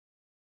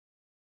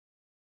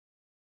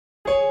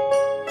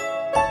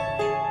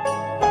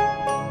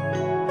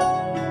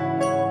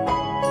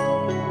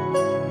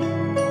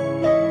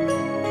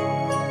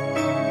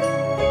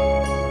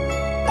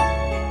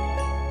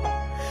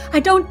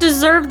don't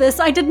deserve this.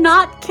 I did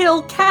not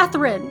kill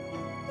Catherine.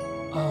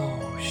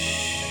 Oh,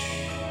 shh.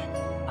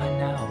 I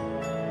know.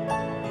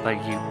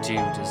 But you do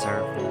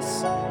deserve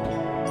this.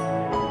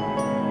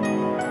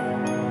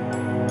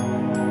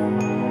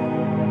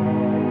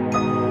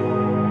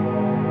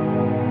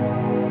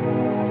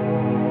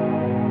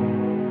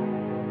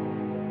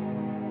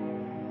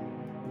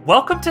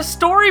 Welcome to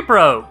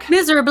Storybroke!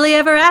 Miserably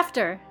ever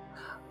after.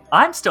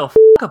 I'm still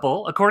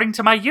fuckable according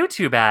to my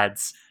YouTube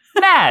ads.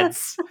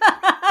 Mads!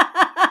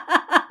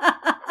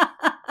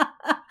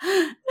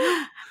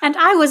 And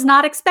I was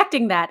not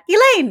expecting that.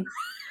 Elaine!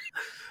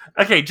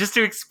 Okay, just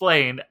to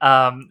explain,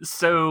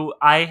 so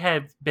I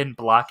have been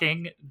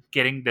blocking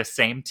getting the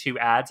same two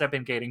ads I've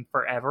been getting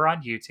forever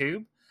on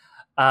YouTube.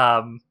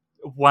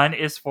 One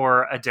is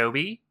for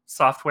Adobe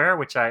software,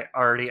 which I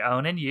already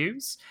own and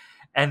use.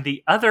 And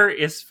the other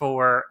is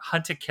for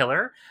Hunt a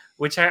Killer,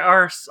 which I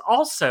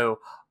also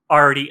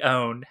already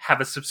own,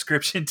 have a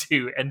subscription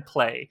to, and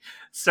play.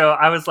 So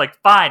I was like,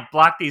 fine,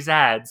 block these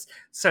ads.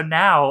 So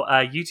now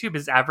YouTube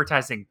is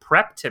advertising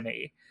PrEP to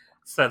me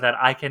so that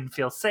I can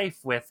feel safe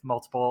with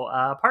multiple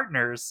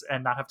partners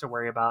and not have to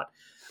worry about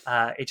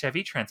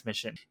HIV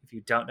transmission. If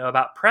you don't know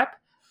about PrEP,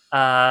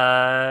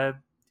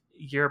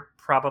 you're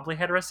probably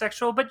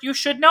heterosexual, but you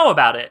should know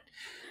about it.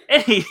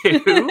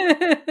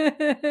 Anywho.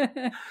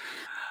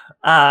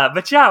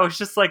 But yeah, I was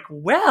just like,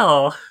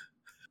 well,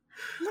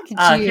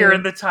 here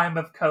in the time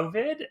of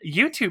COVID,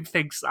 YouTube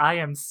thinks I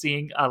am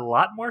seeing a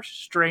lot more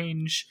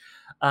strange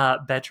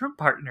bedroom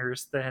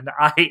partners than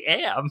I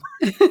am.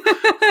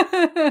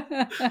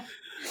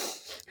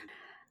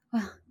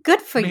 Well,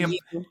 good for you.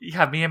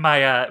 Me and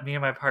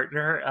my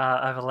partner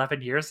of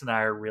 11 years and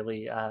I are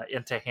really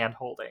into hand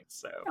holding.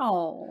 So,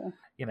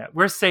 you know,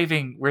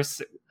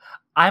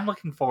 I'm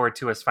looking forward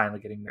to us finally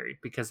getting married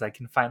because I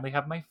can finally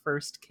have my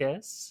first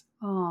kiss.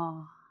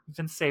 Oh, I've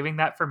been saving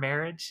that for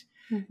marriage.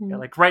 mm-hmm. Yeah,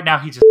 like right now,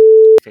 he just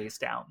face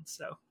down.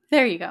 So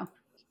there you go.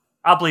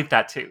 I'll bleep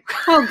that too.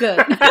 Oh, good.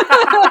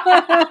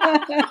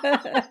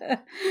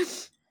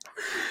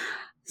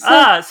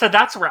 So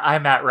that's where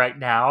I'm at right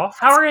now.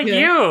 How are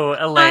you,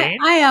 Elaine?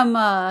 I am.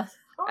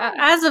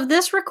 As of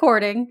this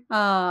recording,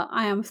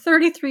 I am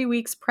 33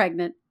 weeks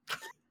pregnant,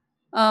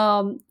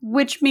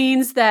 which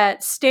means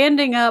that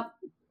standing up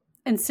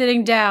and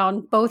sitting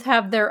down both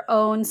have their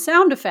own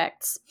sound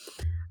effects.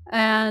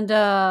 And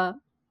I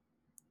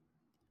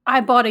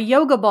bought a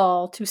yoga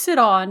ball to sit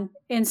on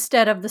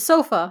instead of the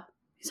sofa.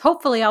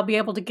 Hopefully I'll be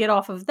able to get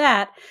off of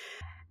that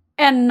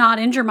and not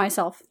injure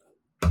myself.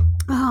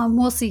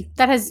 We'll see.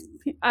 That has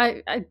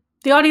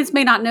the audience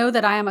may not know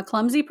that I am a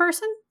clumsy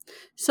person,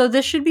 so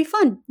this should be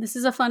fun. This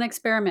is a fun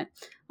experiment.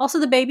 Also,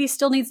 the baby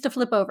still needs to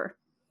flip over.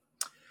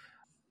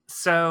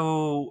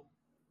 So,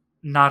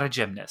 not a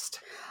gymnast.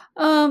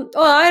 Well,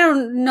 I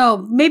don't know.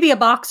 Maybe a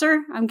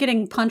boxer. I'm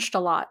getting punched a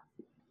lot.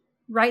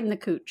 Right in the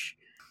cooch.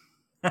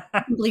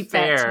 Bleep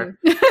Fair.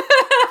 that too.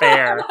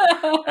 Fair.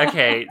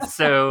 Okay,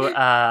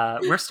 so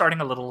we're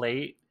starting a little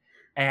late,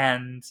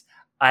 and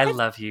I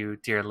love you,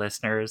 dear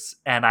listeners.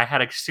 And I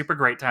had a super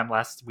great time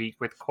last week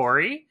with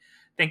Corey.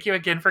 Thank you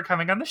again for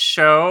coming on the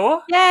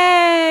show.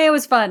 Yay! It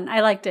was fun.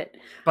 I liked it.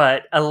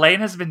 But Elaine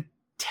has been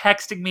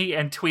texting me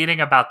and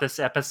tweeting about this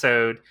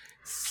episode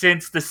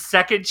since the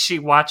second she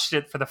watched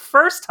it for the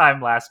first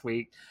time last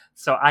week.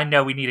 So I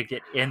know we need to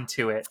get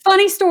into it.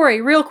 Funny story,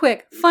 real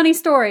quick. Funny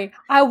story.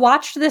 I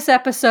watched this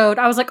episode.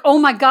 I was like, oh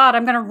my God,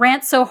 I'm going to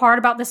rant so hard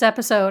about this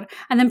episode.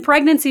 And then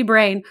pregnancy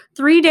brain,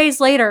 3 days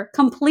later,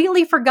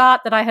 completely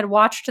forgot that I had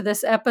watched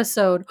this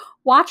episode,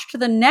 watched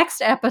the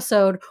next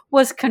episode,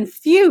 was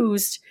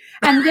confused,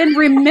 and then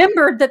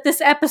remembered that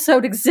this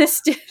episode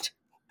existed.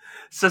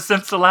 So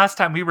since the last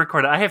time we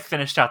recorded, I have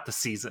finished out the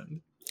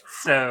season.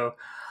 So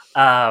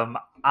I'm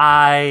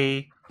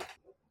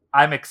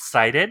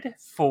excited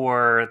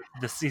for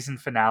the season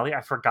finale.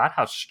 I forgot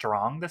how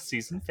strong the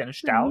season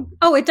finished out.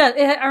 Oh, it does.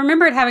 I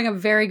remember it having a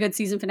very good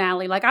season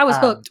finale. Like, I was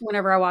hooked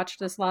whenever I watched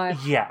this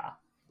live. Yeah.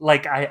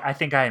 Like, I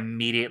think I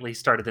immediately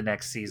started the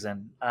next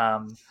season.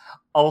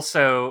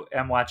 Also,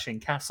 am watching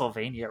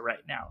Castlevania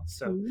right now.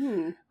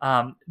 So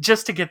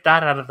just to get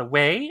that out of the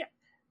way,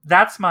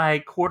 that's my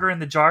quarter in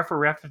the jar for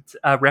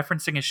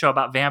referencing a show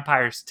about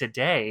vampires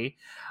today.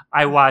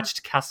 I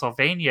watched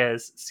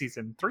Castlevania's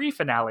season 3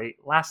 finale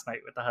last night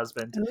with the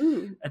husband.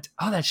 Ooh. And,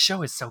 that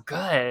show is so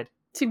good.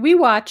 See, we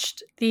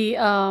watched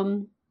the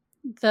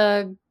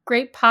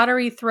Great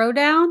Pottery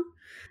Throwdown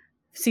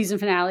season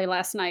finale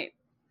last night.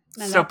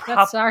 And so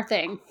that's our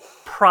thing.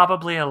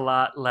 Probably a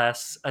lot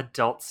less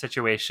adult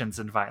situations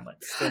and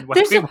violence than what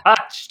we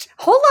watched.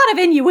 Whole lot of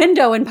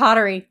innuendo in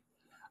pottery.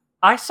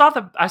 I saw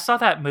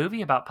that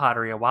movie about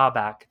pottery a while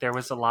back. There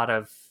was a lot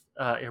of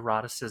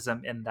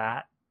eroticism in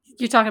that.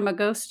 You're talking about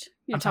Ghost?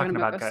 I'm talking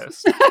about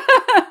Ghost.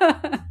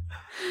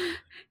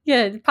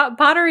 Yeah,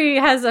 pottery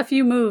has a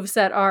few moves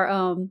that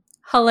are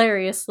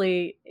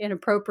hilariously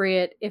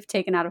inappropriate if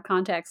taken out of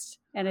context,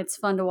 and it's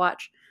fun to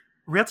watch.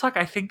 Real talk,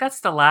 I think that's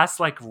the last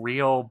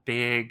real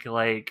big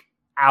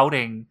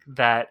outing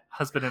that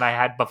husband and I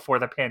had before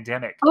the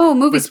pandemic. Oh,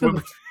 movie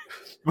spoofs.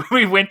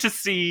 We went to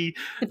see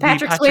The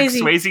Patrick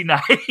Swayze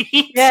night.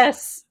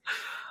 Yes.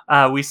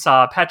 We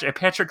saw a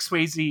Patrick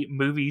Swayze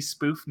movie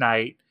spoof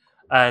night.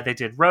 They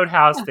did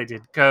Roadhouse. They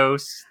did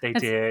Ghost. They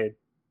did.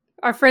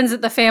 Our friends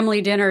at the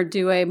family dinner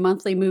do a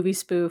monthly movie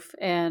spoof,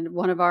 and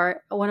one of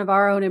our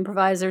own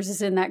improvisers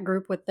is in that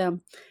group with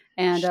them,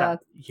 and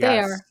they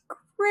are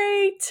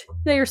great.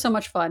 They are so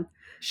much fun.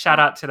 Shout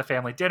out to the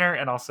family dinner,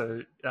 and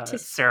also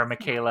Sarah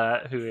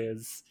Michaela, who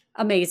is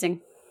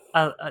amazing.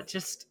 I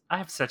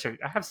have such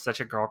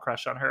a girl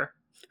crush on her.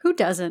 Who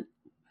doesn't?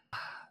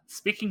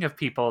 Speaking of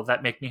people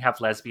that make me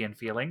have lesbian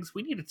feelings,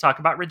 we need to talk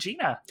about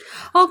Regina.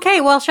 Okay,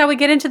 well, shall we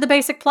get into the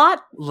basic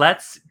plot?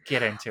 Let's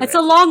get into it. It's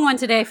a long one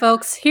today,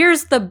 folks.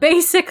 Here's the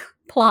basic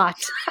plot.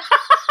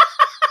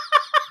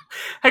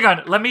 Hang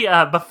on, let me,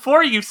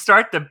 before you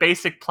start the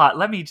basic plot,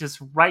 let me just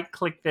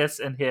right-click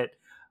this and hit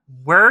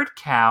word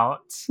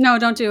count. No,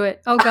 don't do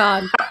it. Oh,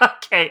 God.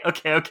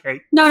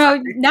 Okay. No,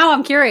 now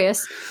I'm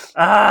curious.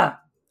 Well,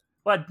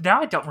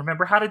 now I don't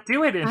remember how to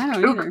do it in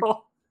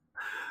Google.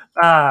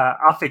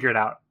 I'll figure it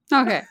out.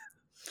 Okay.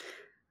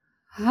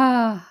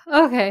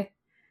 Okay.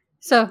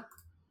 So,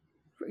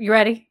 you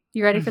ready?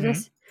 You ready for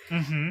this?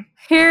 Mm-hmm.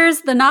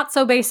 Here's the not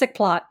so basic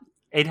plot.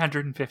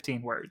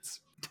 815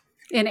 words.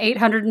 In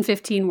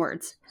 815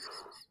 words.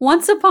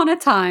 Once upon a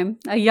time,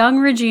 a young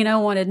Regina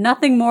wanted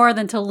nothing more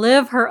than to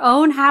live her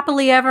own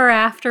happily ever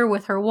after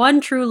with her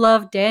one true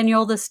love,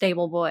 Daniel the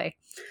stable boy.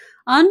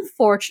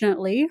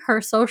 Unfortunately,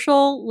 her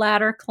social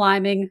ladder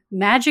climbing,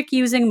 magic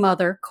using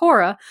mother,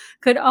 Cora,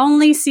 could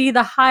only see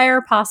the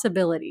higher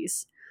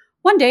possibilities.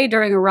 One day,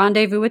 during a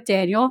rendezvous with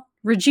Daniel,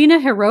 Regina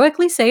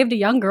heroically saved a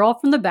young girl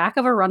from the back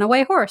of a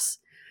runaway horse.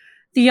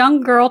 The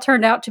young girl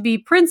turned out to be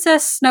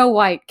Princess Snow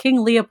White,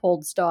 King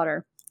Leopold's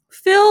daughter.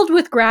 Filled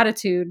with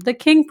gratitude, the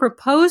king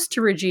proposed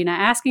to Regina,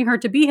 asking her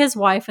to be his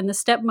wife and the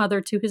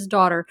stepmother to his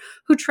daughter,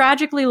 who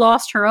tragically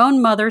lost her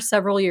own mother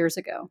several years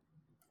ago.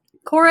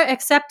 Cora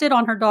accepted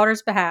on her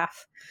daughter's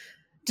behalf.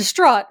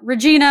 Distraught,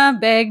 Regina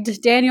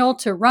begged Daniel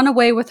to run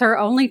away with her,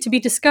 only to be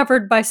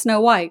discovered by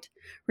Snow White.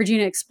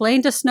 Regina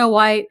explained to Snow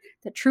White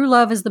that true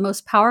love is the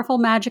most powerful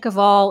magic of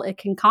all, it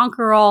can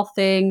conquer all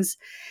things,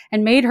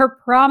 and made her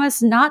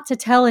promise not to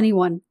tell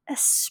anyone,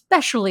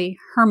 especially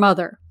her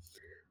mother.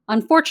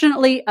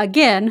 Unfortunately,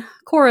 again,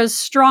 Cora's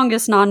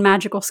strongest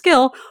non-magical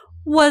skill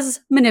was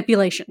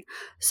manipulation.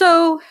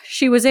 So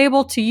she was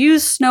able to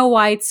use Snow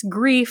White's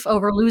grief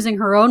over losing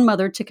her own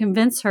mother to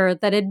convince her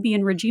that it'd be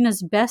in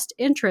Regina's best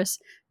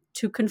interest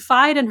to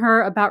confide in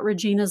her about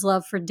Regina's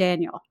love for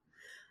Daniel.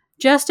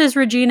 Just as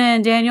Regina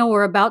and Daniel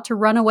were about to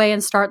run away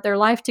and start their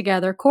life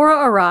together,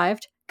 Cora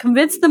arrived,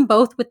 convinced them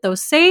both with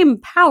those same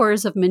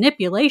powers of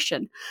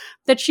manipulation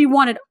that she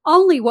wanted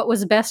only what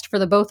was best for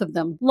the both of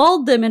them,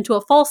 lulled them into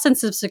a false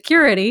sense of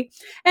security,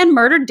 and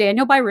murdered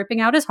Daniel by ripping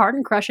out his heart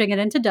and crushing it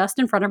into dust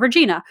in front of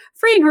Regina,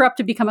 freeing her up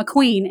to become a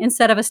queen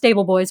instead of a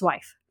stable boy's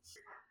wife.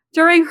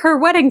 During her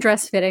wedding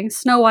dress fitting,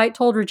 Snow White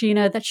told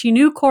Regina that she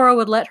knew Cora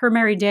would let her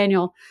marry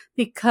Daniel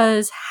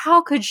because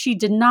how could she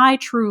deny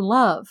true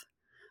love?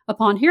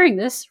 Upon hearing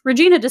this,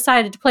 Regina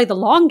decided to play the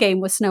long game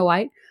with Snow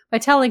White by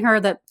telling her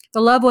that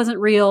the love wasn't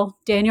real,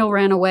 Daniel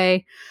ran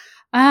away.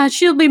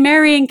 She'll be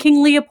marrying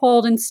King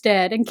Leopold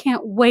instead and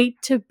can't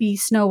wait to be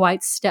Snow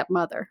White's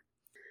stepmother.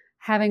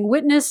 Having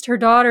witnessed her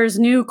daughter's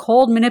new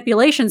cold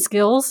manipulation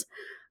skills,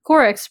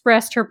 Cora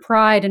expressed her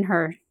pride in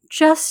her,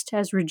 just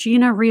as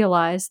Regina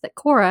realized that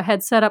Cora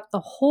had set up the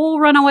whole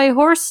runaway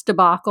horse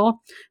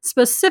debacle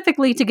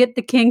specifically to get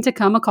the king to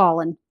come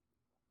a-callin'.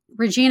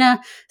 Regina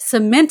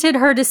cemented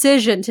her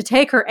decision to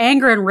take her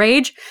anger and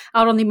rage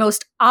out on the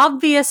most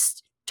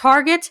obvious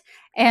target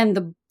and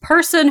the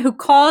person who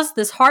caused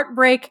this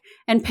heartbreak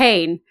and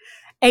pain,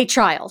 a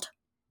child.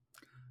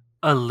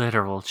 A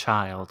literal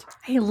child.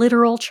 A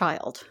literal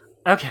child.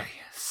 Okay,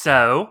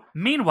 so,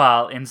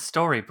 meanwhile in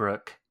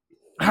Storybrooke,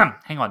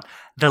 hang on,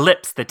 the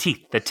lips, the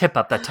teeth, the tip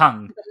of the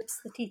tongue. The lips,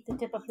 the teeth, the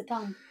tip of the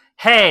tongue.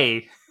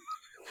 Hey!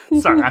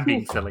 Sorry, I'm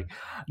being silly.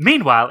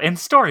 Meanwhile, in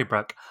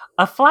Storybrooke,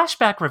 a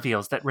flashback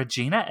reveals that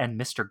Regina and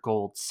Mr.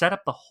 Gold set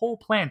up the whole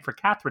plan for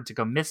Catherine to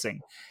go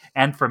missing,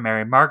 and for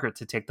Mary Margaret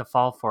to take the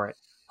fall for it,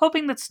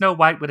 hoping that Snow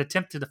White would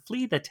attempt to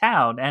flee the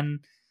town, and,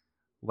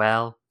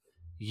 well,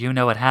 you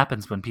know what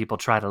happens when people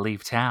try to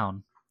leave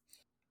town.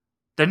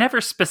 They're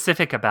never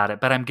specific about it,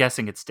 but I'm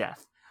guessing it's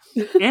death.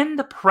 In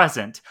the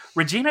present,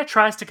 Regina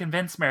tries to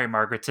convince Mary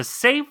Margaret to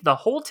save the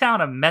whole town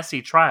a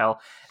messy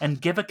trial and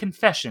give a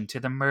confession to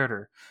the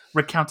murder,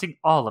 recounting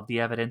all of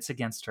the evidence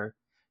against her.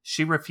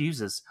 She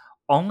refuses,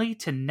 only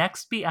to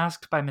next be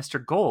asked by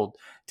Mr. Gold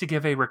to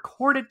give a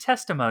recorded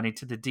testimony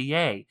to the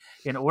DA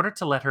in order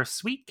to let her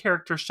sweet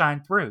character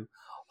shine through,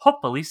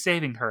 hopefully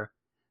saving her.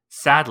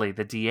 Sadly,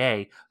 the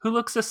DA, who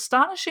looks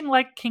astonishing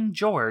like King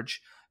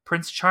George,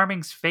 Prince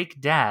Charming's fake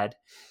dad,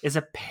 is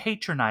a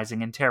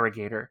patronizing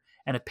interrogator,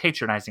 and a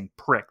patronizing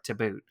prick to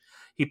boot.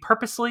 He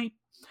purposely...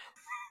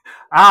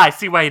 I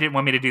see why he didn't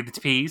want me to do the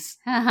piece.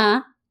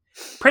 Uh-huh.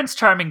 Prince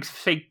Charming's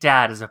fake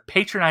dad is a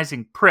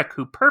patronizing prick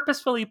who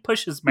purposefully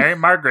pushes Mary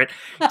Margaret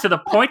to the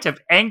point of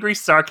angry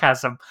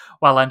sarcasm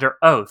while under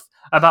oath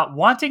about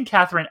wanting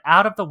Catherine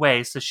out of the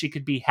way so she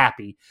could be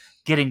happy,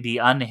 getting the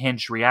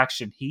unhinged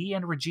reaction he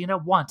and Regina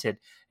wanted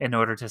in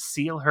order to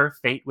seal her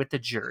fate with the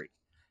jury.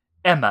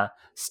 Emma,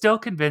 still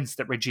convinced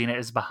that Regina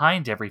is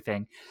behind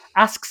everything,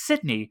 asks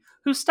Sydney,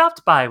 who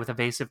stopped by with a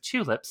vase of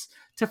tulips,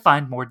 to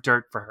find more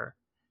dirt for her.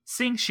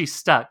 Seeing she's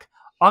stuck,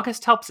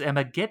 August helps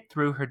Emma get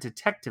through her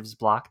detective's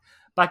block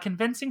by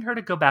convincing her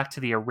to go back to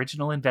the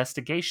original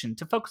investigation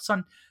to focus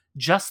on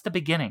just the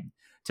beginning,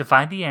 to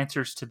find the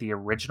answers to the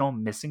original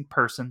missing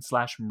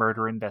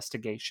person/murder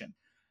investigation.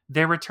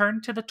 They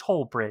return to the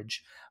toll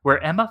bridge,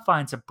 where Emma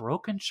finds a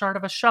broken shard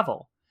of a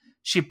shovel.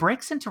 She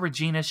breaks into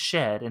Regina's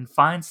shed and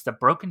finds the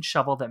broken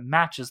shovel that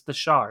matches the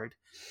shard,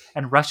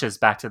 and rushes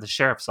back to the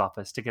sheriff's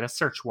office to get a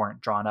search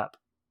warrant drawn up.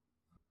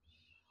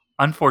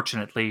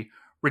 Unfortunately,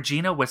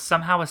 Regina was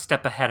somehow a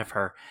step ahead of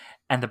her,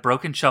 and the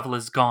broken shovel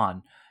is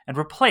gone and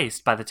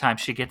replaced by the time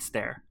she gets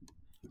there.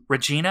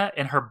 Regina,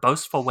 in her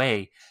boastful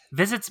way,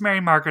 visits Mary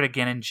Margaret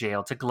again in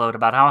jail to gloat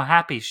about how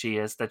happy she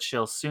is that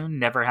she'll soon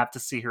never have to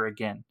see her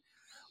again.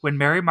 When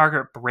Mary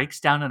Margaret breaks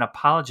down and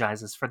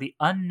apologizes for the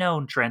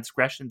unknown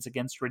transgressions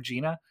against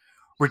Regina,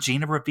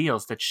 Regina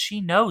reveals that she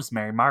knows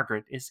Mary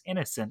Margaret is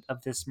innocent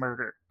of this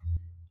murder.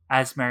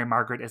 As Mary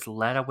Margaret is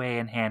led away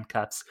in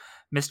handcuffs,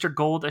 Mr.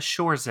 Gold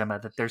assures Emma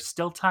that there's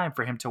still time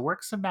for him to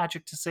work some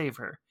magic to save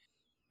her.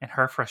 In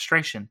her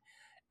frustration,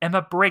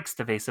 Emma breaks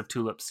the vase of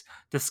tulips,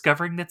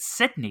 discovering that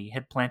Sydney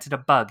had planted a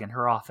bug in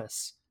her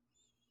office.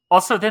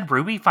 Also, then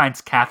Ruby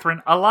finds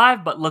Catherine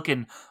alive but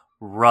looking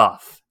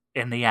rough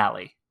in the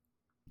alley.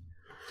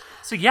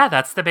 So yeah,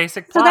 that's the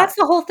basic plot. So that's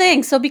the whole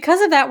thing. So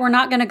because of that, we're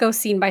not going to go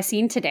scene by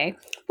scene today.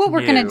 What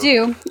we're going to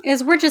do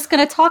is we're just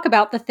going to talk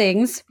about the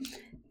things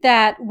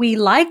that we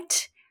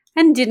liked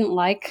and didn't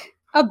like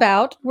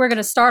about. We're going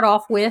to start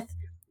off with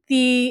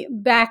the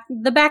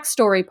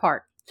backstory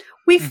part.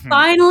 We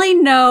finally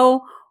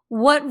know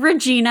what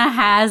Regina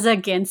has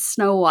against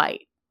Snow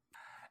White.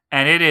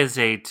 And it is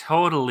a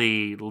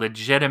totally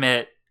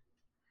legitimate...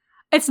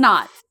 It's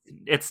not.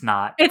 It's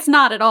not. It's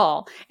not at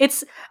all.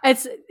 It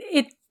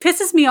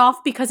pisses me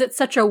off because it's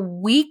such a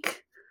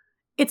weak,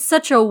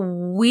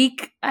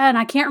 and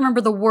I can't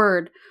remember the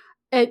word,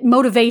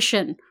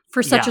 motivation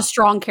for such a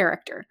strong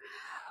character.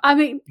 I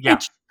mean,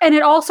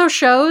 it also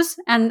shows,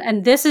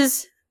 and this,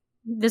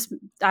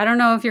 I don't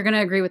know if you're going to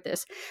agree with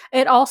this.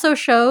 It also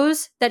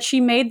shows that she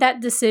made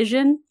that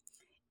decision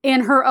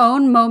in her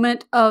own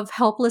moment of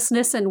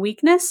helplessness and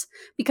weakness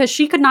because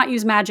she could not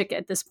use magic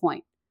at this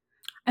point.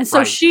 And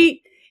so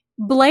she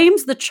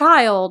blames the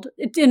child.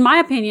 In my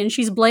opinion,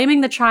 she's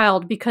blaming the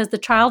child because the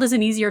child is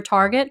an easier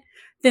target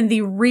than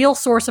the real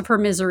source of her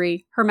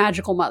misery, her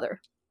magical mother.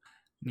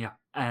 Yeah.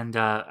 And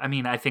I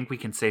mean, I think we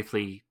can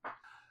safely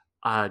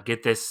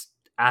get this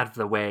out of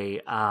the way.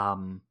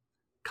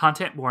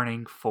 Content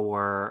warning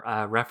for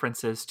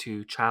references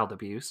to child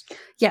abuse.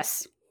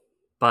 Yes.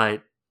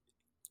 But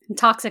and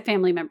toxic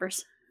family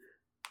members.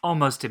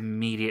 Almost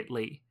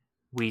immediately,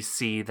 we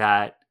see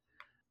that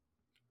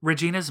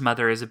Regina's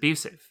mother is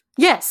abusive.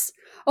 Yes.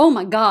 Oh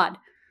my God.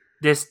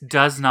 This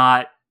does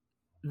not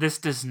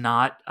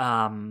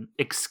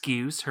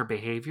excuse her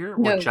behavior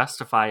or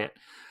justify it.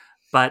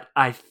 But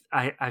I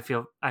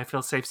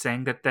feel safe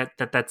saying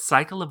that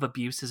cycle of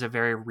abuse is a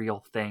very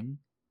real thing.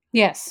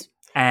 Yes.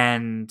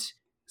 And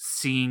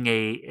seeing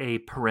a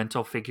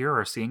parental figure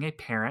or seeing a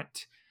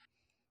parent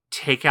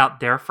take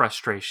out their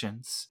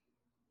frustrations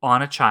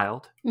on a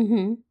child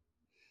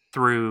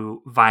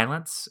through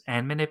violence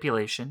and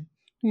manipulation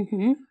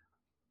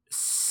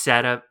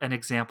set up an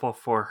example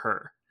for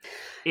her.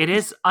 It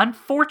is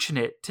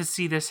unfortunate to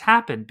see this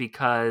happen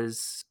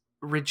because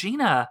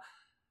Regina,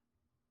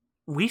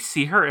 we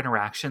see her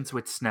interactions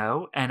with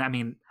Snow, and I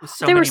mean,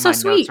 they were so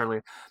sweet.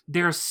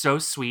 They're so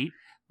sweet.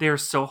 They're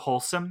so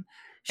wholesome.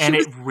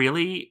 It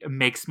really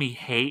makes me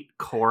hate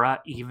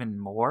Cora even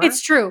more.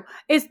 It's true.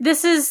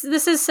 This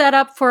is set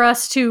up for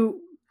us to,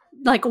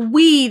 like,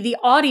 we, the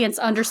audience,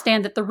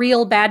 understand that the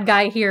real bad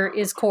guy here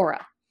is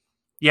Cora.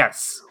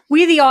 Yes.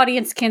 We, the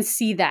audience, can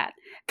see that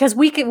because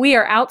we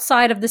are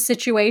outside of the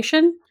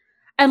situation.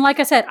 And like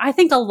I said, I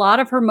think a lot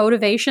of her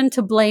motivation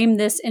to blame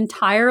this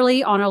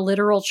entirely on a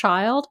literal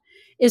child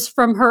is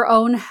from her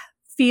own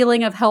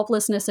feeling of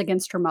helplessness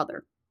against her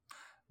mother.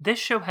 This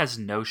show has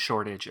no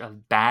shortage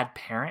of bad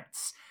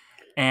parents.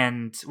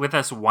 And with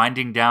us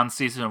winding down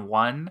season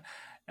 1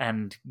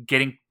 and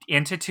getting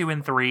into 2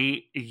 and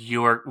 3,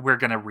 we're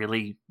going to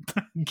really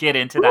get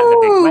into that in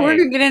a big way. We're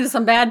going to get into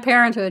some bad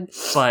parenthood.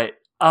 But,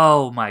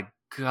 oh my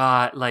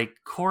God, like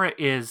Cora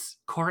is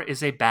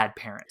a bad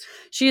parent.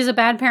 She is a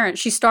bad parent.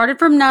 She started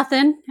from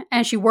nothing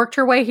and she worked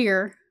her way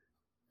here.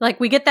 Like,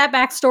 we get that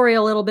backstory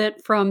a little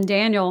bit from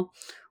Daniel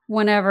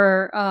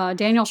whenever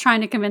Daniel's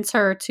trying to convince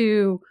her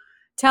to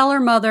tell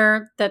her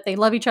mother that they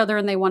love each other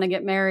and they want to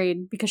get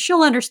married because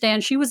she'll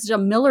understand she was a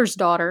miller's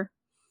daughter.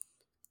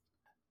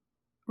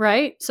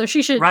 Right? So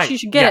she should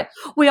get it.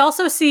 We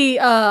also see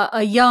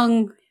a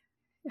young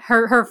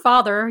her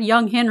father,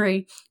 young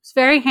Henry, is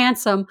very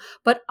handsome,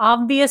 but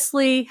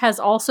obviously has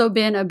also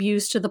been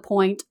abused to the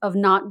point of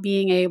not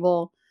being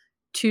able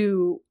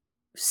to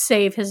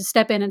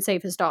step in and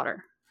save his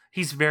daughter.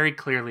 He's very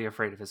clearly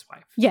afraid of his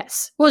wife.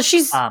 Yes. Well,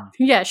 she's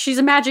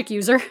a magic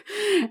user,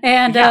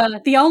 and Yeah.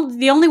 the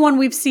only one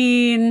we've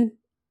seen.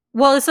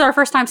 Well, this is our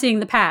first time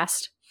seeing the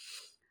past,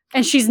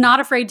 and she's not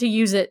afraid to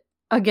use it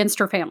against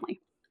her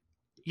family.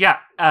 Yeah,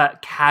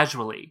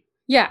 casually.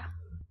 Yeah.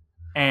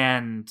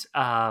 And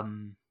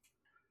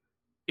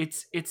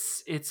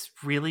it's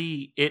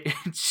really it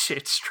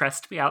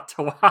stressed me out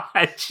to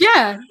watch.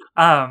 Yeah.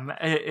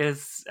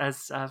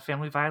 As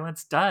family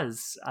violence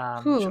does,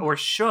 or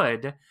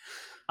should.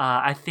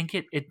 I think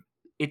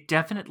it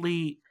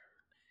definitely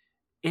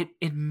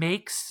it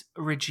makes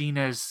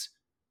Regina's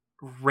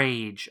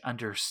rage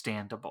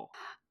understandable.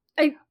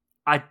 It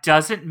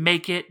doesn't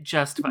make it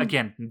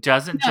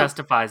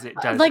justifies it.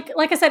 Does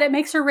like I said, it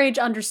makes her rage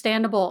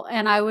understandable,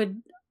 and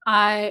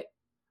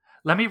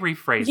let me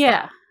rephrase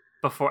that.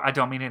 Before, I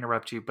don't mean to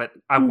interrupt you, but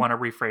I want to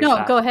rephrase that.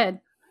 No, go ahead.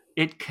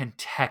 It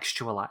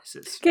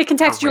contextualizes. It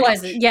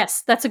contextualizes.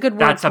 Yes, that's a good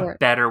word. That's a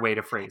better way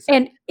to phrase it.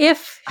 And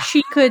if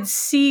she could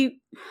see,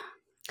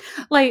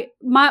 like,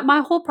 my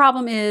whole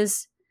problem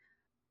is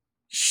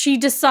she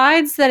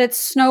decides that it's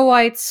Snow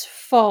White's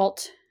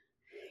fault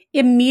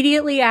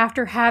immediately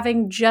after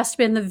having just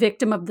been the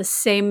victim of the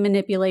same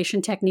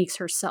manipulation techniques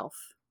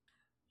herself.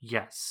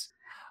 Yes.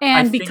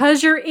 And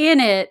because you're in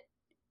it,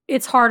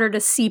 it's harder to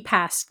see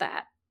past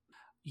that.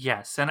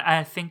 Yes, and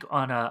I think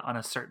on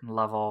a certain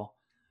level,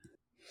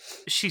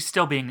 she's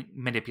still being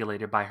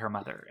manipulated by her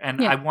mother.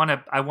 And I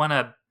want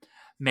to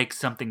make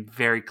something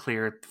very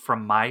clear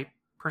from my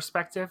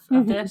perspective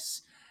of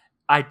this.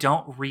 I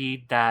don't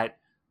read that,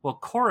 well,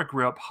 Cora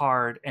grew up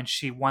hard and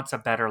she wants a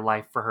better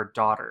life for her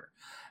daughter.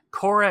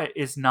 Cora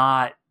is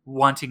not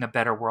wanting a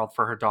better world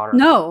for her daughter.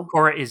 No.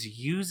 Cora is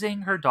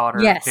using her daughter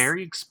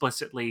very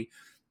explicitly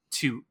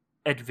to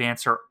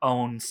advance her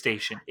own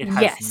station. It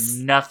has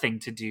nothing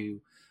to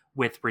do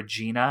with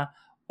Regina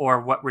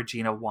or what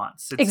Regina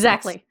wants. It's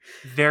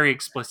very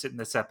explicit in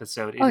this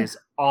episode. It is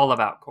all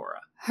about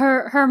Cora.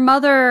 Her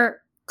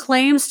mother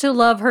claims to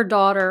love her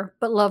daughter,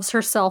 but loves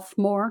herself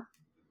more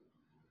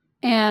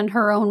and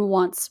her own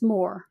wants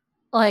more.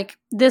 Like,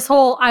 this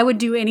whole, I would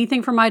do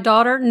anything for my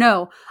daughter.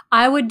 No,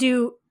 I would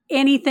do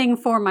anything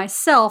for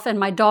myself, and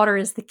my daughter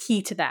is the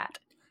key to that.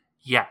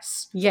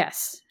 Yes.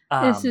 Yes.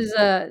 This is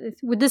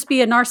would this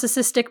be a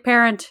narcissistic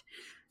parent?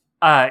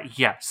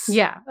 Yes.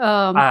 Yeah.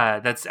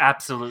 That's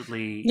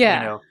absolutely,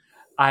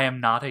 I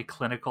am not a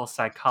clinical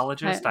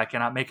psychologist. I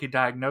cannot make a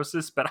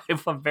diagnosis, but I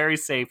feel very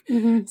safe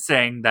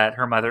saying that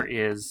her mother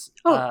is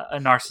a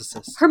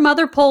narcissist. Her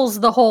mother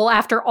pulls the whole,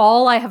 after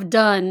all I have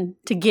done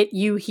to get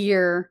you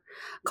here,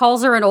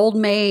 calls her an old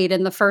maid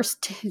in the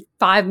first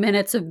 5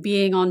 minutes of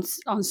being on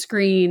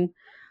screen.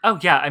 Oh,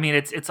 yeah. I mean,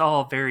 it's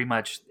all very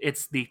much,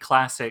 it's the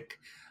classic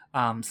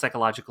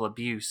psychological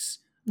abuse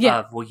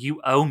of, well,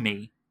 you owe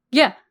me.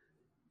 Yeah.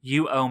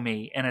 You owe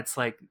me. And it's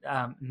like,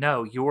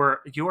 no,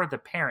 you're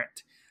the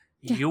parent.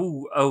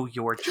 You owe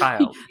your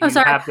child. You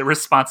have the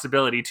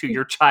responsibility to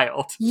your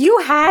child. You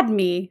had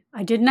me.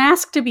 I didn't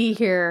ask to be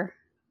here.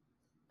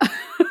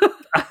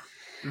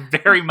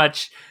 Very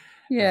much.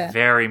 Yeah.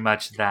 Very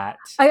much that.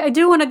 I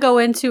do want to go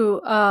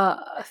into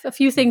a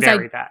few things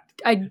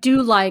I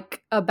do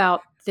like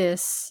about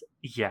this.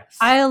 Yes.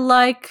 I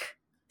like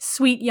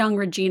sweet young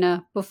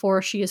Regina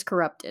before she is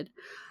corrupted.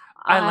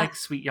 I like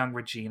sweet young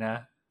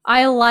Regina.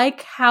 I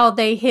like how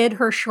they hid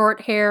her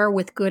short hair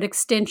with good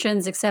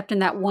extensions, except in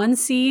that one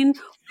scene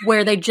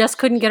where they just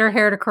couldn't get her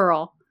hair to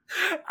curl.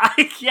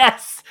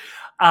 Yes.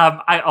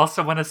 I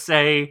also want to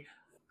say,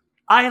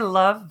 I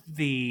love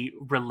the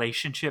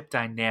relationship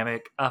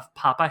dynamic of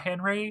Papa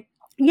Henry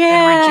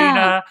and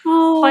Regina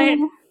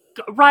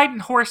riding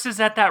horses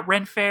at that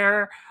Ren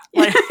Fair.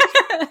 Like,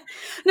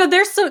 no,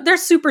 they're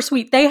super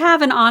sweet. They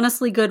have an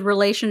honestly good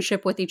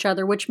relationship with each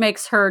other, which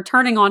makes her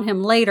turning on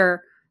him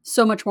later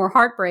so much more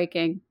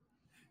heartbreaking.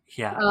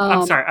 Yeah.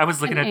 I'm sorry. I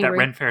was looking at that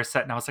Ren Fair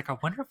set and I was like, I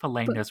wonder if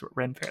Elaine knows what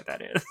Ren Fair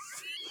that is.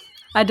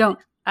 I don't.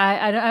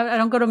 I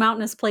don't go to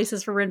mountainous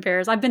places for Ren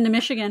Fairs. I've been to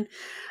Michigan.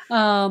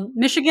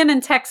 Michigan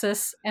and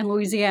Texas and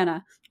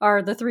Louisiana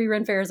are the 3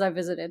 Ren Fairs I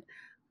visited.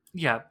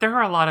 Yeah, there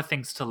are a lot of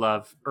things to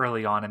love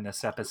early on in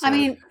this episode. I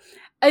mean,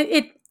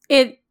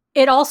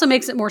 it also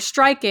makes it more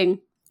striking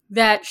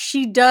that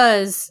she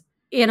does,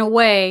 in a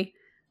way,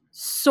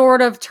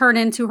 sort of turn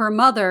into her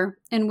mother,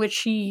 in which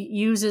she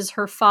uses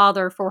her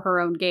father for her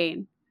own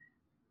gain.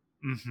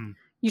 Mm-hmm.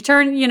 You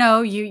turn,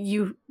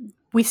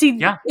 we see,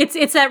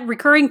 it's that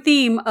recurring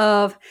theme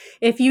of,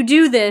 if you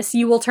do this,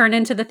 you will turn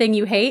into the thing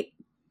you hate.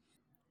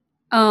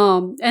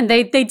 And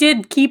they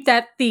did keep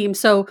that theme.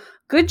 So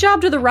good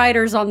job to the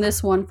writers on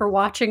this one for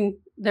watching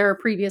their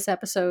previous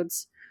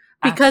episodes.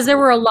 Because there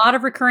were a lot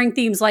of recurring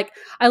themes. Like,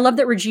 I love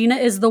that Regina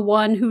is the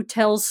one who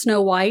tells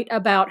Snow White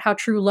about how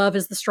true love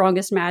is the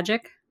strongest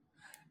magic.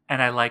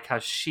 And I like how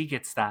she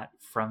gets that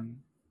from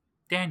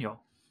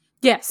Daniel.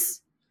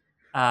 Yes.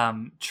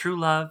 True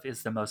love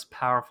is the most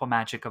powerful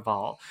magic of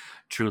all.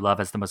 True love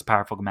is the most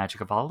powerful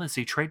magic of all is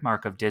a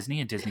trademark of Disney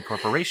and Disney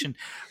Corporation.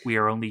 We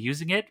are only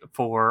using it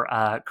for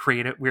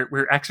creative.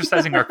 We're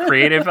exercising our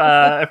creative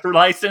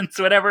license,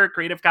 whatever,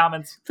 Creative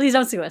Commons. Please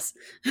don't sue us.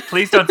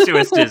 Please don't sue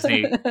us,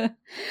 Disney.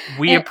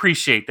 We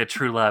appreciate that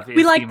true love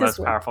is like the this most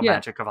one. powerful Yeah.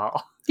 magic of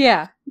all.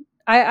 Yeah,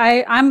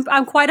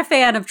 I'm quite a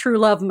fan of True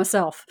Love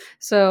myself.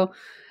 So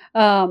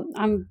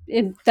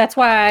that's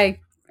why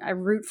I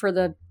root for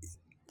the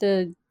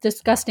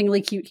disgustingly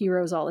cute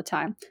heroes all the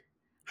time.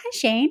 Hi,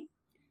 Shane.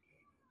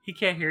 He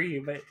can't hear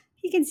you, but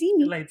He can see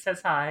me. Elaine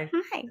says hi.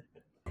 Hi.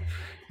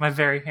 My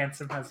very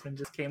handsome husband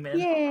just came in.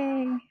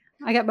 Yay.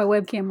 I got my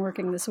webcam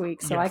working this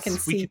week, so I Yes, can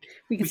see.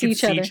 We can we see can each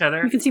see other. each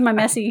other. You can see my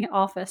messy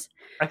office.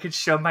 I could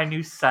show my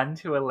new son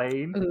to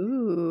Elaine.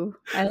 Ooh,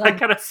 I I like.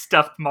 got a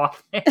stuffed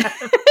Mothman.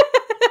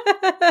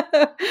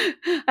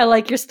 I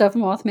like your stuff,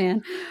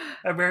 Mothman.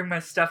 I'm wearing my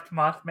stuffed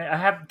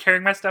Mothman.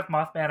 Carrying my stuffed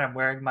Mothman. I'm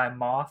wearing my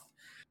moth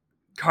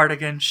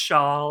cardigan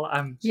shawl.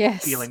 I'm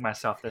Yes. feeling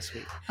myself this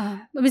week.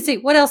 Let me see.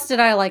 What else did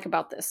I like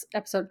about this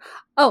episode?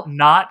 Oh,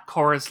 Not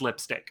Cora's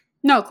lipstick.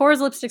 no,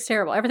 Cora's lipstick's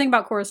terrible. Everything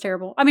about Cora's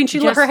terrible. I mean,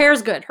 Yes. her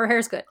hair's good. Her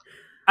hair's good.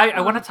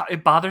 I want to talk.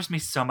 It bothers me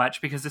so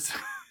much because it's.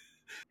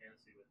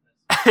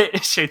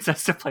 Shane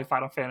says to play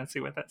Final Fantasy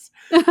with us.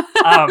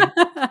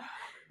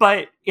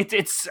 But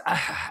it's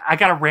I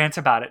gotta rant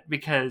about it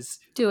because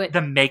Do it.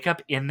 the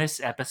makeup in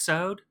this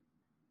episode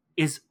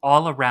is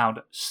all around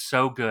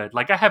so good.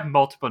 Like I have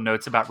multiple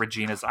notes about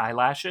Regina's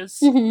eyelashes.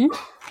 Mhm.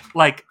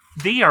 Like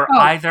they are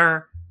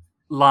either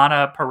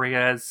Lana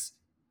Parilla's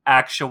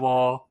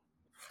actual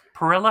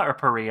Parilla or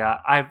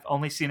Paria. I've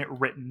only seen it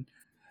written.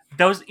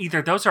 Those are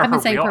I've been her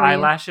saying real Paria.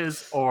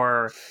 eyelashes,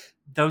 or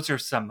those are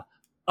some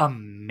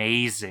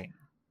amazing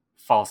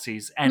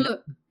falsies and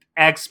Look,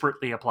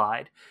 expertly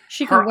applied.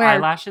 she Her can wear.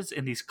 eyelashes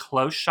in these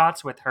close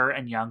shots with her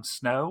and young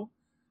Snow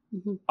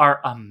Mhm.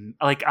 are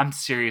like I'm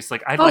serious.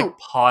 Like I Oh. like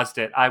paused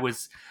it. I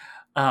was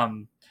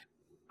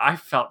I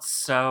felt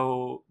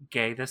so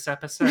gay this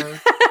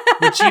episode.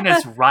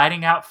 Regina's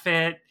riding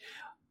outfit.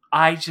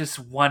 I just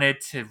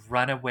wanted to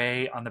run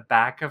away on the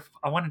back of.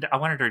 I wanted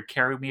her to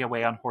carry me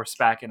away on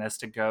horseback and us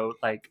to go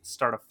like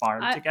start a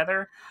farm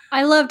together.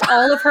 I loved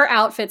all of her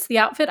outfits. The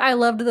outfit I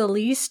loved the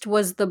least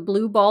was the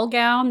blue ball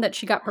gown that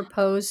she got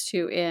proposed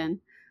to in.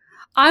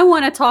 I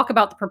want to talk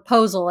about the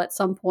proposal at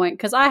some point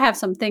because I have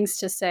some things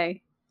to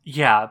say.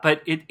 Yeah,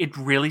 but it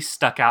really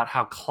stuck out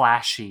how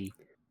clashy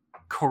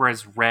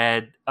Cora's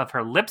red of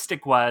her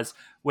lipstick was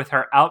with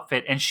her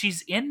outfit, and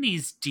she's in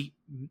these deep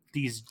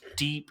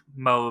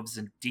mauves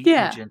and deep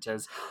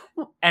magentas,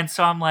 and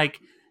so I'm like,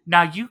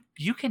 now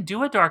you can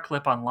do a dark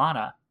lip on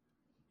Lana.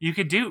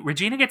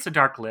 Regina gets a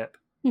dark lip.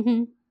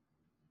 Mm-hmm.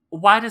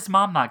 Why does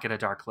Mom not get a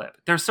dark lip?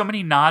 There's so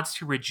many nods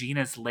to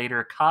Regina's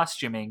later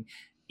costuming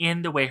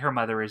in the way her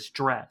mother is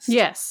dressed.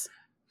 Yes.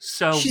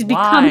 So she's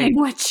why, becoming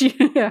what she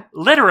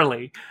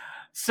literally.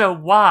 So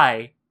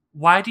why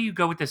do you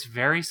go with this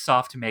very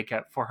soft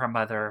makeup for her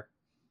mother?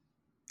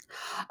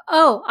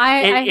 Oh,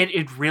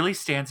 it really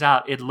stands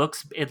out. It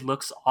looks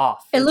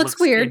off. It looks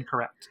weird.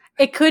 Incorrect.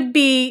 It could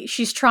be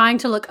she's trying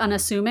to look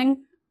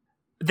unassuming.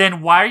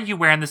 Then why are you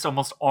wearing this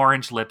almost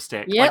orange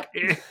lipstick? Yep.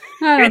 Like,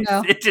 I don't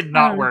know. It did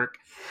not work.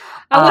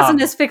 I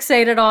wasn't as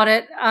fixated on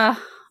it. I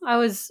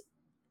was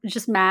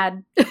just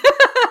mad.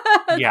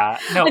 Yeah.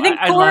 No, I think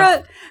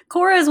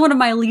Cora is one of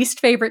my least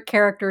favorite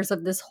characters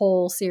of this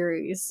whole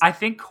series. I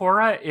think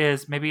Cora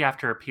is maybe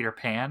after Peter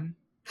Pan.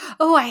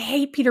 Oh, I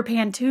hate Peter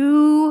Pan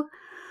too.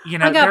 You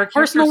know, I got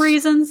personal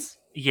reasons.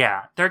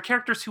 Yeah. There are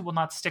characters who will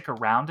not stick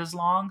around as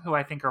long, who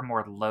I think are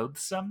more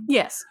loathsome.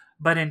 Yes.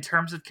 But in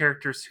terms of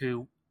characters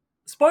who,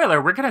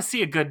 spoiler, we're going to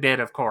see a good bit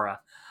of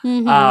Cora.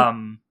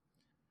 Mm-hmm.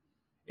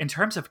 In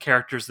terms of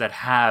characters that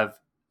have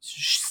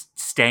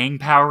staying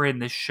power in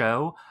this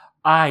show,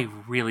 I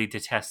really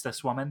detest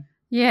this woman.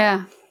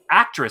 Yeah.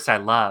 Actress I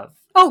love.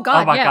 Oh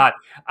God! Oh my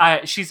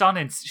God! She's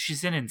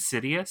in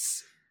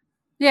Insidious.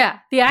 Yeah,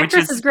 the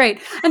actress is great,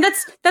 and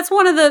that's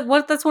one of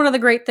the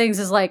great things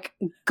is like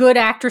good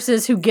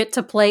actresses who get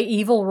to play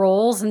evil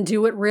roles and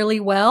do it really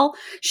well.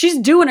 She's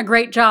doing a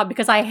great job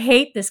because I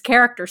hate this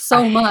character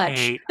so much. I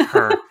hate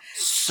her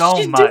so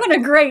She's much. She's doing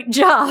a great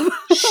job.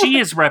 She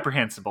is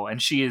reprehensible,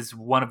 and she is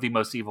one of the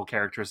most evil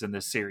characters in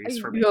this series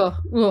for me.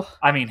 Ugh.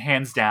 I mean,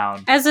 hands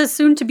down. As a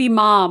soon-to-be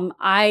mom,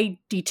 I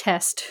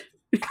detest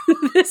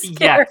this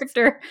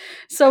character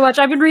so much.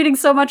 I've been reading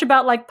so much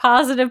about like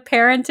positive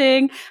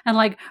parenting and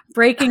like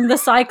breaking the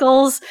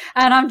cycles,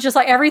 and I'm just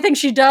like everything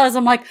she does,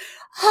 I'm like,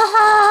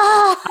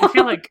 I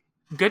feel like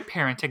good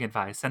parenting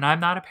advice, and I'm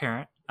not a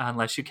parent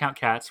unless you count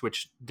cats,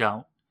 which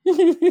don't.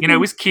 You know, it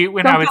was cute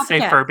when I would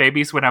say fur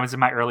babies when I was in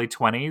my early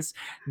 20s.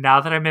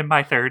 Now that I'm in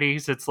my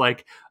 30s, it's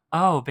like,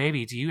 oh,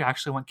 baby, do you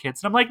actually want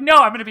kids? And I'm like, no,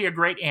 I'm going to be a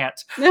great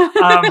aunt.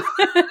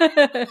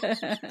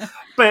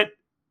 But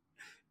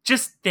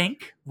just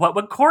think, what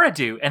would Cora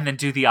do? And then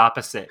do the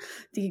opposite.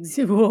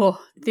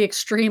 The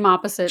extreme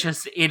opposite.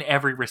 Just in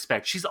every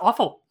respect. She's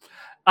awful.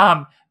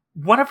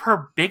 One of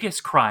her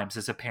biggest crimes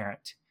as a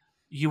parent,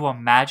 you will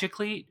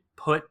magically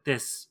put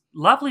this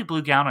lovely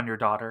blue gown on your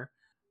daughter,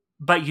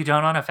 but you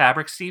don't own a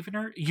fabric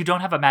steamer? You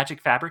don't have a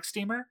magic fabric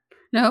steamer?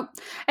 Nope.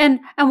 And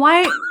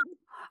why?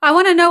 I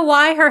want to know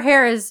why her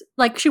hair is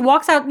like she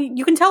walks out.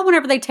 You can tell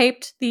whenever they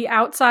taped the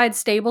outside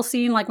stable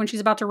scene, like when she's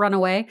about to run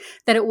away,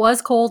 that it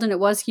was cold and it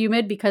was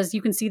humid because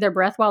you can see their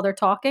breath while they're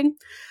talking.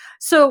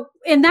 So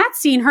in that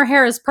scene, her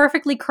hair is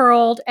perfectly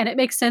curled and it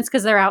makes sense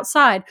because they're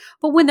outside.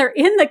 But when they're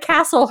in the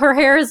castle, her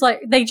hair is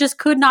like they just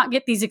could not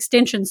get these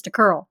extensions to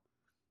curl.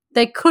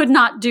 They could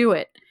not do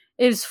it.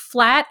 It is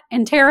flat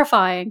and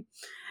terrifying.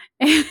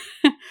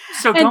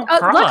 So don't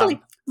curl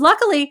them.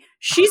 Luckily,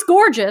 she's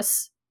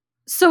gorgeous,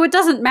 so it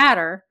doesn't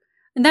matter.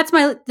 And that's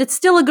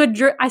still a good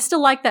I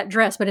still like that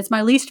dress, but it's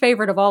my least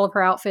favorite of all of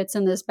her outfits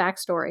in this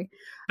backstory.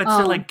 But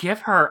to like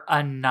give her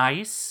a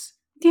nice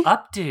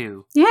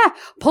updo. Yeah,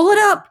 pull it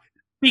up.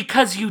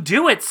 Because you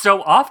do it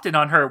so often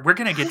on her. We're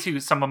going to get to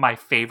some of my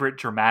favorite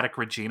dramatic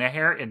Regina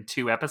hair in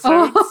 2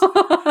 episodes.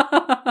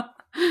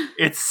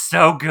 It's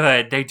so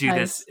good. They do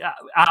this.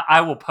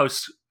 I will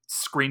post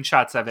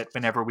screenshots of it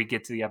whenever we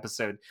get to the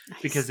episode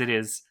because it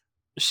is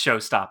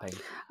show-stopping.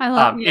 I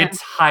love it.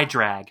 It's high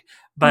drag,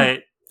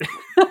 but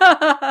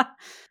I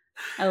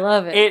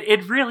love it.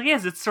 It really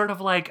is. It's sort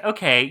of like,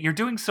 okay, you're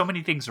doing so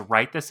many things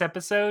right this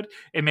episode.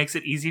 It makes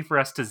it easy for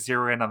us to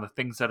zero in on the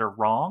things that are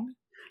wrong.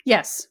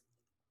 Yes.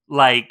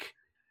 Like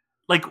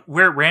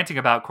we're ranting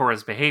about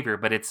Cora's behavior,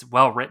 but it's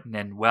well written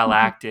and well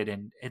acted,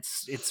 and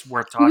it's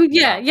worth talking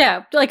about.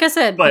 Yeah. Like I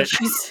said, but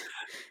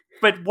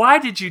why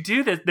did you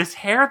do this? This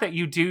hair that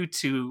you do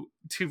to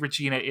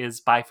Regina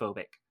is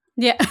biphobic.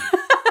 Yeah.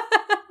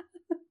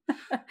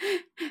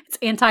 It's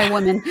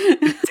anti-women.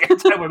 It's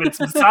anti-women. It's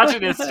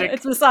misogynistic.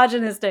 It's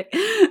misogynistic.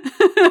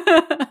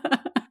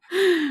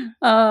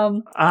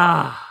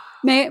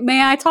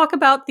 May I talk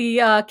about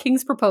the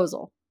King's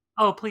proposal?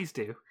 Oh, please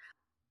do.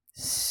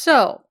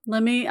 So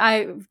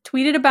I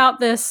tweeted about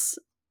this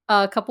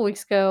a couple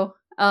weeks ago.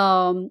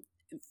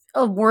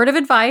 A word of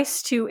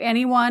advice to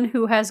anyone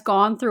who has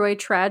gone through a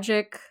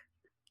tragic.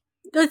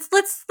 Let's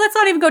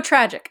not even go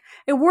tragic.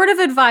 A word of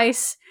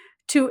advice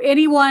to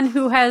anyone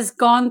who has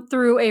gone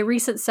through a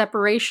recent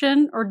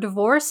separation or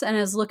divorce and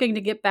is looking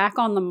to get back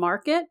on the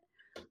market.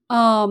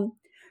 One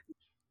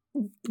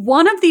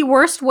of the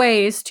worst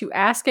ways to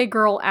ask a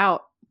girl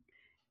out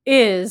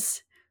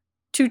is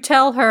to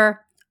tell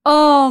her,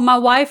 oh, my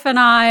wife and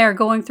I are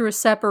going through a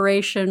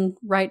separation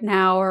right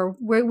now, or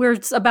we're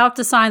about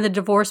to sign the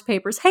divorce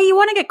papers. Hey, you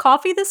want to get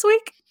coffee this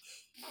week?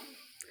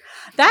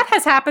 That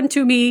has happened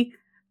to me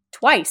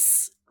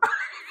twice.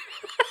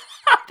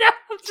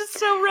 I'm just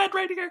so red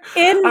right here.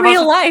 In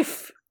real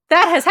life.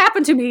 That has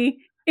happened to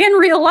me in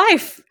real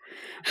life.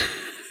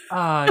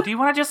 Do you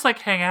want to just like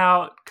hang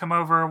out, come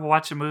over,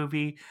 watch a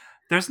movie?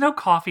 There's no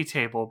coffee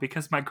table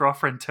because my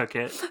girlfriend took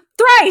it.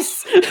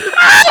 Thrice!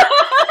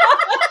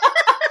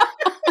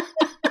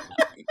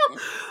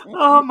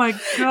 Oh my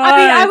god! I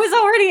mean,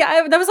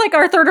 that was like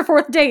our 3rd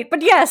or 4th date,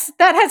 but yes,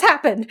 that has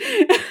happened.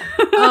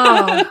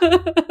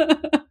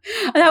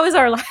 That was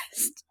our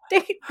last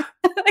date.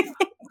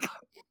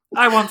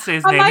 I won't say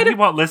his name. He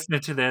won't listen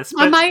to this.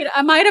 But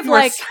I might have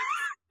like.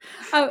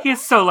 He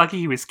is so lucky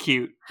he was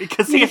cute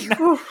because he had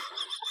no.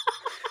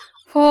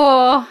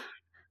 Oh,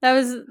 that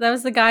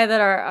was the guy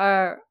that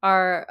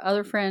our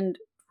other friend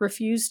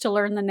refused to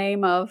learn the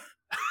name of.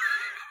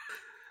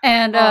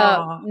 And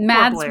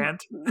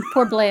Mads,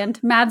 poor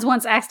Bland. Mads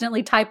once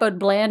accidentally typoed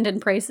Bland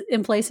in place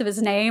of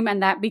his name,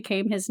 and that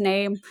became his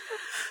name.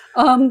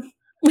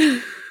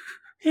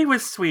 He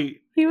was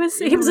sweet. He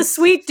was a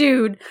sweet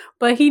dude,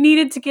 but he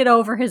needed to get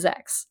over his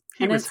ex.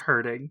 He was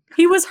hurting.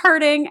 He was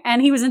hurting,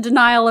 and he was in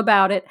denial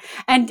about it.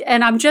 And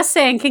I'm just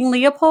saying, King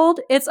Leopold,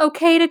 it's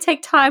okay to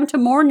take time to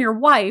mourn your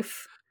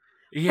wife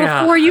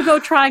before you go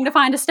trying to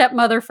find a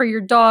stepmother for your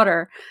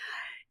daughter.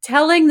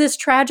 Telling this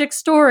tragic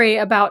story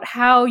about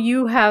how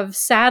you have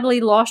sadly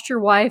lost your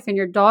wife and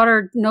your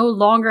daughter no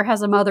longer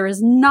has a mother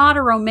is not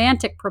a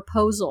romantic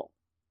proposal.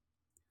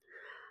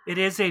 It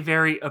is a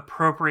very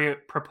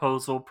appropriate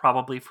proposal,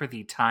 probably for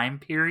the time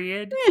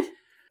period.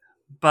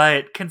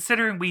 But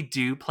considering we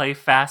do play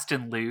fast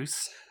and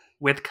loose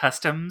with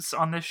customs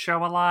on this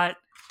show a lot,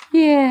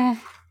 yeah,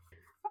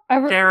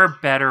 there are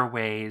better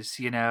ways,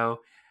 you know.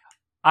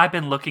 I've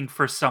been looking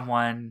for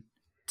someone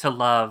to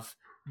love,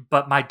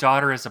 but my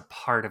daughter is a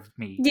part of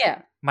me.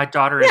 Yeah. My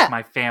daughter is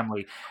my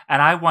family.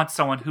 And I want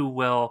someone who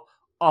will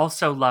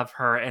also love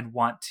her and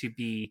want to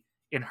be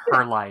in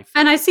her life.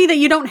 And I see that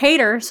you don't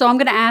hate her, so I'm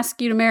going to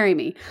ask you to marry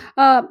me.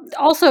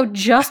 Also,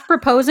 just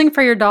proposing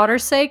for your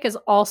daughter's sake is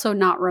also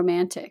not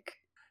romantic.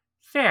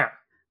 Fair.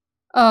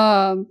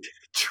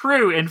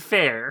 True and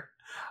fair.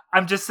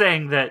 I'm just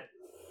saying that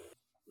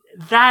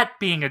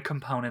being a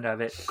component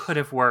of it could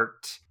have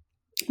worked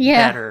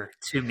better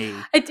to me.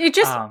 It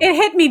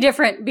hit me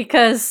different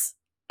because...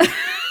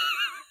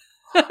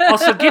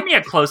 Also, give me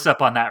a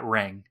close-up on that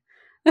ring.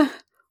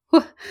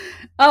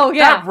 Oh,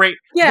 yeah.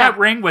 That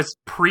ring was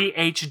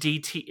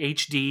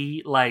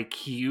pre-HD, like,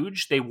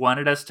 huge. They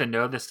wanted us to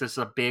know this is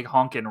a big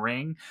honking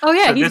ring. Oh,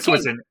 yeah. So this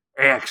was an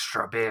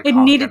extra big It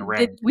honking needed.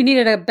 ring. We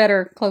needed a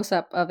better close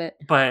up of it.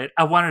 But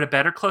I wanted a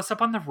better close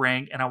up on the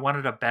ring, and I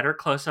wanted a better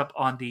close up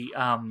on the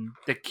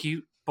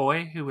cute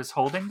boy who was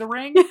holding the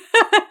ring.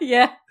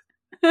 Yeah,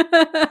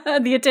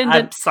 the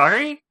attendant. I'm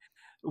sorry.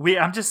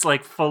 I'm just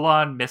like full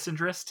on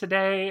misandrist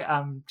today.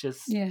 I'm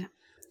just Yeah.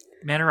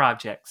 men are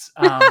objects.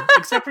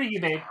 Except for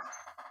you, babe.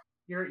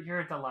 You're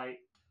a delight.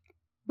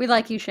 We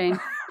like you, Shane.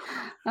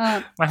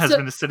 My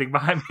husband is sitting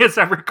behind me as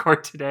I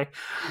record today.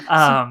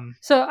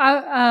 So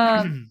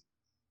I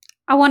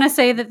want to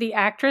say that the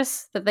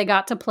actress that they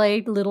got to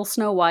play Little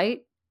Snow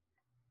White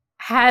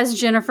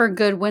has Ginnifer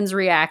Goodwin's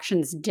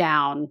reactions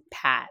down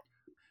pat.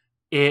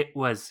 It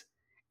was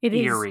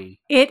eerie.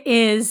 It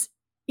is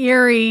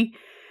eerie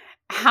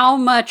how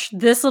much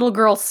this little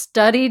girl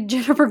studied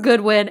Ginnifer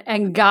Goodwin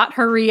and got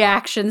her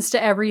reactions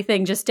to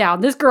everything just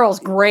down. This girl's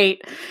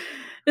great.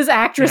 This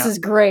actress is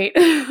great.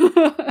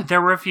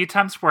 There were a few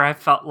times where I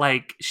felt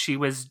like she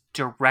was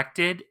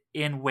directed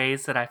in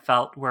ways that I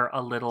felt were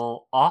a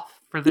little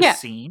off for the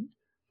scene.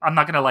 I'm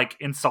not going to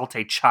insult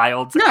a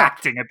child's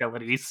acting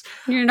abilities.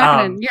 You're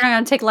not going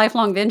to take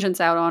lifelong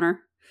vengeance out on her.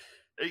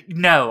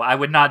 No, I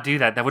would not do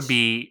that. That would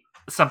be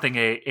something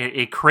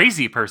a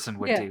crazy person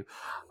would do.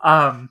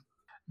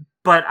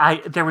 But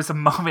there was a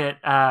moment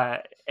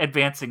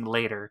advancing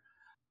later.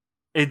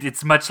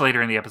 It's much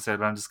later in the episode,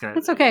 but I'm just going to...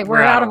 It's okay.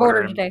 We're out of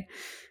order today.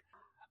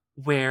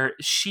 Where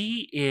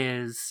she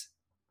is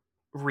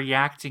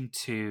reacting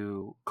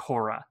to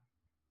Cora,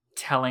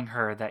 telling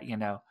her that,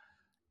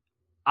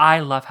 I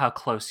love how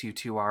close you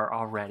two are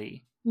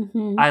already.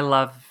 Mm-hmm. I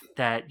love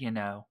that,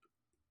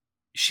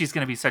 she's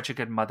going to be such a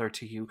good mother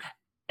to you.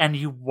 And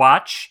you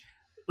watch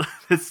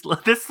this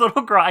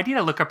little girl, I need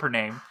to look up her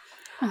name.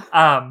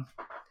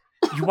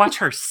 You watch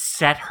her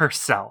set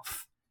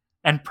herself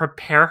and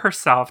prepare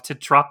herself to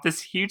drop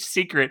this huge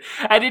secret.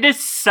 And it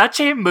is such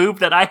a move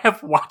that I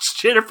have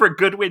watched Ginnifer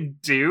Goodwin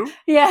do.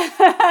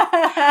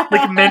 Yeah.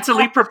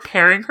 Mentally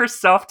preparing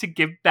herself to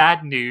give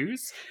bad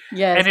news.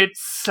 Yes. And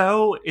it's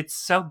so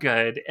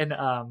good. And,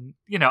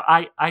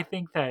 I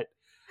think that...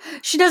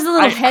 She does the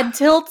little head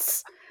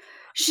tilts.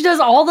 She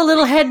does all the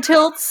little head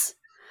tilts.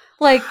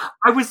 I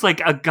was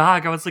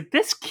agog. I was like,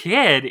 this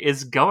kid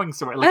is going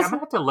somewhere. I'm gonna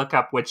have to look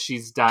up what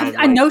she's done.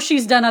 I know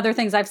she's done other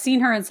things. I've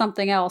seen her in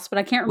something else, but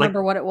I can't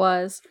remember what it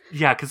was.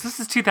 Yeah, because this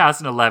is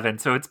 2011,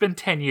 so it's been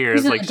 10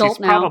 years. She's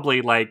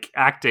probably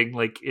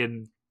acting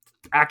in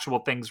actual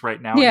things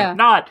right now. Yeah, if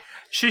not,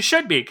 she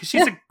should be because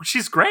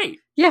she's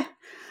great. Yeah.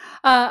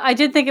 I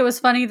did think it was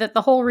funny that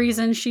the whole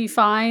reason she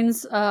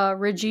finds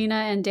Regina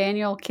and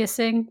Daniel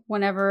kissing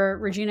whenever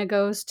Regina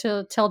goes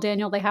to tell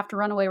Daniel they have to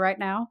run away right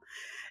now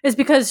is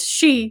because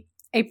she,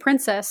 a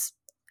princess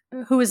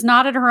who is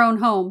not at her own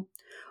home,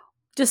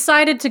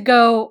 decided to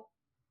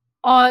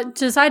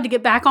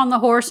get back on the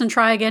horse and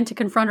try again to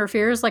confront her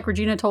fears like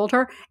Regina told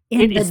her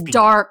in the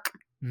dark.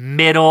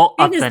 Middle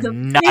of the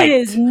night. It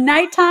is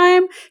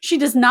nighttime. She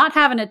does not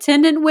have an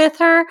attendant with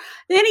her.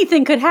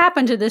 Anything could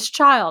happen to this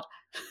child.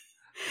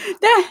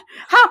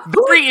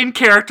 Very in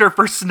character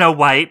for Snow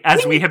White,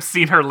 as we have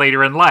seen her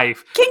later in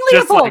life. King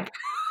Leopold,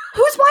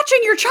 who's watching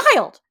your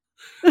child?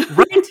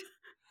 Right?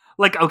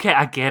 Okay,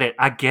 I get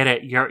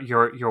it.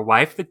 Your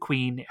wife, the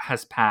queen,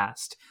 has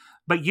passed,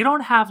 but you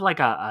don't have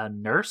a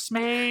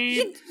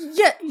nursemaid.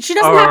 She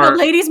doesn't have a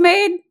lady's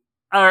maid.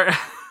 Or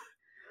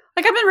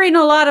I've been reading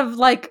a lot of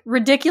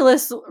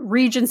ridiculous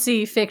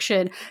Regency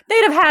fiction.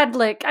 They'd have had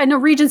I know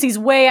Regency's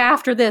way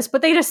after this,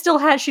 but she'd have still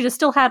had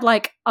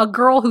a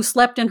girl who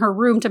slept in her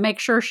room to make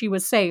sure she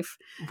was safe.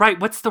 Right.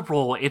 What's the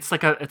role? It's oh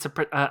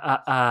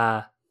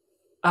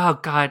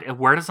God, a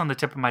word is on the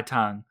tip of my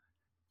tongue.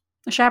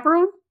 A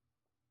chaperone?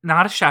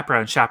 Not a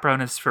chaperone.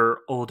 Chaperone is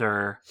for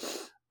older.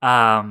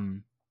 It's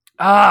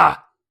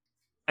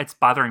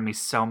bothering me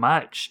so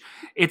much.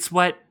 It's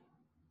what...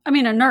 I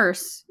mean, a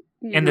nurse.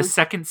 In the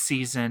second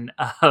season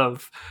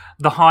of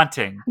The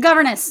Haunting.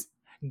 Governess.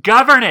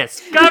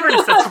 That's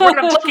the word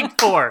I'm looking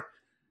for.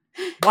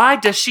 Why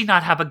does she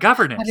not have a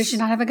governess?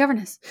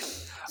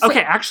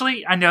 Okay,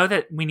 actually, I know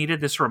that we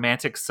needed this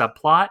romantic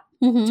subplot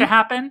to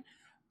happen,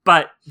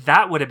 but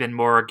that would have been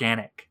more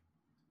organic.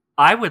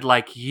 I would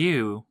like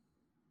you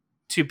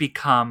to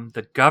become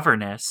the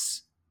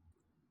governess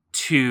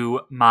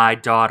to my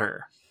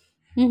daughter.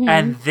 Mm-hmm.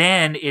 And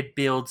then it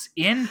builds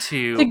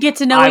into to get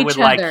to know each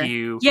other. I would like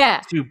you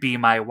to be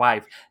my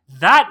wife.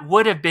 That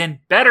would have been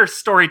better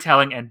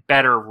storytelling and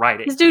better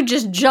writing. This dude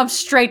just jumps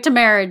straight to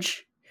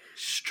marriage.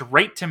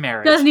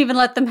 Doesn't even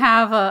let them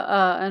have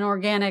an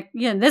organic...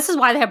 Yeah, this is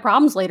why they have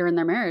problems later in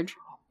their marriage.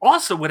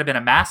 Also would have been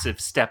a massive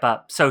step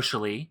up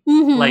socially.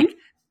 Mm-hmm.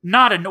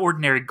 Not an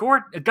ordinary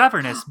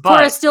governess, but...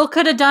 Cora still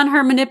could have done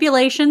her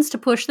manipulations to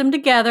push them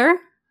together.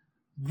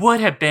 Would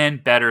have been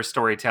better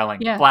storytelling,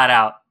 flat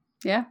out.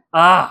 Yeah.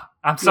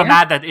 I'm so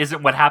mad that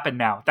isn't what happened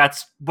now.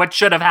 That's what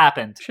should have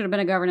happened. Should have been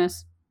a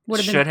governess.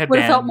 Would have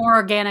felt more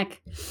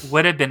organic.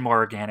 Would have been more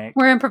organic.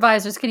 We're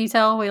improvisers. Can you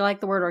tell? We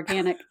like the word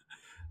organic.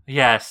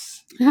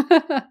 Yes.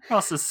 We're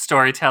also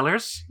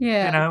storytellers.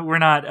 Yeah. You know, we're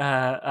not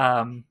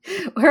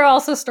We're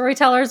also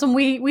storytellers, and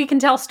we can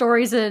tell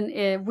stories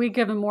in we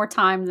give them more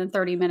time than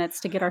 30 minutes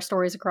to get our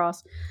stories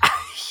across.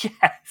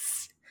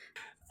 yes.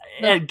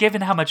 And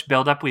given how much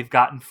buildup we've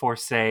gotten for,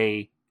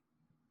 say,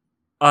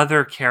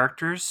 other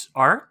characters'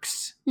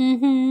 arcs,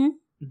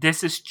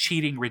 this is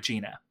cheating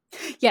Regina.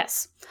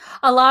 Yes.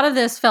 A lot of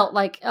this felt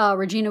like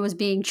Regina was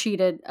being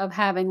cheated of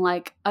having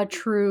like a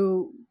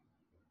true,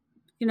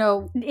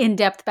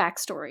 in-depth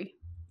backstory.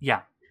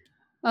 Yeah.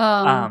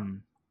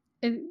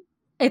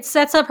 It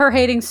sets up her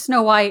hating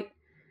Snow White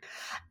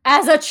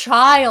as a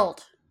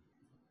child.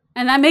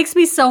 And that makes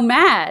me so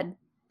mad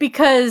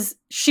because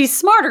she's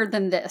smarter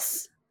than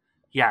this.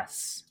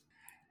 Yes.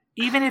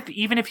 Even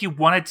if you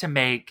wanted to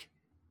make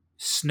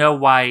Snow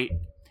White...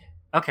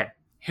 Okay,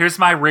 here's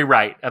my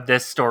rewrite of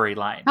this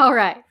storyline. All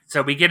right.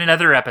 So we get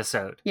another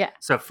episode. Yeah.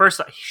 So first,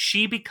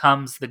 she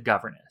becomes the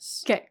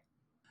governess. Okay.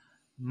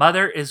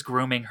 Mother is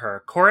grooming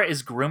her. Cora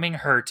is grooming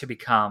her to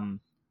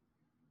become...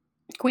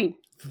 Queen.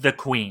 The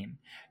queen.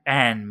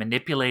 And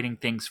manipulating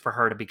things for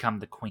her to become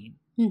the queen.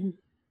 Mm-hmm.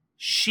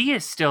 She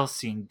is still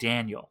seeing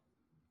Daniel.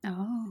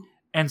 Oh.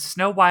 And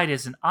Snow White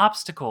is an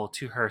obstacle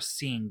to her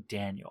seeing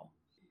Daniel,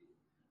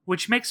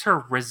 which makes her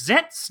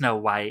resent Snow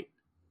White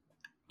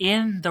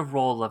in the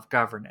role of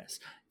governess.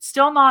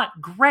 Still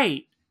not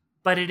great,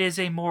 but it is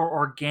a more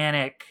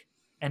organic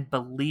and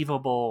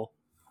believable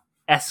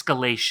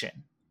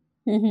escalation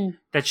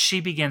that she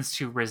begins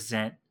to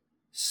resent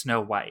Snow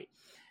White.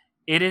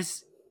 It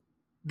is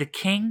the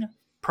king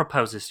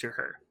proposes to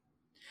her.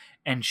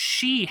 And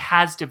she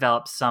has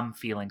developed some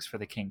feelings for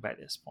the king by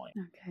this point.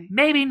 Okay.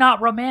 Maybe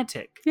not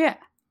romantic. Yeah.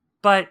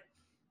 But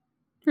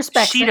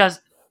respect she does.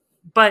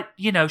 But,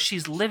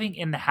 she's living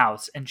in the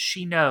house and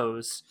she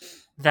knows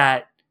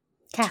that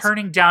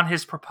turning down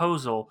his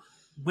proposal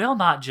will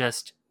not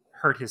just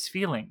hurt his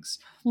feelings,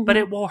 but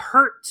it will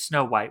hurt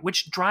Snow White,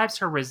 which drives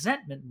her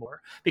resentment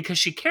more because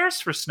she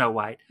cares for Snow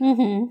White,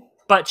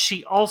 but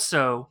she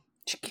also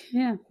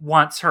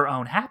wants her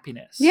own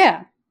happiness.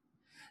 Yeah.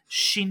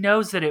 She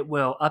knows that it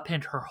will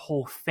upend her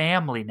whole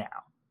family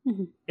now.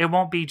 It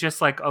won't be just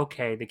like,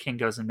 okay, the king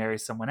goes and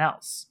marries someone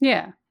else.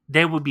 Yeah.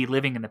 They will be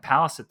living in the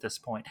palace at this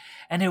point.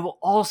 And it will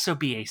also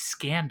be a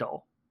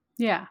scandal.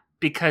 Yeah.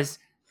 Because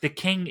the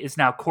king is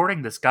now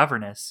courting this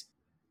governess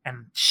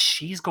and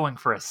she's going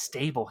for a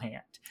stable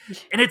hand.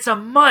 And it's a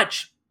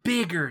much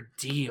bigger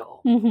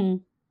deal.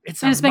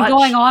 It's been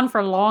going on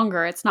for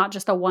longer. It's not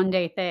just a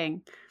one-day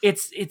thing.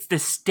 It's the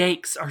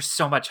stakes are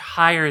so much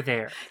higher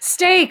there.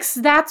 Stakes.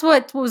 That's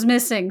what was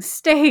missing.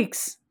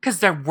 Stakes. Because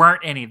there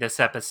weren't any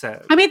this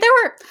episode. I mean,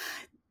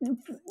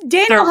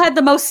 Daniel had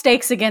the most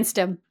stakes against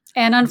him.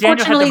 And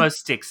unfortunately, Daniel had the most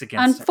stakes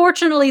against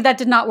him. That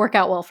did not work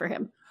out well for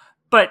him.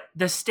 But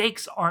the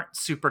stakes aren't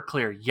super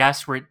clear.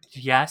 Yes,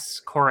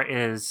 Cora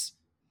is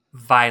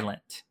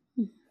violent.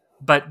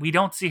 But we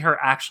don't see her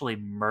actually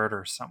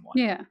murder someone.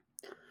 Yeah.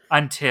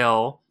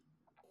 Until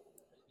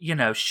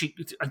Regina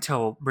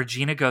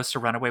goes to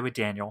run away with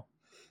Daniel.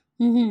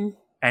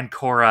 And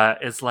Cora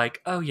is like,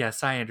 oh,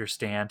 yes, I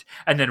understand.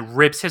 And then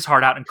rips his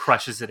heart out and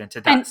crushes it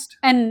into dust.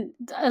 And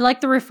I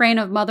like the refrain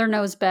of Mother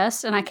Knows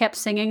Best. And I kept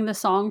singing the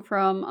song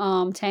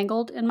from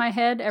Tangled in my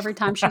head every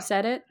time she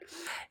said it.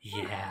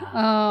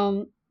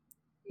 Yeah.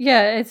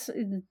 Yeah, it's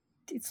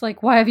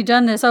like, why have you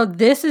done this? Oh,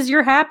 this is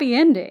your happy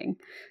ending.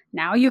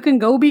 Now you can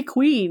go be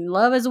queen.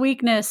 Love is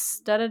weakness.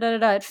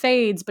 Da-da-da-da-da. It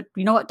fades. But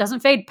you know what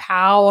doesn't fade?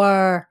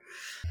 Power.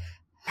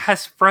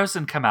 Has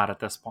Frozen come out at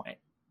this point?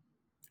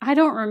 I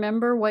don't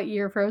remember what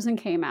year Frozen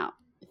came out.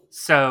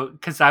 So,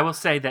 because I will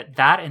say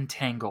that and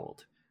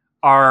Tangled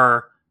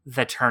are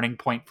the turning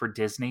point for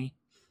Disney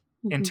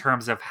in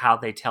terms of how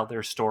they tell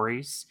their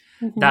stories.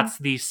 That's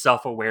the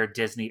self-aware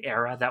Disney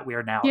era that we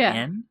are now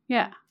in.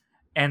 Yeah.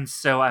 And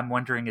so I'm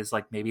wondering, is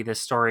like maybe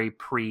this story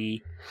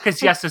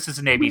because yes, this is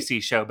an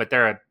ABC show, but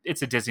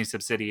it's a Disney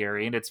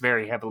subsidiary and it's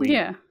very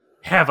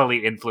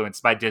heavily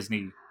influenced by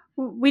Disney.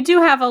 We do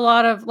have a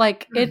lot of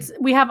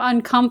we have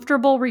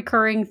uncomfortable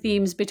recurring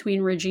themes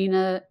between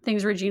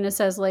things Regina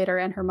says later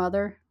and her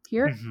mother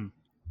here.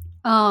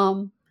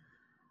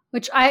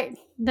 Which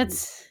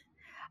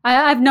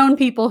I've known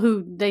people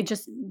who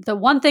the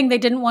one thing they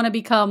didn't want to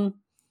become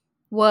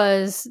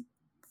was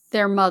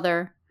their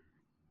mother.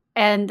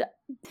 And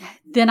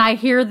then I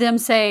hear them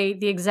say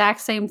the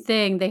exact same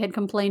thing they had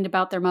complained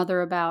about their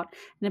mother about.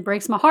 And it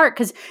breaks my heart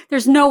because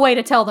there's no way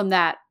to tell them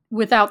that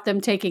without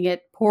them taking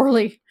it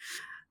poorly.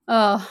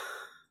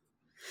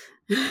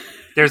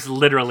 There's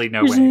literally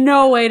no There's way.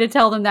 no way to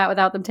tell them that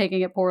without them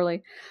taking it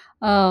poorly.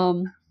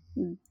 And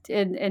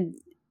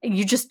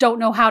you just don't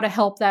know how to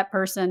help that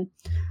person.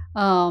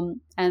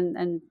 And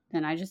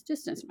I just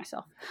distance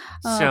myself.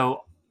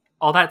 So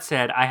all that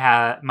said, I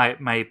have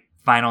I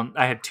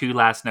have two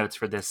last notes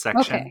for this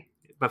section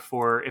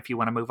before, if you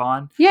want to move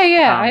on.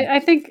 Yeah. I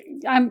think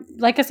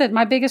like I said,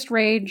 my biggest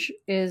rage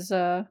is,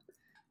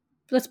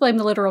 let's blame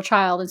the literal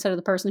child instead of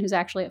the person who's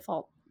actually at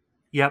fault.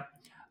 Yep.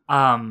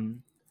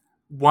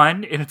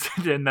 One, and it's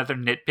another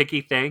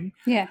nitpicky thing.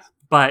 Yeah.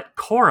 But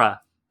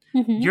Cora,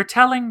 Mm-hmm.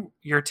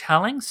 You're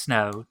telling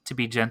Snow to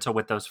be gentle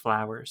with those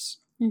flowers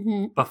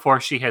Mm-hmm. before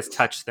she has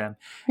touched them,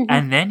 Mm-hmm.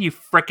 and then you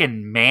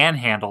frickin'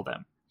 manhandle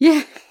them.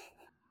 Yeah.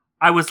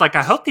 I was like,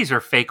 I hope these are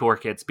fake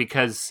orchids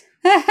because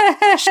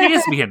she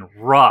is being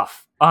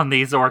rough on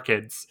these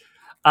orchids.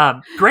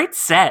 Great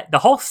set. The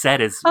whole set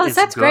is Oh,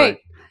 that's good. great.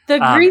 The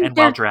green And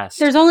well dressed.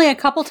 There's only a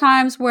couple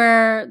times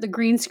where the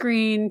green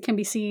screen can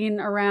be seen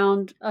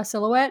around a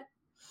silhouette.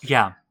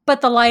 Yeah.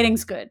 But the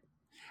lighting's good.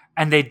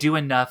 And they do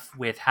enough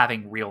with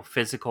having real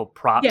physical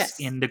props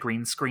in the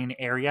green screen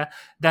area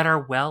that are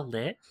well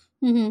lit.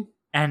 Mm-hmm.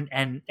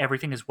 And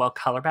everything is well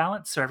color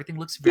balanced, so everything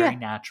looks very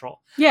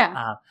natural.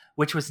 Yeah.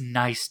 Which was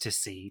nice to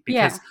see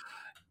because,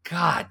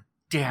 God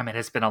damn, it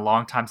has been a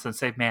long time since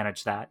they've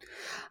managed that.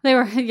 They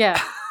were,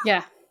 yeah.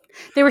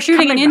 They were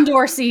shooting an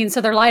indoor scene,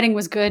 so their lighting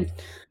was good.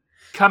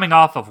 Coming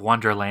off of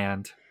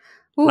Wonderland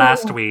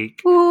last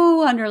week. Ooh,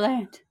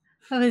 Wonderland.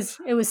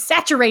 It was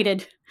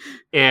saturated.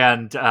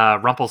 And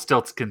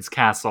Rumpelstiltskin's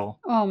castle.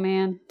 Oh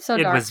man, so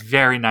dark. It was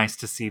very nice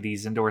to see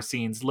these indoor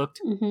scenes.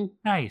 Looked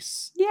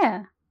nice.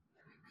 Yeah.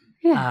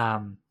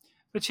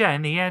 But yeah,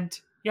 in the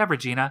end,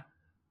 Regina,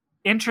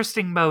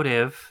 interesting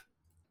motive.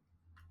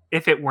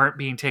 If it weren't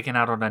being taken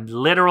out on a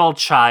literal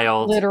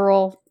child.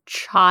 Literal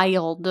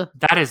child.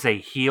 That is a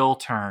heel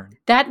turn.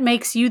 That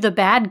makes you the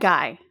bad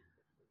guy.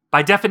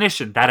 By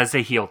definition, that is a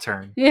heel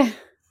turn. Yeah.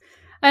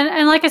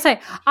 And like I say,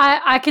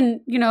 I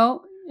can,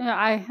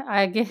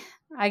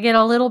 I get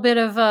a little bit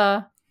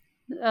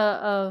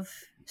of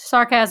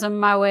sarcasm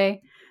my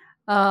way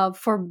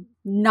for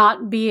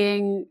not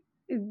being,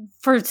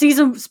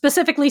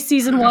 specifically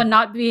season 1,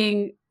 not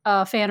being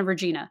a fan of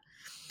Regina.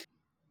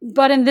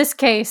 But in this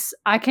case,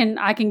 I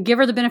can give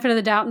her the benefit of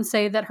the doubt and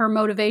say that her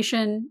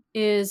motivation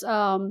is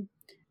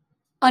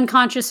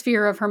unconscious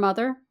fear of her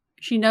mother.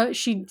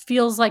 She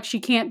feels like she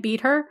can't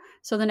beat her,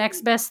 so the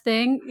next best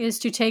thing is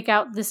to take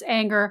out this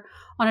anger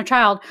on a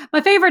child.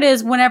 My favorite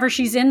is whenever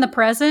she's in the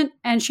present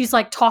and she's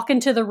like talking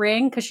to the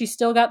ring because she's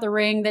still got the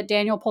ring that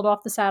Daniel pulled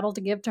off the saddle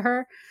to give to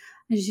her.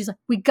 And she's like,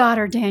 "We got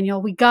her,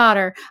 Daniel. We got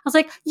her." I was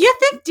like, "You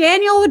think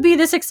Daniel would be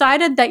this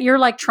excited that you're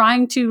like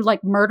trying to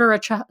like murder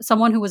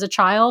someone who was a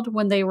child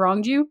when they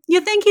wronged you? You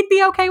think he'd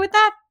be okay with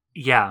that?"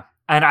 Yeah,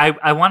 and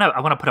I want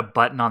to put a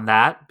button on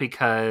that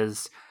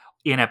because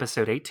in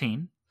episode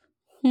 18,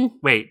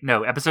 wait,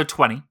 no, episode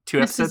 20,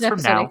 episodes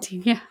from now,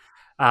 18, yeah,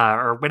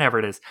 or whenever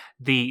it is,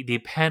 the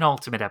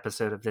penultimate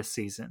episode of this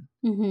season,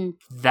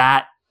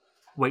 that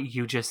what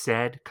you just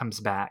said comes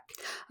back.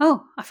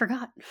 Oh, I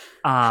forgot.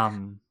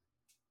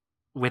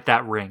 With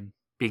that ring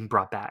being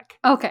brought back.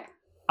 Okay.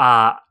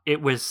 It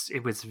was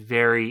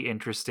very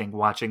interesting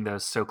watching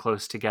those so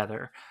close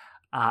together,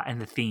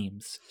 and the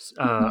themes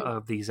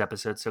of these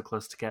episodes so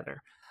close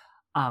together.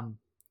 And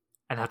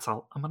that's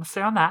all I'm going to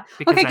say on that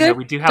because I know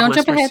we do have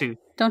listeners who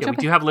we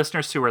do have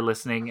listeners who are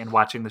listening and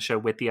watching the show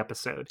with the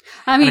episode.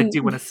 I mean, and I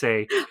do want to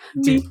say,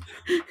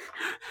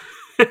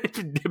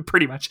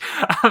 pretty much.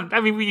 I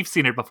mean, we've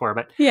seen it before,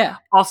 but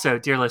also,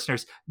 dear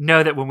listeners,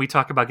 know that when we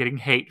talk about getting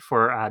hate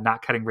for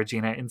not cutting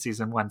Regina in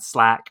season 1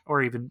 slack,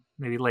 or even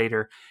maybe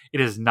later,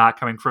 it is not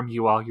coming from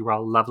you all. You are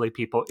all lovely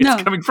people.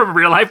 It's coming from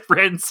real life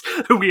friends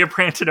who we have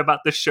ranted about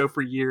this show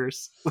for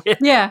years.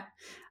 Yeah.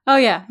 Oh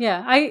yeah.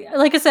 Yeah.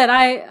 Like I said,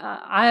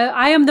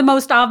 I am the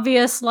most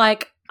obvious,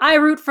 like, I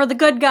root for the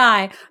good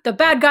guy. The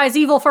bad guy's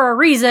evil for a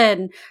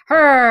reason.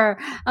 Her.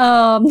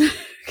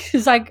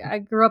 Because I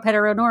grew up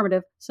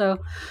heteronormative. So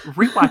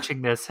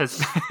rewatching this has,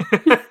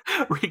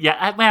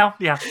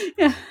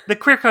 the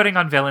queer coding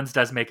on villains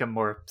does make them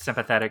more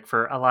sympathetic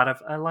for a lot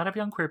of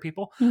young queer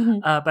people.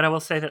 But I will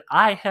say that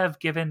I have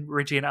given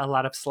Regina a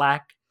lot of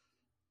slack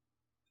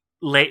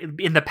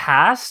in the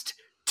past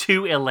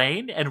to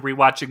Elaine, and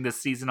rewatching this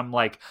season, I'm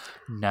like,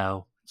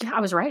 no. Yeah, I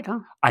was right, huh?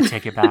 I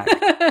take it back.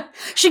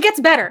 She gets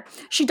better.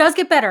 She does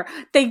get better.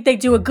 They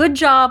do a good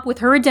job with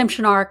her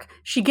redemption arc.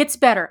 She gets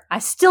better. I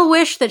still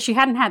wish that she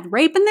hadn't had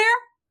rape in there.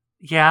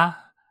 Yeah.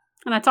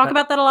 And I talk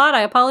about that a lot.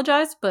 I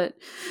apologize, but...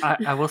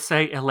 I will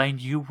say, Elaine,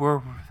 you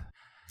were...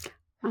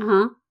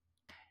 Uh-huh.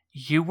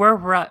 You were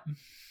right.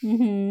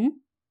 Mm-hmm.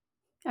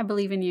 I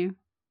believe in you.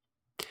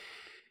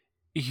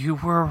 You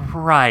were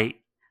right.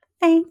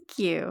 Thank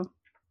you.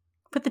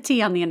 Put the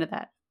T on the end of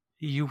that.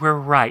 You were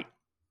right.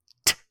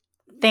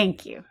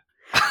 Thank you.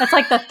 That's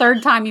like the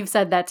third time you've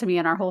said that to me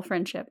in our whole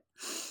friendship.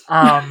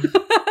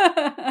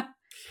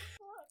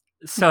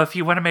 So if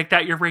you want to make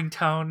that your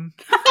ringtone.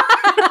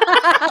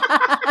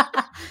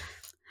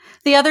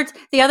 The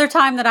other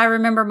time that I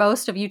remember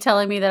most of you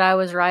telling me that I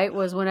was right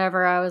was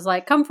whenever I was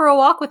like, "Come for a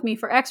walk with me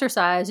for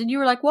exercise." And you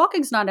were like,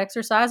 "Walking's not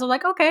exercise." I was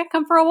like, "Okay,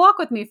 come for a walk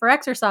with me for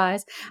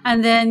exercise."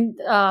 And then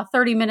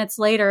 30 minutes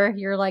later,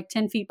 you're like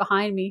 10 feet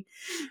behind me.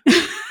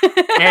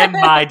 In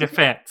my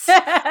defense,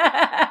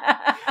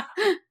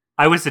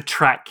 I was a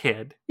track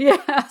kid.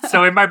 Yeah.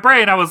 So in my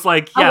brain, I was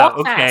like, yeah,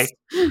 okay.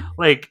 Fast.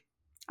 Like,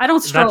 I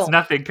don't stroll. That's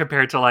nothing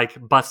compared to like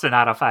busting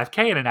out a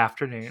 5K in an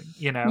afternoon,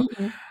 you know?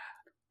 Mm-hmm.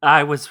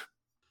 I was,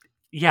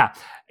 yeah.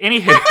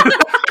 Anywho.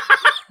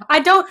 I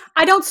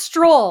don't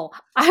stroll.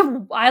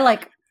 I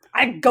like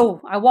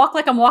I walk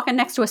like I'm walking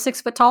next to a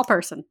 6 foot tall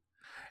person.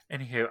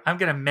 Anywho, I'm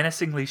going to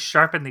menacingly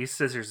sharpen these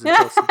scissors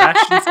until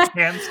Sebastian's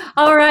hands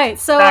All right.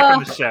 So, back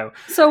on the show.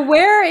 So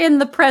where in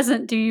the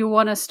present do you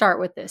want to start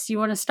with this? You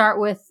want to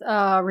start with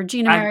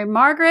Regina Mary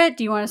Margaret?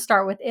 Do you want to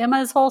start with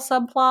Emma's whole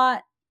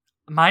subplot?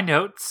 My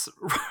notes,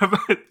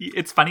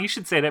 it's funny you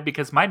should say that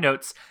because my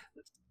notes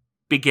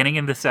beginning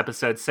in this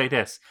episode say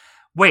this.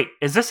 Wait,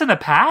 is this in the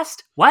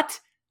past? What?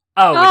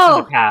 Oh, it's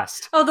in the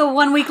past. Oh, the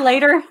 1 week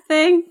later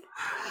thing?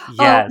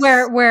 Yes.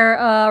 Oh,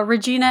 where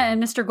Regina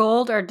and Mr.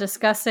 Gold are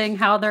discussing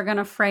how they're going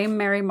to frame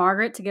Mary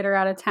Margaret to get her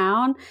out of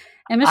town.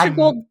 And Mr.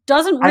 Gold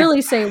doesn't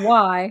really say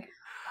why.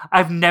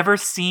 I've never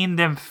seen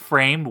them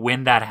frame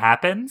when that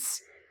happens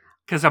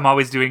because I'm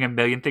always doing a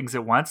million things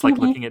at once, like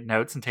looking at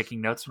notes and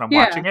taking notes when I'm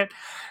watching it.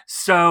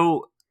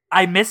 So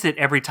I miss it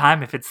every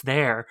time if it's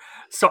there.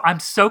 So I'm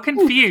so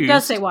confused. He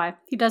does say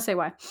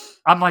why.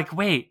 I'm like,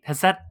 wait,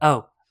 has that...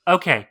 Oh,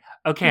 okay.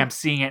 Okay, I'm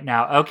seeing it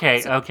now.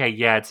 Okay,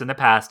 yeah, it's in the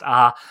past.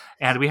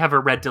 And we have a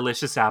red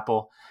delicious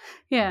apple.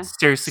 Yeah.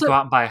 Seriously, go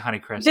out and buy a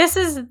Honeycrisp.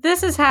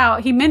 This is how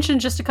he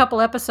mentioned just a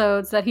couple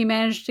episodes that he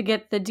managed to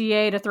get the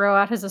DA to throw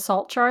out his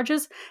assault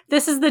charges.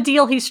 This is the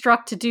deal he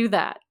struck to do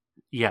that.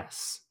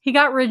 Yes. He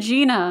got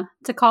Regina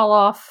to call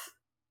off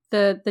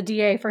the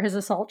DA for his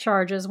assault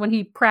charges when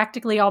he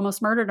practically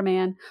almost murdered a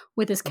man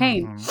with his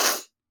cane.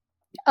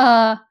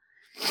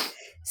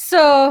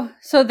 So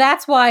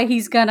that's why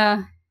he's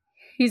gonna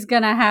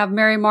have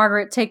Mary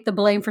Margaret take the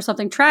blame for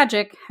something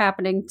tragic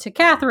happening to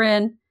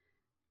Catherine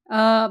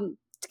to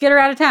get her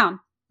out of town.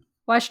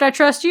 Why should I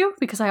trust you?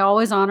 Because I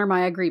always honor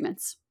my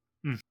agreements.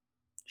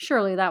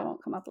 Surely that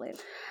won't come up later.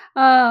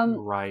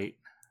 Right.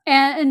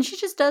 And she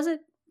just does it.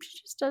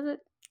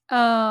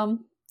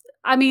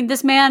 I mean,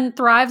 this man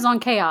thrives on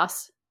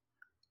chaos.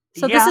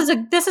 So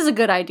this is a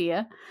good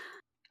idea.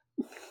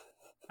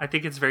 I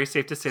think it's very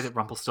safe to say that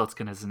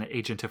Rumpelstiltskin is an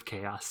agent of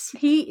chaos.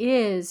 He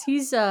is.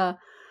 He's I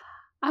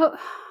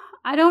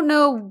don't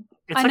know.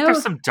 It's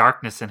there's some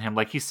darkness in him.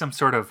 Like he's some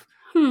sort of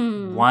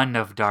one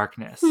of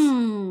darkness.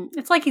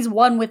 It's like he's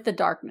one with the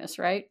darkness,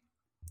 right?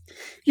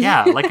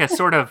 Yeah, like a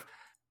sort of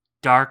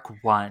dark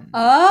one.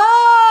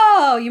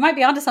 Oh, you might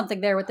be onto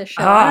something there with this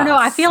show. I don't know.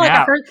 I feel like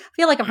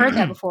I've heard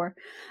that before.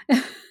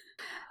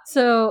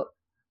 So,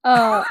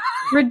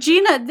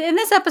 Regina, in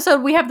this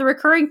episode, we have the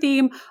recurring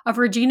theme of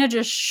Regina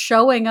just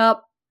showing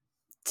up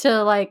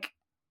to like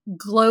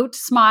gloat,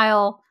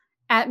 smile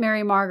at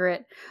Mary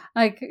Margaret.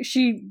 Like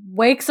she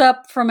wakes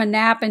up from a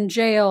nap in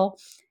jail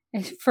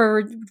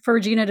for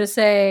Regina to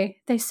say,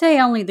 they say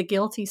only the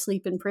guilty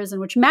sleep in prison,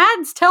 which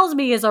Mads tells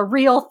me is a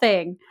real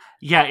thing.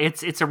 Yeah,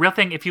 it's a real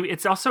thing.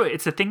 It's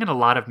a thing in a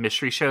lot of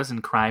mystery shows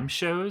and crime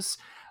shows,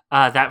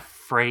 that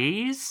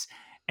phrase,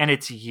 and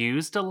it's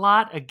used a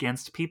lot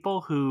against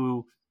people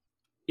who,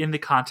 in the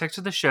context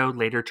of the show,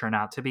 later turn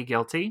out to be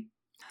guilty.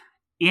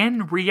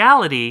 In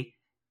reality,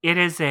 it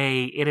is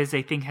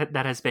a thing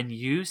that has been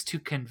used to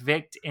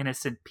convict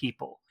innocent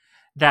people.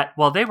 That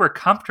while they were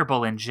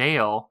comfortable in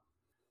jail,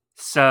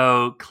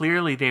 so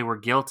clearly they were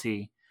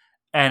guilty.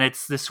 And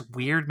it's this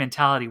weird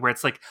mentality where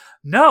it's like,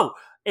 no,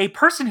 a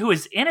person who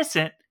is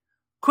innocent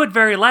could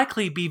very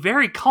likely be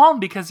very calm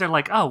because they're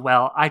like, oh,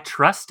 well, I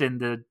trust in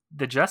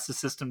the justice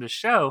system to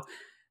show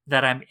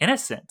that I'm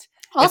innocent.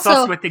 It's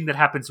also a thing that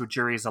happens with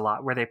juries a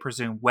lot where they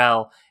presume,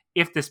 well,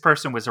 if this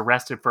person was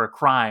arrested for a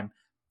crime,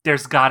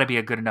 there's got to be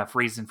a good enough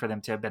reason for them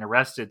to have been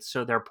arrested,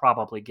 so they're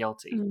probably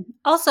guilty.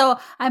 Also,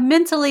 I'm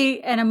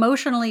mentally and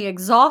emotionally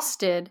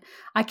exhausted.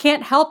 I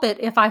can't help it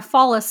if I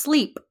fall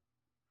asleep.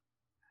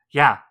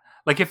 Yeah.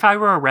 Like, if I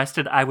were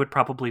arrested, I would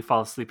probably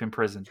fall asleep in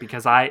prison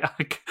because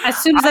as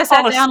soon as I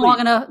sat down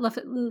long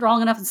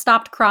enough and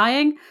stopped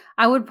crying,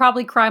 I would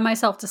probably cry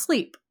myself to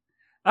sleep.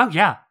 Oh,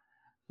 yeah.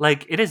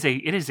 Like, it is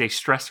a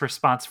stress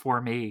response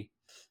for me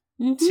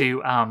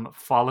to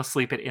fall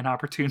asleep at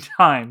inopportune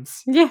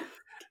times. Yeah.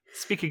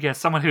 Speaking as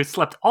someone who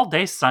slept all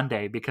day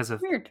Sunday because of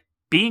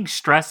being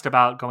stressed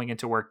about going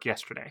into work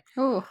yesterday.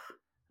 Oh.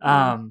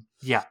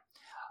 Yeah.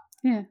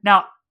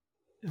 Now,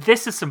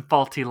 this is some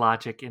faulty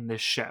logic in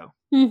this show.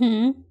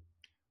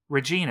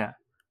 Regina,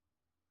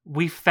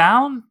 we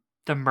found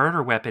the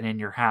murder weapon in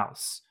your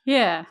house.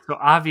 Yeah. So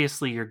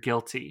obviously you're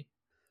guilty.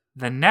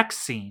 The next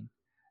scene,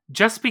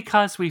 just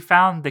because we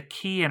found the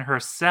key in her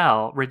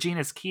cell,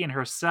 Regina's key in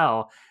her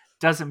cell,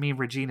 doesn't mean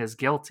Regina's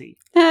guilty.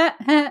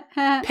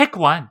 Pick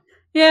one.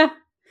 Yeah.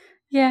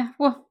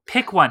 Well,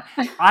 pick one.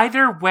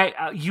 Either way,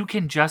 you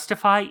can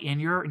justify in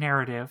your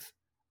narrative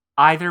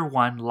either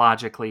one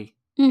logically.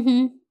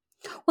 Well,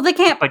 they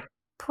can't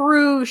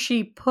prove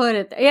she put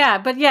it there. Yeah,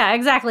 but yeah,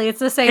 exactly. It's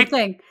the same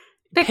thing.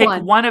 Pick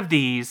one of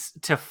these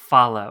to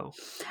follow.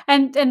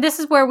 And this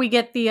is where we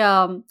get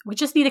the we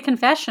just need a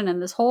confession,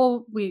 and this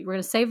whole we're going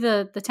to save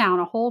the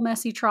town, a whole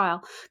messy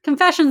trial.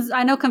 Confessions.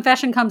 I know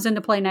confession comes into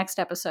play next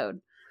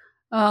episode.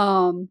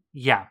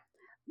 Yeah.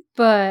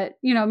 But,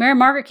 Mary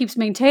Margaret keeps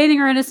maintaining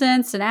her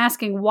innocence and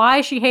asking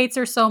why she hates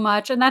her so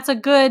much. And that's a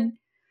good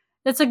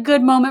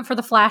moment for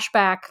the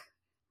flashback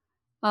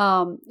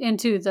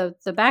into the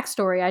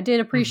backstory. I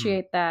did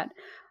appreciate that.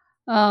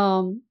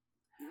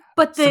 But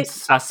But some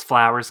sus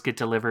flowers get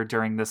delivered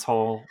during this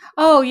whole.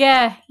 Oh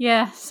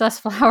yeah, sus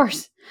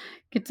flowers.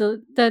 Get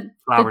the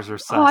flowers are Oh,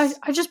 sus.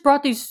 I just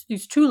brought these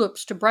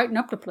tulips to brighten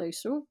up the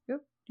place. Oh,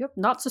 yep,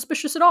 not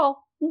suspicious at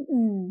all.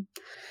 Mm-mm.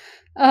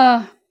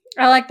 I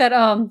like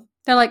that.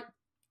 They're like,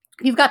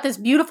 you've got this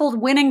beautiful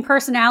winning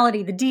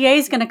personality. The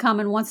DA's going to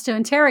come and wants to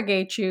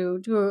interrogate you,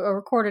 do a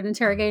recorded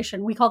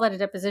interrogation. We call that a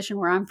deposition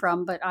where I'm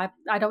from, but I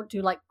don't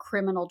do like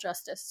criminal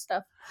justice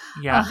stuff.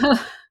 Yeah.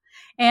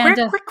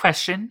 And quick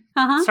question.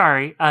 Uh-huh.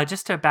 Sorry,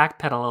 just to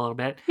backpedal a little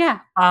bit. Yeah.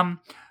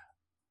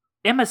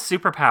 Emma's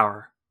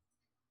superpower.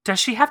 Does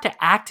she have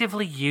to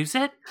actively use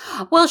it?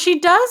 Well, she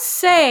does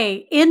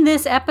say in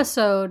this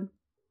episode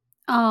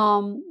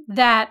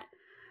that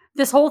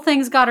this whole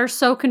thing's got her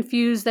so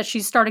confused that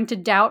she's starting to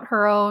doubt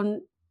her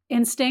own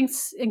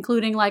instincts,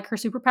 including like her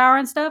superpower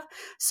and stuff.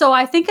 So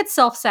I think it's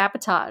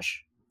self-sabotage.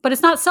 But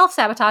it's not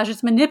self-sabotage,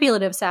 it's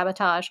manipulative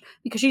sabotage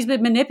because she's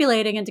been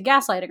manipulating into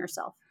gaslighting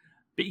herself.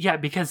 But yeah,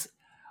 because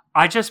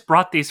I just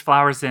brought these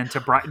flowers in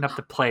to brighten up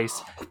the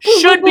place.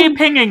 Should be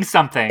pinging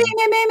something.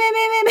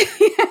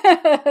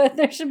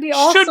 There should be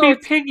all Should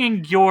sorts. be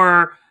pinging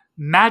your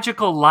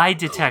magical lie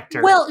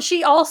detector. Well,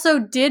 she also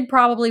did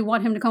probably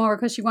want him to come over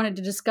because she wanted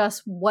to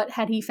discuss what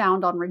had he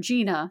found on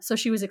Regina. So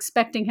she was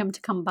expecting him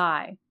to come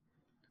by.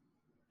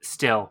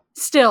 Still,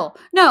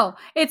 no.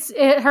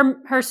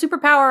 Her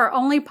superpower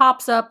only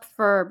pops up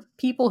for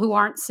people who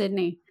aren't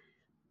Sydney.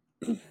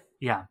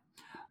 Yeah.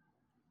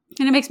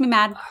 And it makes me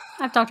mad.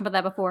 I've talked about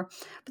that before.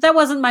 But that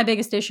wasn't my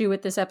biggest issue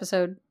with this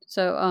episode.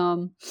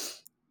 So,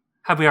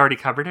 have we already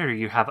covered it, or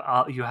you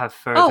have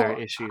further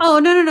issues? Oh,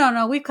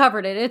 no. We've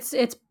covered it. It's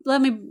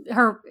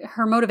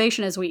her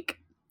motivation is weak.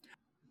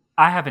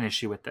 I have an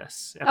issue with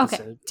this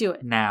episode. Okay, do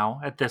it. Now,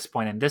 at this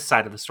point in this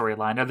side of the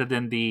storyline, other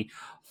than the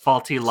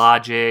faulty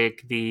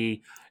logic,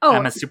 the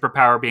Emma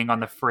superpower being on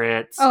the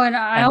fritz. Oh, and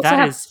I also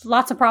have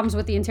lots of problems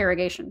with the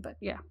interrogation, but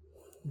yeah.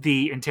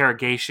 The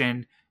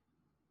interrogation,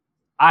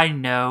 I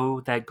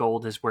know that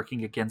Gold is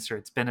working against her.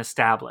 It's been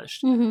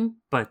established. Mm-hmm.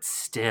 But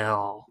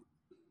still.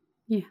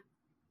 Yeah.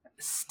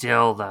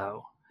 Still,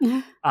 though.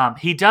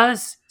 He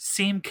does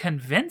seem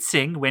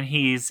convincing when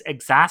he's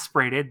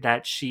exasperated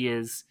that she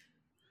is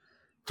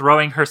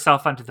throwing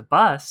herself under the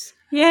bus.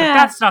 Yeah. But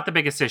that's not the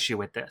biggest issue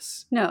with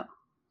this. No.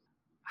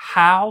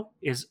 How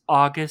is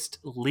August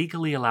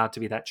legally allowed to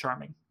be that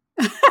charming?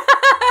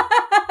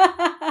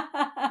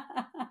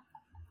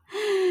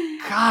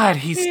 God,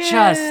 he's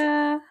just...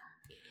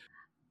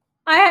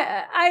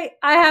 I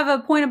have a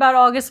point about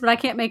August, but I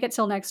can't make it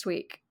till next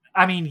week.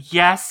 I mean,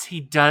 yes,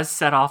 he does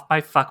set off my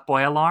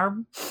fuckboy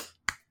alarm.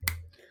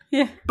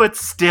 Yeah. But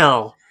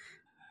still.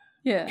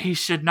 Yeah. He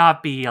should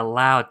not be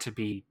allowed to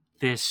be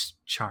this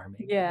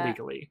charming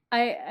legally.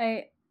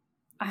 I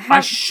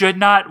should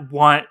not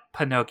want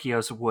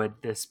Pinocchio's wood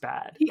this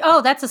bad.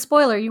 Oh, that's a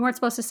spoiler. You weren't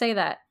supposed to say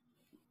that.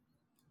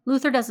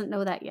 Luther doesn't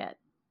know that yet.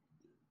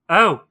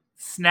 Oh,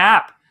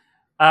 snap.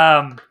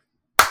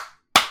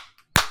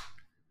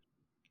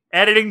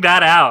 Editing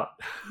that out.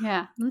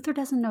 Yeah, Luther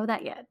doesn't know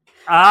that yet.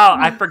 Oh,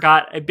 I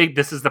forgot.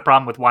 This is the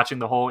problem with watching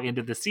the whole end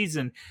of the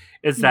season,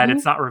 is that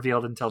it's not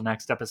revealed until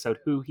next episode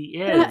who he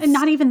is. And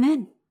not even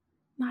then.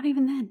 Not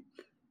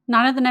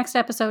in the next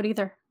episode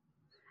either.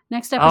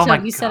 Next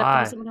episode, he's set up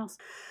to be someone else.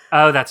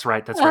 Oh, that's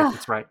right.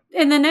 That's right.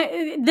 And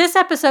then this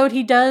episode,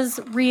 he does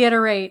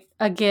reiterate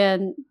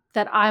again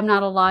that I'm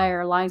not a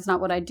liar. Lying's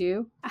not what I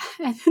do.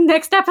 And the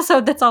next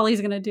episode, that's all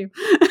he's going to do.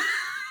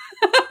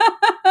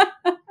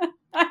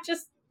 I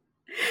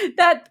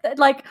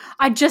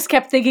just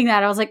kept thinking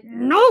that. I was like,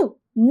 no,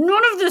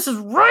 none of this is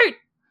right.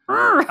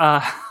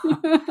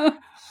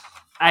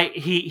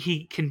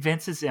 He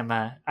convinces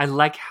Emma. I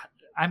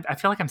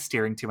feel like I'm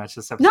steering too much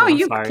this episode.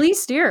 No, please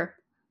steer.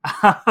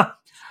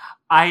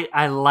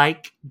 I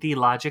like the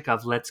logic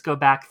of let's go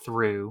back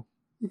through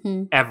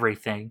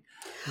everything.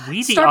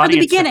 Start from the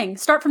beginning.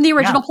 Start from the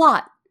original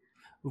plot.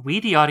 We,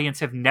 the audience,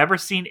 have never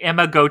seen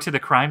Emma go to the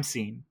crime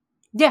scene.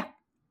 Yeah.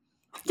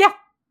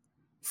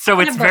 So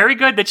it's very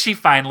good that she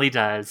finally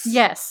does.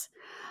 Yes.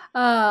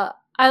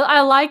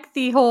 I like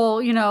the whole,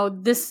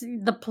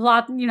 the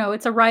plot,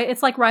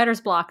 it's like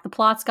writer's block. The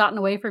plot's gotten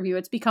away from you.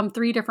 It's become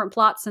 3 different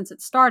plots since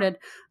it started.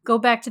 Go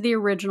back to the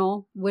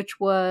original, which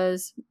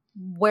was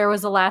where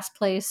was the last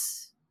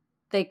place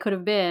they could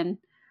have been.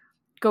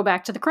 Go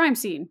back to the crime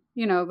scene.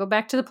 Go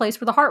back to the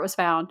place where the heart was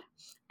found.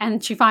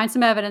 And she finds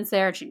some evidence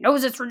there and she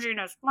knows it's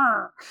Regina's.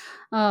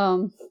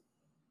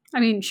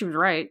 She was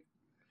right.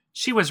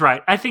 She was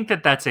right. I think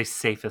that that's a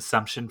safe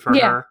assumption for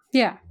her.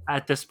 Yeah.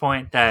 At this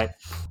point, that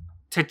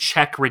to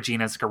check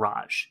Regina's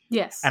garage.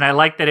 Yes. And I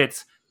like that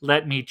it's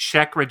let me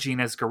check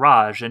Regina's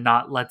garage and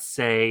not, let's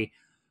say,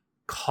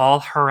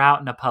 call her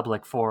out in a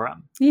public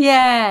forum.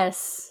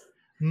 Yes.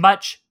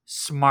 Much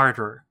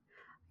smarter.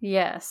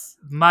 Yes.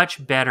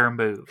 Much better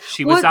move.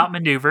 She was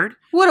outmaneuvered.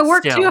 Would have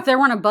worked too if there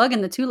weren't a bug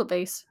in the tulip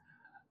vase.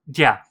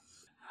 Yeah.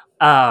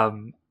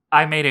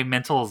 I made a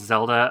mental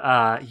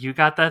Zelda, you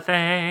got the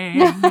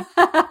thing.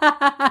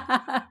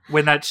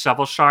 When that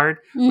shovel shard,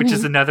 which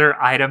is another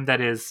item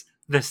that is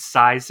the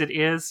size it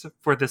is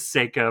for the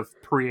sake of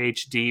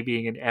pre-HD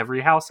being in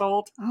every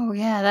household. Oh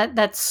yeah,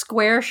 that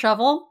square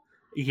shovel.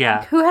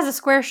 Yeah. Who has a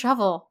square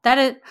shovel? That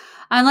is,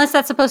 unless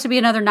that's supposed to be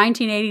another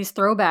 1980s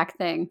throwback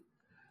thing.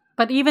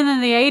 But even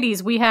in the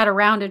 80s, we had a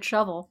rounded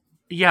shovel.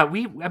 Yeah,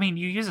 I mean,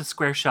 you use a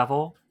square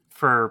shovel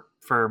for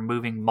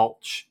moving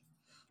mulch.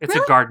 It's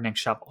Really? a gardening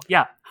shovel.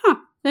 Yeah. Huh.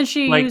 Then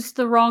she Like- used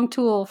the wrong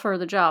tool for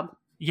the job.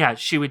 Yeah,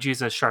 she would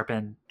use a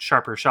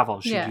sharper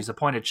shovel. She'd Yeah. use a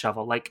pointed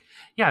shovel. Like,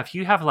 yeah, if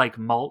you have like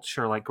mulch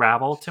or like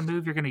gravel to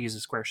move, you're going to use a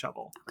square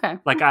shovel. Okay.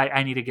 Like,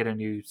 I need to get a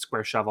new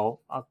square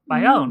shovel of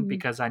my own Mm.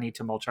 because I need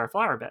to mulch our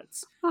flower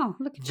beds. Oh,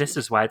 look at This you.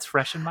 is why it's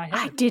fresh in my I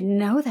head. didn't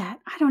know that.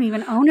 I don't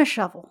even own a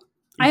shovel.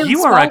 I own You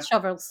small are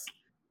shovels.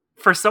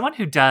 for someone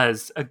who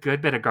does a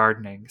good bit of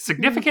gardening,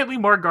 significantly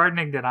more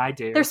gardening than I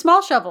do. They're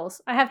small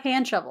shovels. I have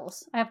hand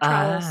shovels. I have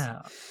trowels.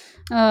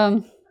 Ah.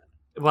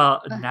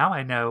 Well, now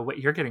I know what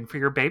you're getting for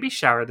your baby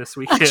shower this A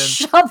weekend.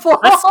 shovel.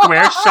 A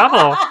square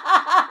shovel.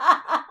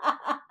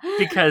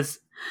 Because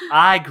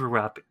I grew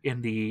up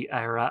in the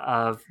era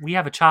of we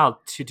have a child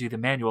to do the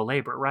manual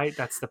labor, right?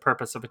 That's the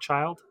purpose of a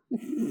child.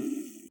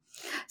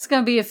 It's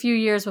going to be a few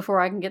years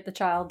before I can get the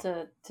child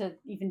to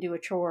even do a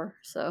chore.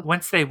 So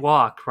Once they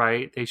walk,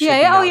 right? They should yeah.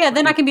 be Oh out yeah. for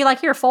Then I eat- can be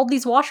like, here, fold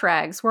these wash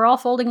rags. We're all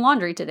folding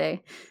laundry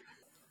today.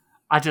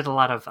 I did a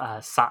lot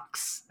of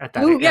socks at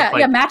that Ooh, age. yeah, Like,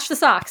 yeah. Match the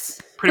socks.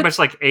 pretty much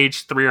like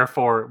age 3 or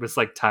 4, it was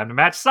like time to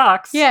match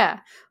socks. Yeah,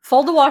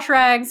 fold the wash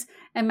rags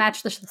and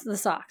match the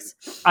socks.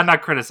 I'm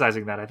not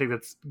criticizing that. I think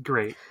that's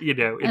great, And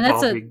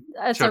involving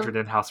that's children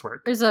in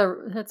housework.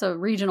 that's a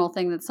regional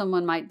thing that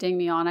someone might ding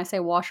me on. I say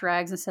wash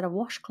rags instead of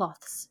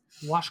washcloths.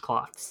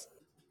 Washcloths.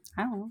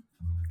 I don't know.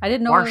 I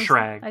didn't know. Wash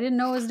rag. I didn't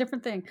know it was a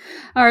different thing,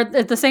 or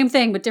the same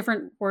thing but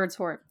different words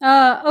for it.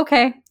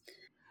 Okay.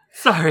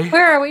 Sorry.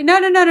 Where are we?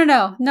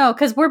 No,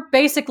 because we're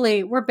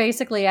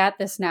basically at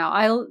this now.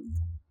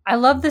 I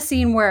love the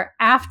scene where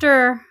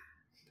after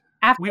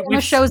Emma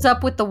we've- shows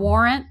up with the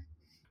warrant,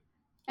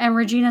 and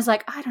Regina's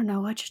like, I don't know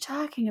what you're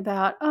talking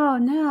about. Oh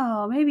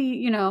no,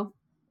 maybe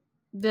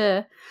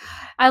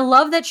I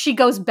love that she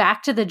goes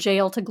back to the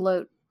jail to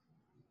gloat.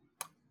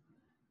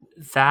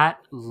 That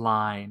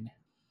line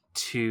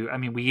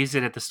we use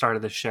it at the start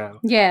of the show.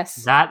 Yes,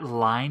 That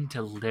line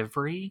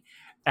delivery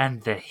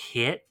and the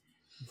hit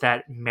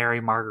that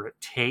Mary Margaret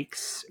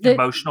takes,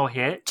 emotional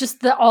hit.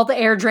 just all the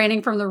air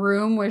draining from the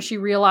room where she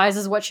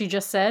realizes what she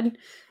just said.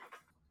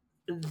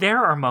 There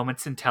are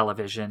moments in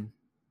television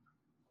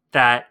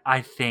that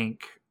I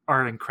think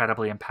are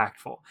incredibly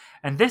impactful.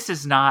 And this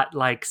is not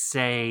like,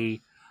 say,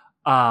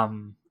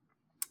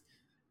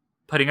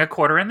 putting a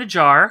quarter in the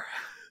jar.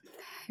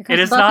 Here comes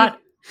It is Buffy.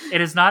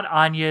 It is not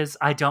Anya's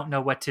I don't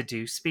know what to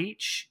do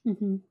speech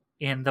Mm-hmm.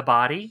 in The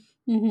Body,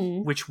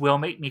 Mm-hmm. which will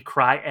make me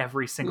cry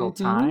every single Mhm.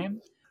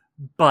 time.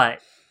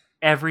 But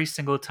every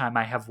single time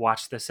I have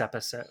watched this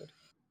episode,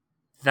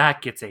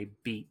 that gets a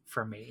beat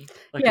for me.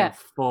 Like Yeah. a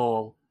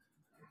full.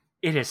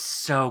 It is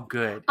so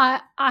good.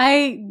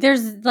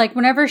 There's like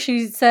whenever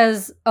she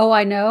says, "Oh,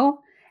 I know,"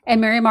 and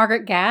Mary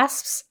Margaret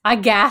gasps, I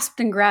gasped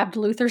and grabbed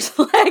Luther's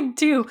leg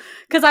too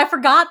because I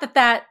forgot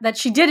that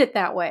she did it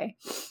that way.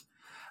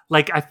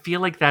 Like, I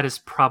feel like that is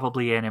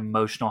probably an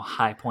emotional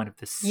high point of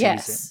the season.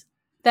 Yes,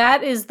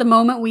 that is the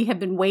moment we have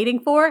been waiting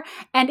for.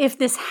 And if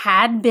this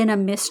had been a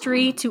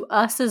mystery to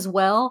us as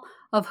well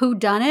of who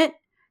done it,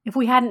 if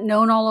we hadn't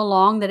known all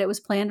along that it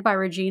was planned by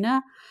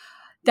Regina,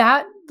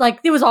 that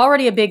it was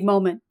already a big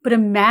moment. But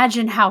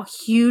imagine how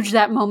huge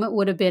that moment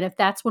would have been if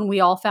that's when we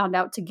all found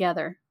out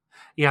together.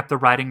 Yeah, if the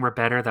writing were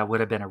better, that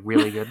would have been a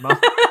really good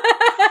moment.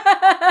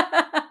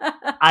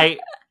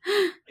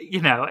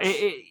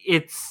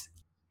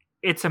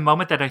 It's a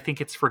moment that I think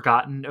it's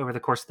forgotten over the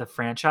course of the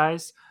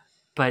franchise,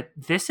 but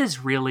this is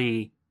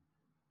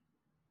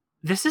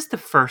the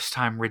first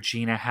time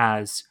Regina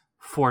has,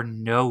 for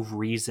no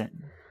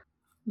reason,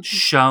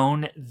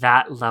 shown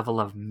that level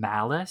of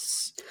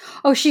malice.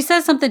 Oh, she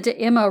says something to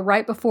Emma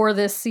right before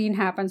this scene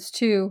happens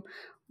too,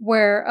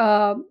 where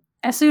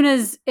as soon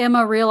as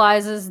Emma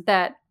realizes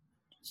that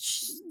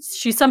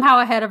she's somehow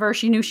ahead of her,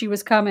 she knew she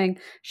was coming.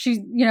 She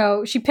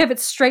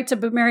pivots straight to,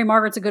 but Mary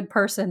Margaret's a good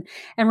person.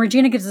 And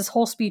Regina gives this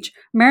whole speech.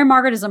 Mary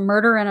Margaret is a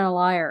murderer and a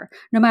liar.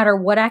 No matter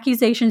what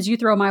accusations you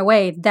throw my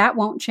way, that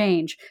won't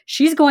change.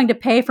 She's going to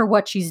pay for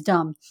what she's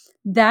done.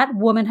 That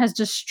woman has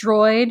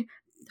destroyed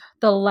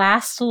the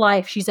last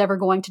life she's ever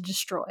going to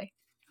destroy.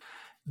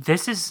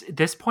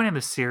 This point in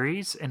the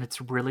series, and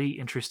it's really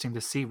interesting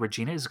to see,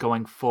 Regina is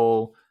going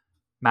full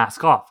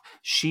mask off.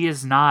 She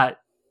is not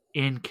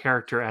in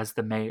character as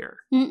the mayor.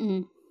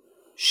 Mm-mm.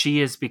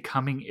 She is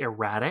becoming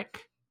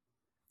erratic.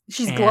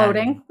 She's And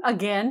gloating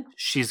again.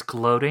 She's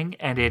gloating,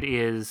 and it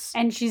is...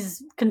 And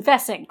she's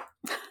confessing.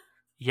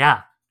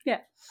 Yeah. Yeah.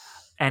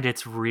 And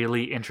it's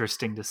really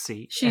interesting to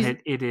see. She's- And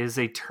it is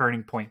a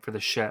turning point for the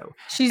show.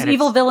 She's And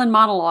evil it's- villain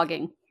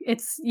monologuing.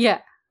 It's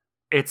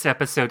It's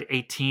episode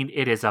 18.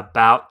 It is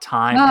about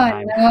time,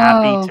 I and I'm know.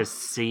 happy to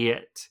see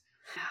it.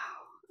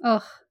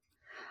 Ugh.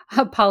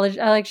 Apology.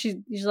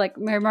 She's like,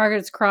 Mary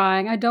Margaret's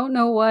crying. I don't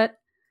know what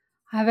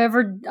I've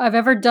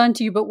ever done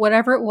to you, but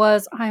whatever it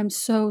was, I am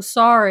so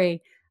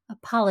sorry.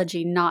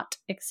 Apology not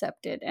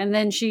accepted. And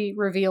then she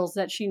reveals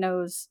that she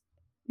knows,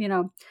 you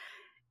know,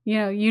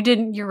 you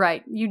didn't. You're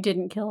right. You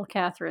didn't kill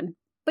Catherine,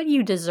 but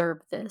you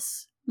deserve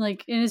this.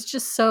 Like, and it's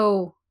just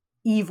so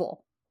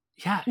evil.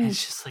 Yeah,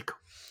 it's just like,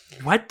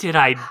 what did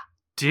I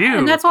do?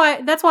 And that's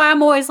why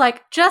I'm always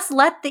like, just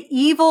let the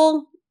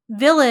evil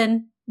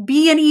villain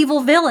be an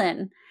evil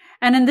villain.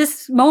 And in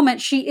this moment,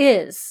 she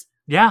is.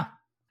 Yeah.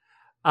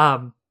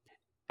 And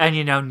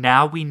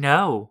now we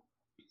know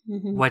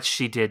what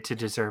she did to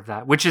deserve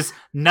that, which is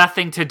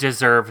nothing to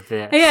deserve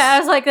this.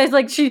 Yeah,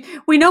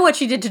 we know what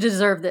she did to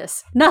deserve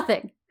this.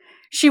 Nothing.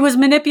 She was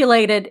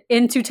manipulated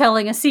into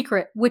telling a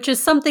secret, which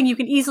is something you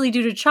can easily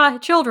do to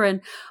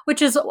children,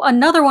 which is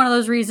another one of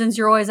those reasons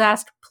you're always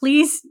asked,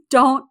 please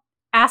don't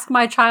ask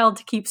my child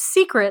to keep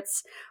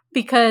secrets,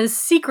 because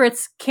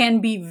secrets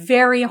can be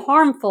very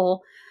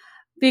harmful.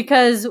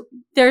 Because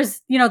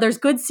there's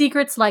good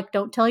secrets like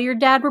don't tell your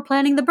dad we're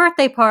planning the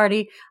birthday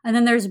party. And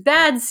then there's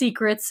bad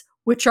secrets,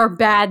 which are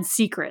bad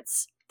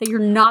secrets that you're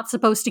not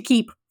supposed to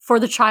keep for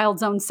the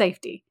child's own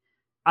safety.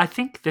 I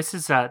think this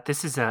is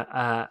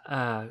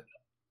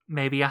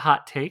maybe a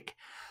hot take,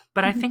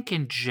 but I think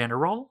in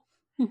general,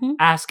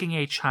 asking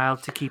a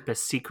child to keep a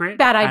secret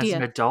bad idea. As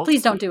an adult,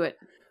 please don't do it.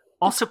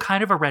 Also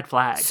kind of a red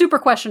flag. Super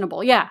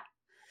questionable. Yeah.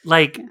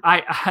 Like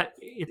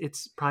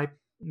it's probably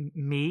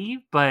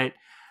me, but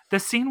the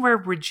scene where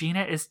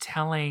Regina is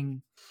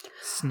telling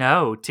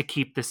Snow to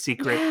keep the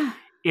secret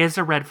is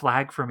a red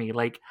flag for me.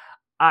 Like,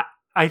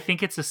 I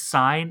think it's a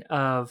sign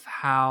of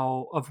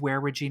where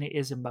Regina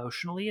is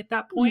emotionally at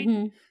that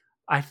point.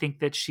 I think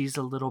that she's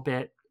a little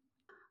bit,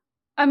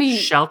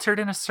 sheltered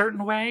in a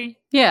certain way.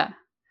 Yeah.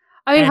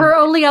 Her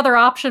only other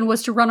option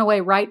was to run away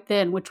right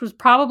then, which was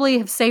probably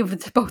have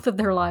saved both of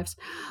their lives.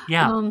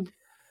 Yeah.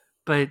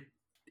 But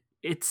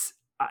it's,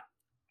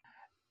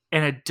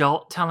 an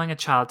adult telling a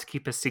child to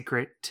keep a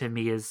secret to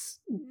me is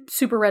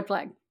super red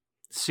flag.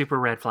 Super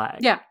red flag.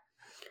 Yeah.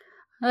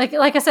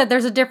 Like I said,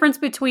 there's a difference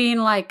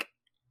between like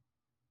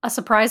a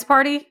surprise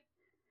party.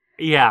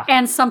 Yeah.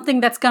 And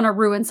something that's going to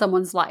ruin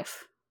someone's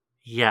life.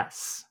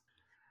 Yes.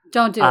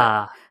 Don't do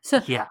it.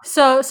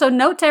 So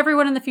note to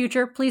everyone in the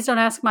future, please don't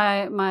ask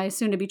my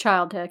soon to be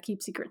child to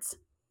keep secrets.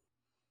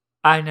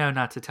 I know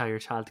not to tell your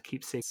child to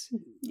keep secrets.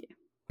 Yeah.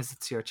 Because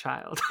it's your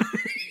child.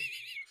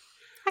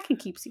 I can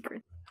keep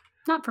secrets.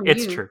 Not from you.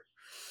 It's true.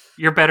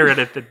 You're better at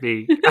it than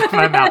me.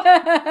 My mouth.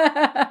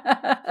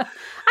 I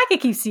can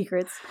keep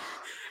secrets.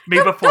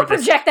 Don't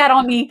project that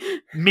on me.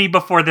 Me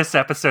before this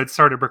episode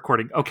started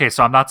recording. Okay,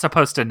 so I'm not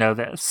supposed to know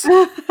this.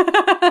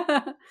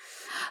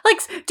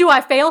 Like, do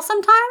I fail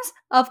sometimes?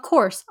 Of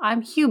course.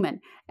 I'm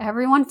human.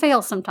 Everyone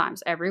fails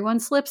sometimes.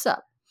 Everyone slips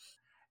up.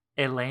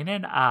 Elena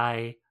and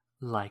I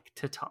like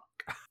to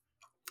talk.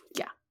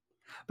 Yeah.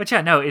 But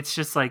yeah, no, it's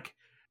just like,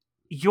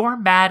 you're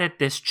mad at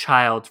this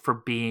child for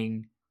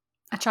being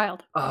a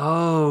child.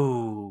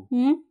 Oh.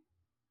 Mm-hmm.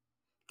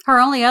 Her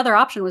only other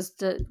option was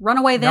to run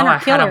away then or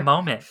kill her.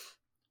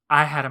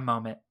 I had a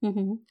moment.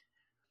 Mm-hmm.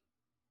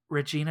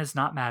 Regina's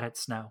not mad at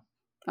Snow.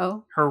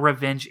 Oh. Her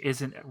revenge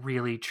isn't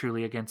really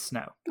truly against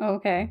Snow.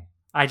 Okay.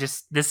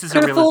 This is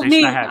Could a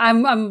realization I had.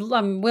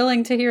 I'm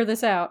willing to hear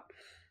this out.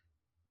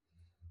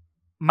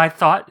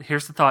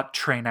 Here's the thought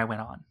train I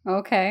went on.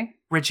 Okay.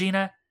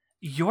 Regina,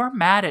 you're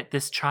mad at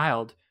this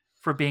child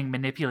for being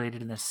manipulated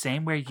in the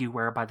same way you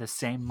were by the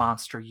same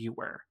monster you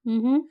were.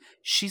 Mm-hmm.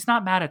 She's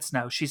not mad at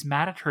Snow. She's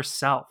mad at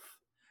herself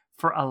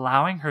for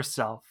allowing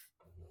herself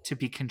to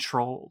be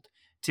controlled,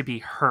 to be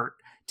hurt,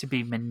 to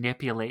be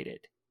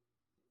manipulated.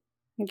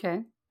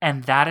 Okay.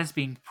 And that is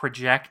being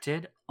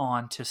projected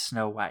onto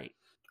Snow White.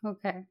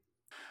 Okay.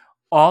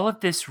 All of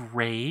this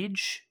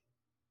rage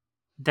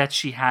that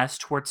she has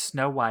towards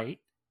Snow White,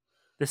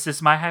 this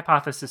is my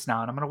hypothesis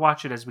now, and I'm going to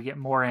watch it as we get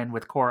more in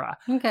with Cora.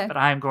 Okay. But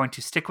I am going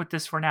to stick with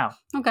this for now.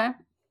 Okay.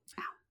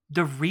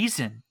 The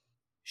reason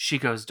she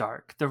goes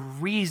dark, the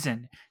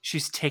reason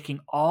she's taking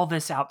all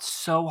this out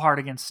so hard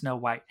against Snow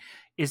White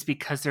is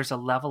because there's a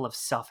level of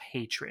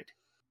self-hatred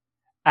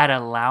at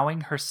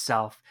allowing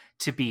herself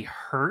to be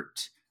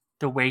hurt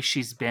the way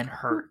she's been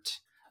hurt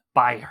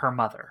by her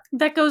mother.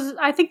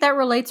 I think that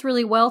relates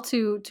really well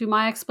to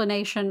my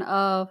explanation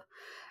of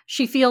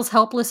she feels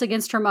helpless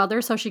against her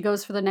mother, so she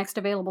goes for the next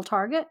available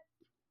target,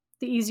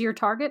 the easier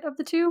target of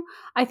the two.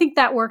 I think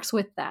that works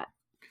with that.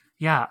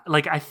 Yeah,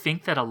 like I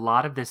think that a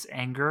lot of this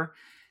anger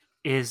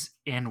is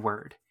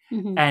inward.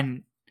 Mm-hmm.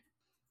 And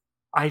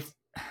I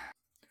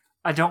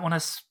don't want to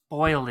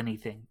spoil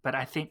anything, but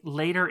I think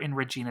later in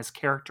Regina's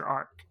character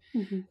arc,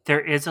 mm-hmm. there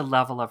is a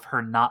level of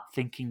her not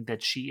thinking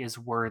that she is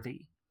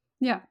worthy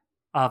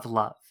of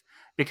love.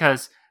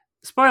 Because,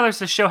 spoilers,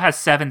 the show has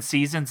 7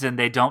 seasons and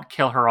they don't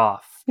kill her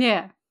off.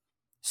 Yeah.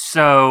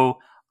 So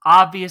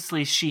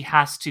obviously she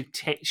has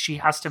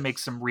to make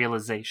some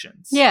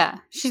realizations. Yeah.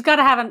 She's got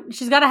to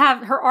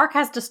have her arc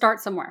has to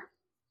start somewhere.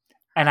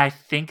 And I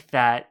think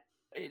that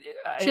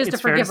she has to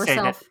forgive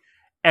herself.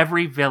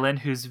 Every villain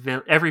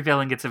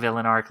gets a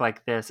villain arc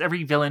like this.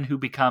 Every villain who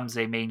becomes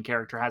a main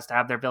character has to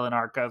have their villain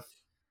arc of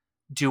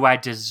do I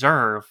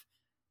deserve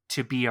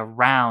to be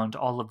around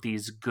all of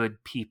these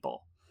good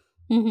people?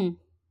 Mm-hmm.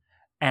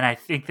 And I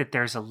think that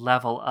there's a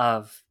level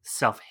of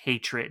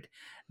self-hatred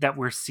that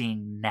we're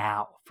seeing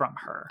now from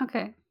her.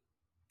 Okay.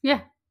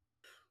 Yeah.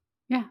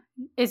 Yeah.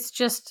 It's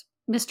just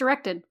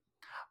misdirected.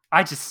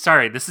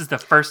 Sorry, this is the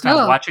first time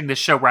No. watching this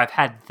show where I've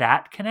had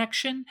that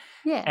connection.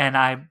 Yeah. And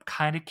I'm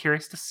kind of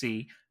curious to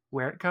see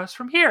where it goes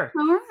from here.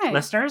 All right.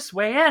 Listeners,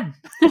 weigh in.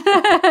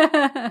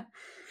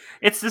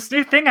 It's this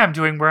new thing I'm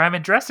doing where I'm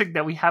addressing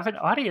that we have an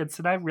audience,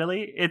 and I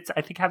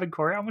think having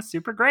Corey on was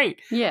super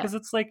great. Yeah. Because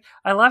it's like,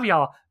 I love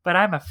y'all, but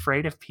I'm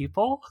afraid of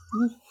people.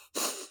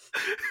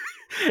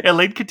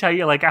 Elaine can tell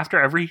you, like, after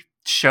every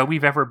show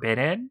we've ever been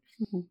in,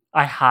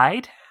 I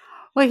hide.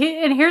 Well,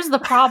 and here's the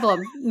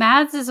problem.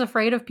 Mads is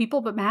afraid of people,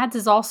 but Mads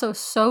is also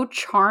so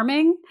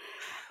charming,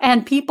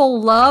 and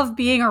people love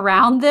being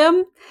around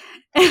them.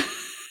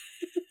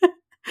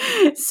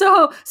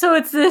 So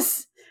it's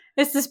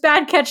this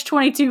bad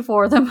catch-22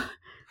 for them.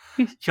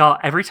 Y'all,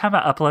 every time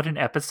I upload an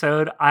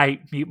episode, I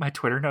mute my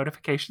Twitter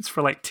notifications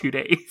for like 2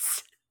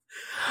 days.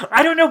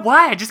 I don't know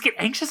why. I just get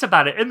anxious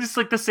about it. And it's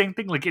like the same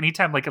thing. Like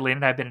anytime like Elaine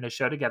and I have been in a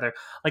show together,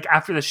 like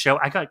after the show,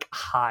 I go like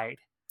hide.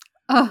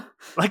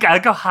 Like I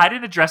go hide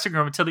in the dressing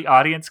room until the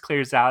audience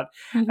clears out.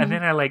 And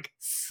then I like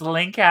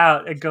slink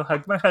out and go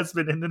hug my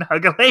husband and then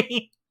hug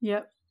Elaine.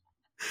 Yep.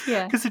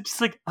 Yeah. Because it's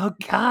just like, oh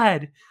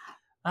God.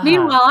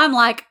 Meanwhile, I'm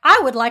like, I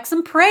would like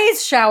some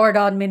praise showered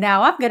on me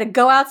now. I'm going to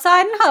go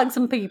outside and hug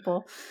some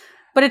people.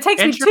 But it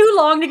takes me too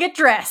long to get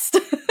dressed.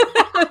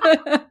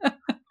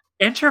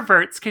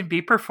 Introverts can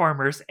be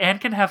performers and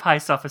can have high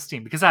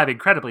self-esteem because I have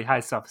incredibly high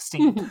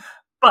self-esteem.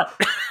 But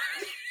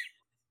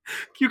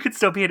you could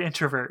still be an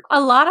introvert.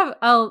 A lot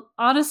of,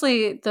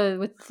 honestly, with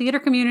the theater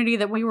community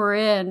that we were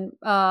in,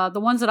 the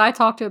ones that I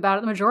talked to about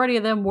it, the majority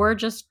of them were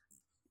just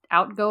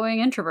outgoing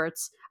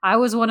introverts. I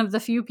was one of the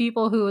few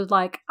people who was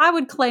like, I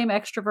would claim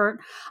extrovert.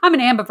 I'm an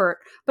ambivert,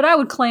 but I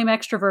would claim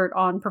extrovert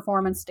on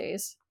performance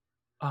days.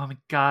 Oh my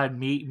God,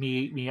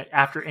 me.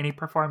 After any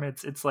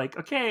performance, it's like,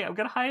 okay, I'm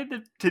going to hide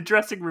the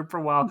dressing room for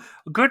a while.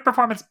 Good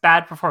performance,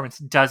 bad performance,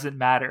 doesn't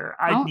matter.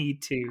 I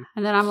need to.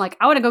 And then I'm like,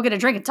 I want to go get a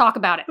drink and talk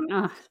about it.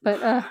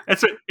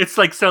 It's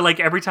like, so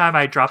like every time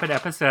I drop an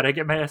episode, I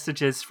get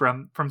messages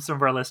from some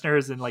of our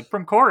listeners and like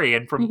from Corey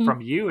and from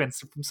you and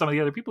from some of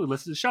the other people who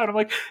listen to the show. And I'm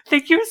like,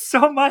 thank you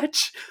so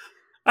much.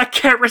 I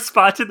can't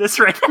respond to this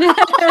right now.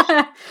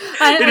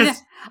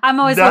 I'm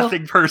always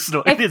nothing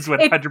personal. It is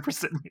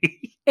 100%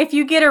 me. If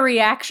you get a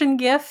reaction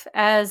GIF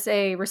as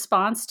a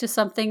response to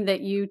something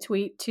that you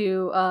tweet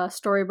to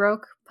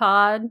Storybroke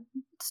Pod's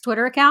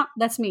Twitter account,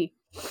 that's me.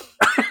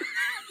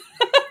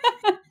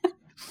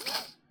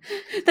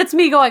 That's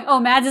me going, oh,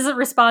 Mads isn't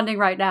responding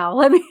right now.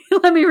 Let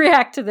me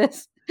react to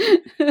this.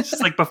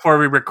 Just like before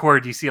we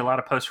record, you see a lot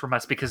of posts from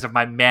us because of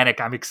my manic,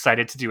 I'm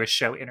excited to do a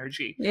show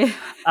energy.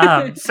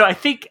 Yeah. So I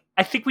think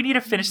we need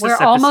to finish this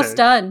episode. We're almost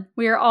done.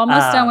 We are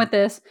almost done with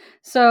this.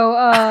 So,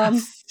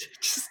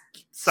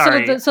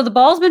 sorry. So the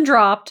ball's been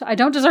dropped. I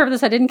don't deserve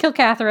this. I didn't kill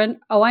Catherine.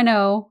 Oh, I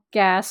know.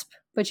 Gasp.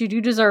 But you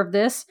do deserve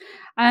this.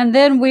 And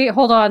then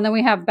hold on. Then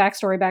we have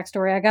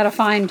backstory. I got to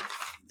find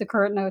the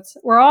current notes.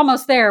 We're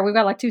almost there. We've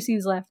got like 2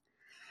 scenes left.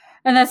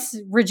 And that's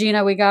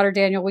Regina. We got her.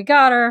 Daniel. We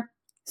got her.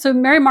 So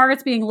Mary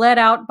Margaret's being led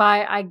out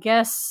by, I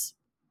guess,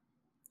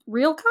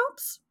 real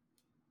cops?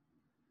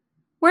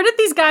 Where did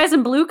these guys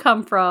in blue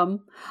come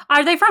from?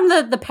 Are they from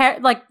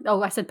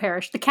I said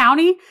parish. The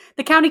county?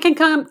 The county can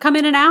come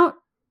in and out?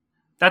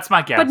 That's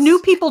my guess. But new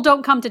people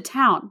don't come to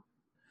town.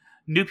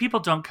 New people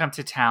don't come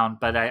to town,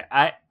 but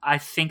I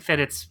think that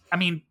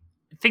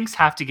things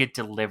have to get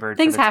delivered.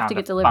 Things have to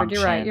get delivered.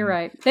 You're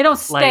right. They don't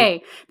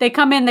stay. They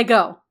come in, they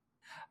go.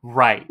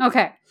 Right.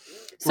 Okay.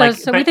 So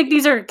we think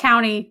these are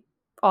county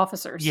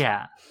officers.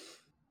 Yeah.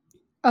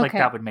 Okay. Like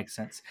that would make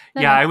sense.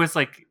 Yeah, I was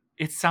like,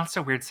 it sounds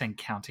so weird saying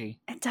county.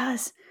 It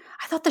does.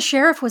 I thought the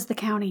sheriff was the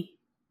county.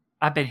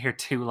 I've been here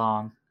too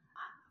long.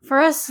 For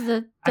us,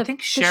 I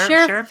think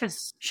sheriff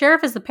is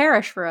the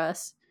parish for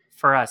us.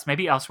 For us,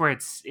 maybe elsewhere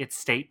it's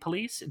state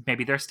police.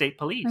 Maybe they're state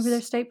police. Maybe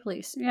they're state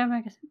police.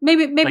 Yeah,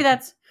 maybe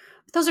like,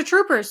 those are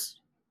troopers.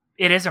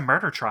 It is a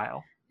murder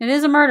trial. It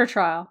is a murder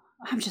trial.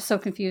 I'm just so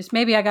confused.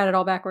 Maybe I got it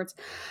all backwards.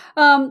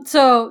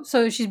 So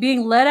she's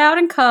being led out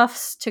in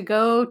cuffs to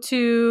go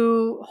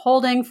to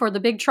holding for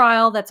the big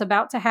trial that's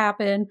about to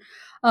happen.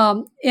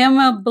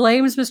 Emma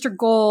blames Mr.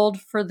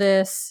 Gold for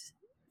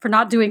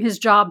not doing his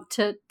job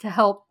to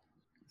help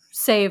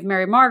save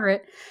Mary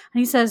Margaret. And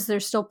he says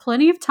there's still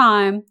plenty of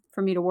time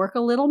for me to work a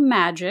little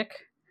magic.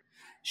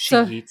 She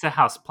eats a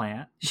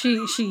houseplant.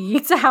 She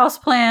eats a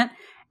houseplant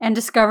and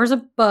discovers a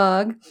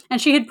bug. And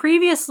she had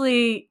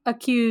previously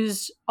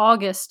accused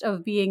August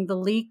of being the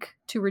leak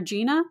to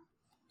Regina.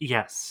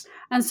 Yes.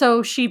 And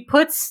so she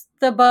puts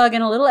the bug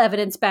in a little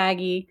evidence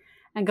baggie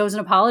and goes and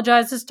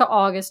apologizes to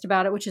August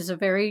about it, which is a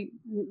very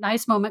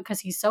nice moment because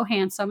he's so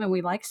handsome and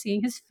we like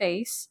seeing his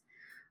face.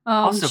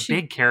 Also,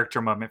 big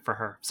character moment for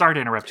her. Sorry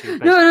to interrupt you.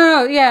 But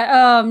No.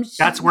 Yeah.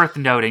 That's worth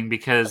noting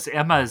because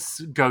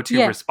Emma's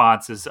go-to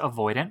response is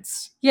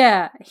avoidance.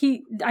 Yeah.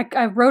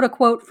 I wrote a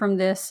quote from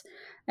this,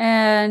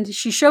 and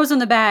she shows him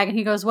the bag, and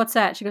he goes, "What's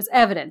that?" She goes,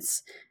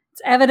 "Evidence.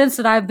 It's evidence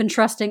that I've been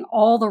trusting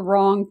all the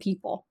wrong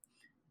people."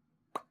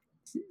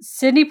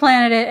 Sydney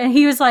planted it, and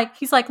he's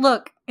like,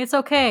 "Look, it's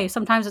okay.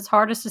 Sometimes it's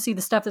hardest to see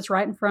the stuff that's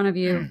right in front of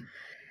you."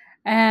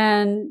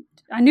 And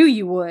I knew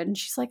you would. And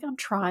she's like, "I'm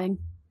trying."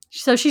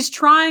 So she's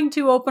trying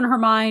to open her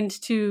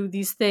mind to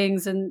these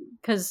things, and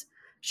because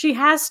she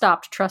has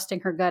stopped trusting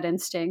her gut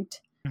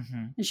instinct,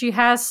 and she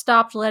has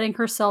stopped letting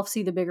herself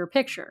see the bigger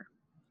picture.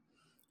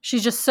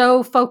 She's just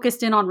so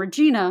focused in on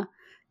Regina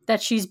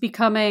that she's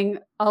becoming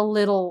a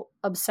little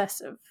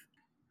obsessive.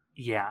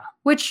 Yeah.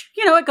 Which,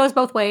 it goes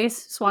both ways.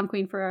 Swan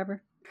Queen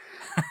forever.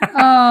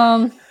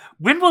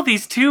 When will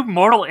these two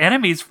mortal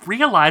enemies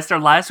realize their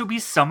lives would be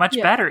so much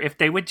better if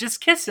they would just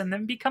kiss and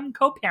then become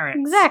co-parents?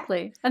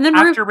 Exactly. And then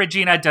after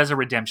Regina does a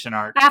redemption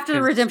arc. After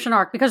the redemption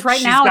arc, because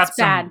right now it's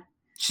bad.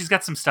 She's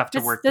got some stuff to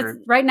work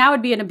through. Right now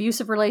it'd be an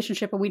abusive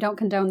relationship, and we don't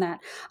condone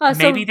that.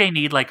 Maybe they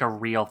need like a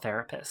real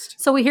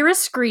therapist. So we hear a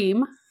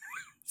scream.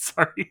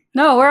 Sorry.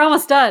 No, we're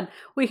almost done.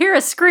 We hear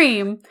a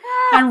scream,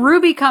 and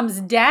Ruby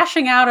comes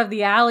dashing out of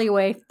the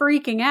alleyway,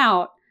 freaking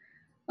out.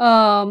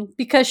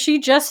 Because she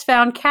just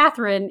found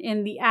Catherine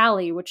in the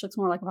alley, which looks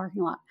more like a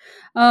parking lot.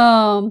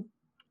 And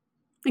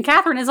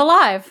Catherine is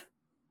alive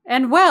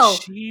and well.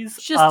 She's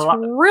just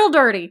real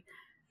dirty.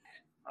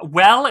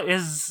 Well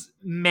is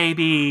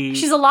maybe...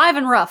 She's alive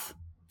and rough.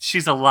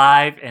 She's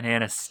alive and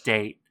in a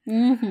state.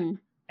 Mm-hmm.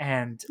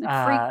 And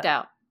freaked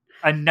out.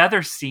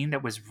 Another scene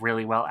that was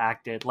really well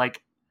acted.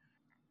 Like,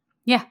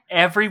 yeah,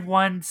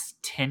 everyone's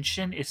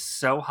tension is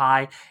so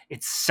high.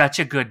 It's such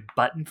a good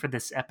button for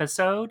this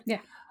episode. Yeah.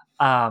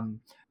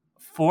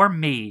 For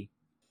me,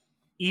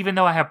 even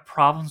though I have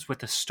problems with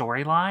the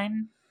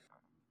storyline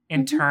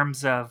in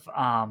terms of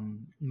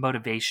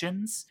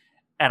motivations,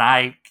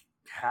 and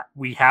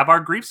we have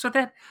our griefs with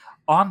it,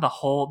 on the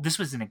whole, this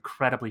was an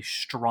incredibly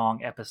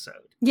strong episode.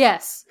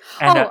 Yes.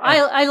 And,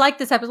 I like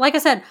this episode. Like I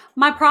said,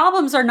 my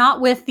problems are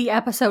not with the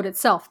episode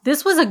itself.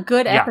 This was a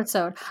good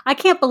episode. I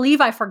can't believe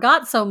I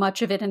forgot so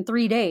much of it in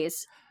 3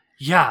 days.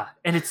 Yeah,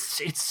 and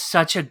it's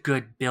such a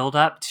good build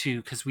up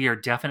to, because we are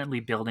definitely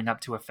building up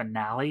to a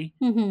finale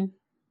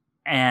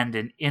and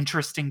an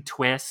interesting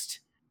twist.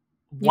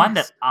 One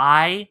that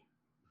I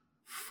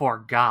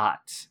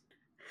forgot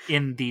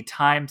in the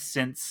time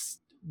since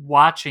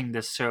watching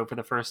this show for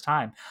the first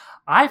time.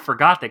 I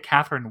forgot that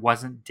Catherine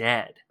wasn't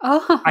dead.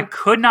 Oh. I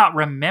could not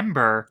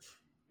remember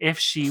if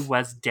she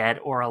was dead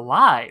or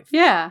alive.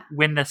 Yeah.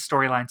 When the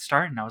storyline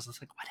started, and I was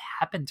just like, what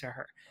happened to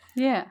her?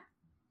 Yeah.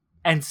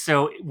 And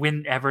so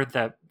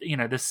whenever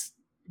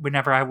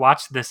whenever I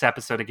watched this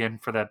episode again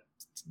for the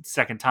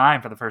second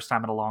time, for the first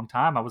time in a long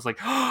time, I was like,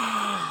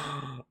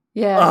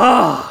 yeah.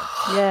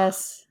 Oh.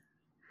 Yes.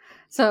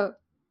 So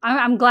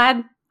I'm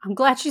glad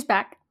she's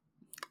back.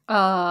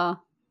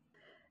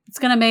 It's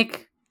going to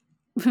make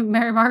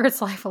Mary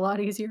Margaret's life a lot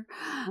easier.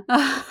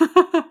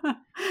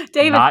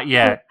 David, not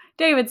yet.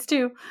 David's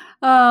too.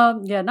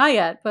 Yeah, not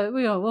yet, but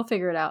we'll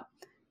figure it out.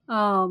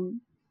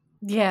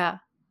 Yeah.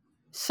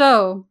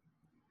 So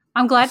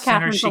I'm glad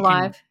Catherine's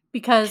alive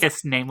because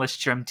kiss nameless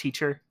gym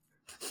teacher.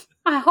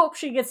 I hope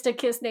she gets to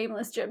kiss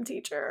nameless gym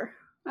teacher.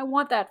 I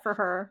want that for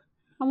her.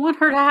 I want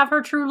her to have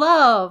her true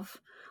love.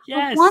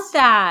 Yes. I want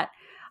that.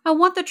 I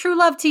want the true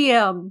love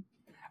TM.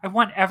 I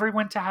want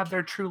everyone to have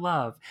their true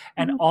love,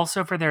 and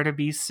also for there to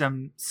be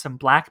some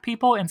black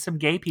people and some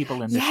gay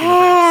people in this universe.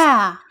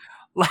 Yeah,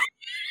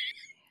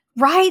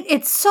 right.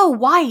 It's so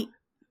white.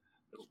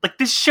 Like,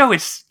 this show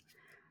is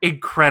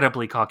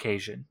incredibly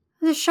Caucasian.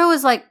 This show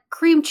is like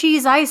cream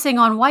cheese icing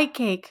on white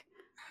cake.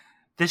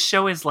 This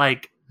show is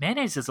like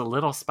mayonnaise is a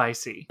little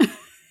spicy.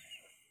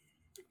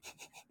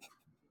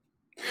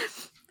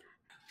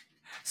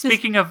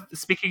 Speaking of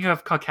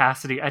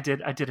caucasity, I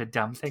did a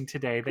dumb thing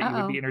today that you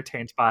would be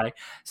entertained by.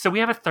 So we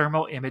have a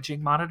thermal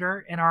imaging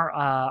monitor in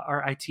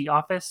our IT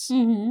office.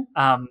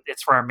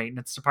 It's for our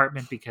maintenance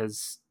department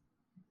because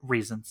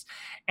reasons.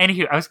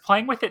 Anywho, I was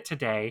playing with it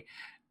today,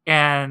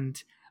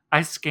 and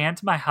I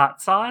scanned my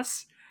hot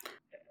sauce,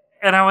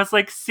 and I was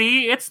like,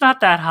 "See, it's not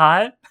that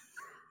hot."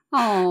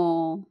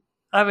 Oh.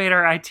 I made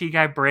our IT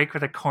guy break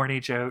with a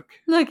corny joke.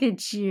 Look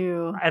at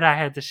you. And I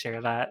had to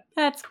share that.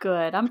 That's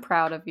good. I'm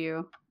proud of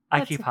you.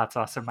 I keep hot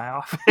sauce in my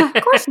office. Of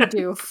course you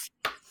do.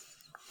 I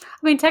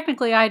mean,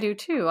 technically I do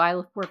too. I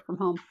work from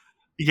home.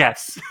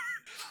 Yes.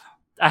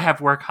 I have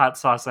work hot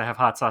sauce. I have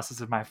hot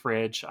sauces in my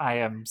fridge. I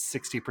am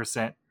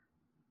 60%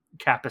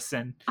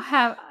 capsaicin. I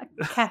have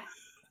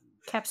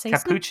capsaicin?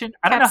 Capuchin?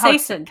 I don't know how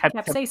it's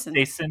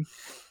capsaicin.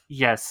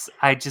 Yes.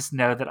 I just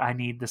know that I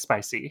need the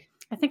spicy.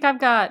 I think I've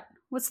got,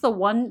 what's the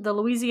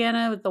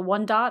Louisiana with the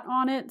 1 dot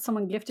on it?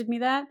 Someone gifted me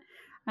that.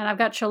 And I've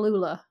got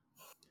Cholula.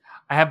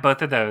 I have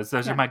both of those.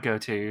 Those are my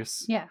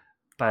go-tos. Yeah.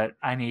 But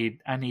I need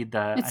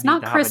the It's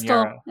not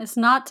Crystal. habanero. It's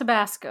not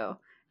Tabasco.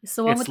 It's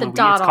the one with the It's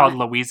dot called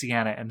on it.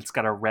 Louisiana, and it's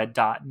got a red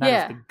dot, and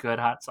that is the good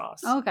hot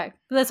sauce. Okay.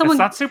 But It's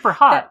not super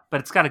hot, but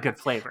it's got a good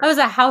flavor. That was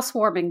a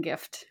housewarming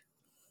gift.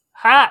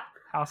 Hot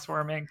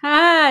housewarming.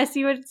 Ah,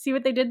 see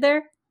what they did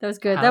there? That was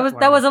good.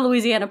 That was a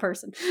Louisiana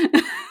person.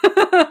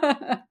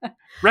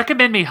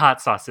 Recommend me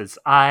hot sauces.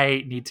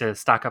 I need to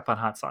stock up on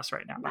hot sauce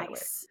right now, by the way.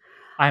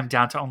 I'm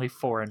down to only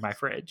 4 in my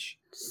fridge.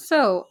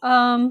 So,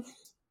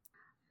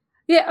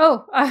 yeah,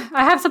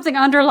 I have something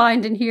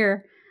underlined in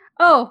here.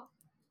 Oh,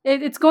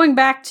 it's going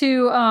back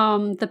to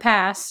the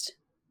past,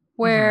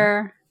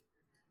 where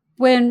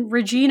when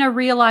Regina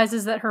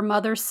realizes that her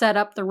mother set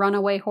up the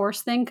runaway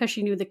horse thing because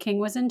she knew the king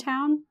was in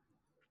town,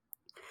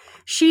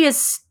 she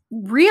is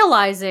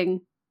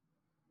realizing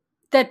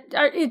that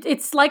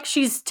it's like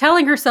she's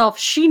telling herself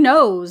she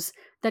knows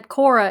that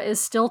Cora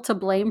is still to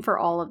blame for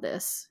all of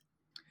this.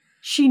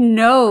 She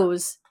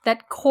knows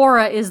that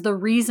Cora is the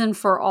reason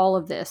for all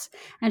of this.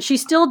 And she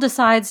still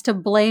decides to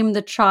blame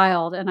the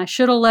child, and I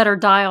should have let her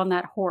die on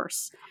that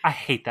horse. I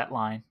hate that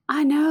line.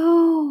 I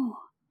know.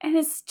 And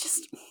it's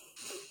just...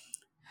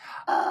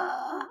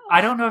 I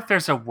don't know if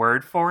there's a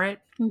word for it,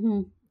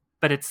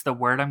 but it's the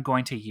word I'm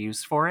going to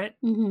use for it,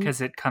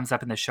 because it comes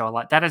up in the show a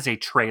lot. That is a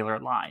trailer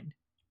line.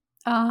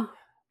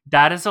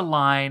 That is a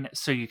line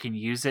so you can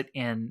use it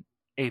in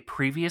a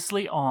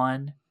previously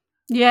on...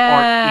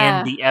 Yeah. Or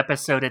in the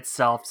episode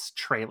itself's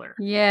trailer.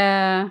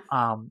 Yeah.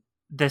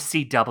 The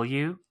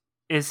CW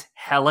is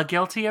hella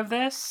guilty of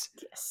this.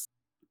 Yes.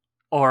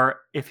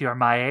 Or, if you're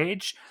my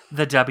age,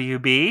 the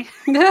WB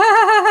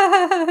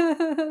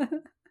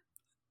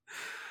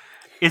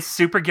is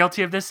super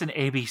guilty of this, and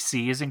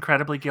ABC is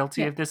incredibly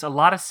guilty of this. A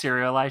lot of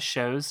serialized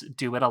shows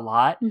do it a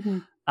lot.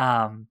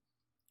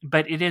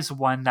 But it is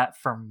one that,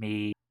 for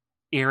me,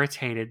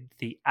 irritated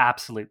the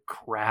absolute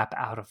crap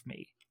out of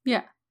me.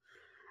 Yeah.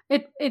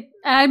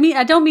 I mean,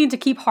 I don't mean to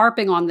keep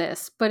harping on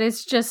this, but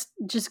it's just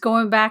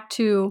going back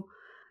to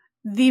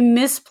the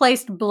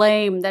misplaced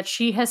blame that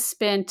she has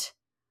spent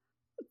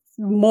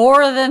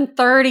more than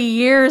 30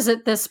 years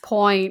at this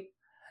point.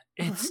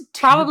 It's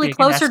probably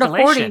closer to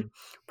 40.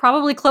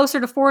 Probably closer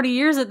to 40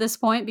 years at this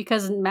point,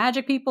 because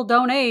magic people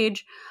don't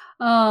age.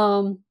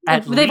 They've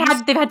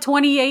had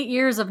 28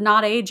 years of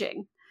not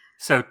aging.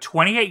 So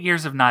 28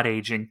 years of not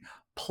aging.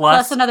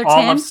 Plus another all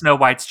 10 of Snow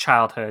White's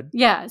childhood.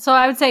 Yeah, so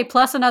I would say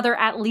plus another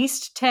at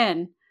least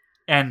 10.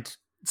 And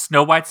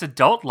Snow White's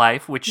adult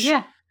life, which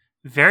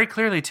very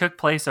clearly took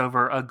place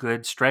over a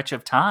good stretch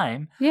of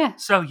time. Yeah.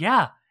 So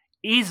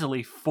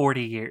easily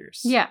 40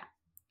 years. Yeah.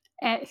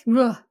 And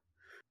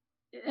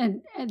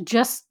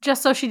just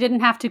so she didn't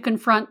have to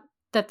confront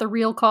that the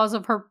real cause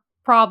of her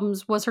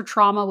problems was her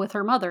trauma with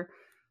her mother,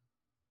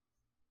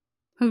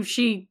 who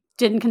she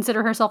didn't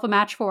consider herself a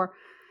match for.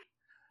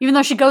 Even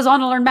though she goes on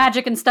to learn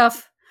magic and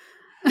stuff.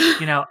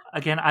 You know,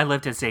 again, I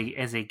lived as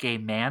a gay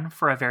man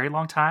for a very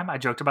long time. I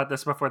joked about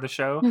this before the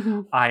show.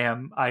 I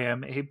am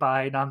a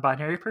bi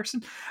non-binary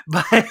person,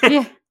 but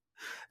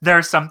there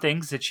are some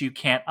things that you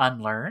can't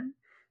unlearn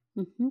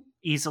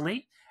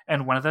easily,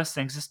 and one of those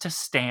things is to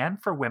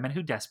stand for women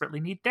who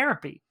desperately need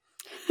therapy.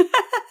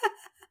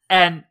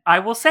 And I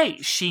will say,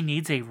 she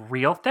needs a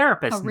real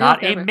therapist,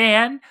 not a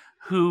man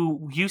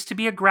who used to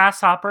be a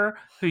grasshopper,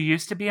 who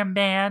used to be a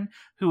man,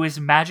 who is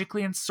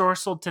magically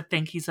ensorcelled to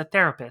think he's a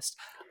therapist.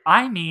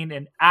 I mean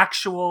an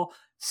actual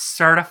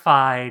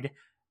certified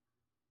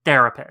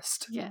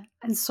therapist. Yeah,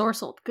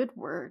 ensorcelled. Good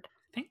word.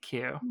 Thank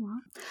you.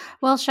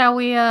 Well, shall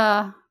we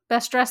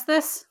best dress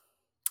this?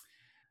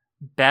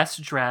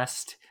 Best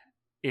dressed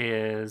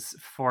is,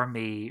 for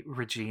me,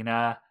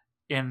 Regina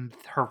in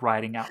her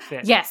riding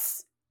outfit.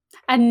 Yes.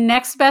 And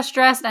next best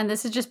dressed, and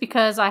this is just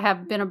because I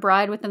have been a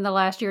bride within the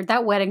last year,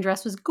 that wedding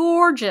dress was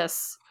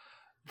gorgeous.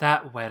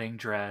 That wedding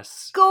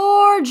dress.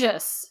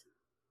 Gorgeous.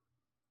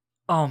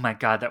 Oh my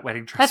God, that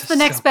wedding dress. That's the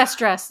next best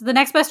dress. The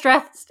next best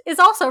dress is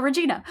also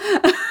Regina.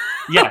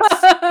 Yes.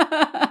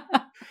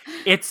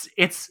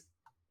 It's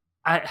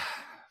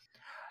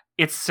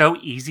so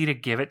easy to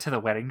give it to the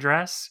wedding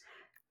dress.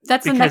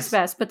 That's the next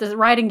best, but the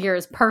riding gear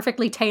is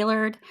perfectly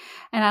tailored,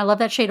 and I love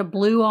that shade of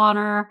blue on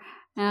her,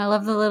 and I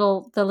love the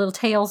little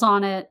tails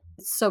on it.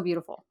 It's so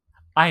beautiful.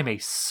 I am a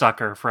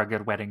sucker for a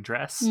good wedding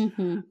dress.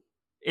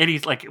 It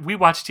is like we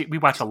watch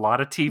a lot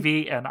of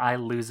TV, and I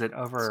lose it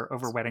over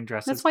wedding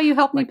dresses. That's why you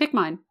helped me pick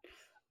mine.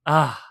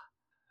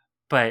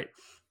 But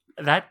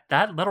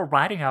that little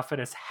riding outfit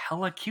is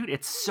hella cute.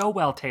 It's so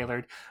well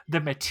tailored. The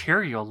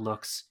material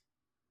looks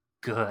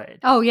good.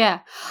 Oh yeah,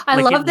 I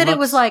love that it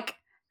was like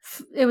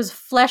it was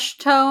flesh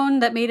tone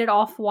that made it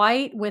off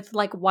white with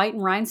like white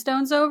and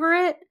rhinestones over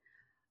it.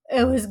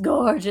 It was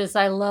gorgeous.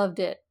 I loved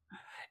it.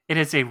 It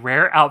is a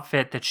rare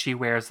outfit that she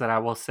wears that I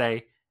will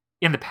say,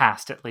 in the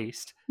past at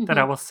least, that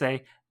I will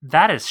say,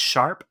 that is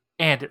sharp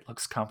and it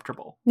looks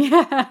comfortable.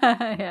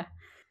 Yeah.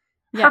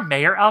 Her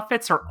mayor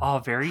outfits are all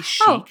very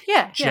chic. Oh,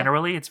 yeah.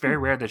 Generally, it's very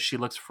rare that she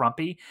looks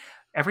frumpy.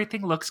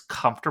 Everything looks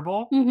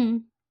comfortable.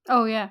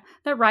 Oh, yeah.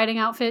 That riding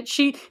outfit.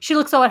 She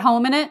looks so at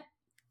home in it.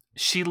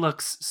 She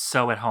looks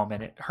so at home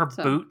in it. Her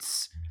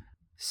boots,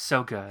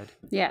 so good.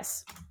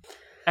 Yes.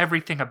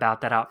 everything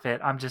about that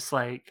outfit. I'm just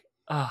like,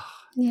 ugh.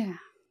 Yeah.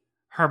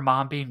 Her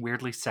mom being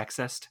weirdly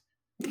sexist.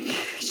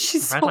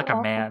 She's so Right, like awful.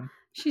 a man.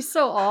 She's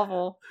so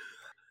awful.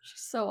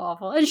 She's so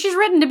awful. And she's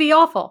written to be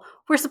awful.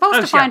 We're supposed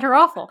Oh, to find her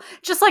awful.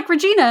 Just like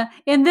Regina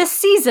in this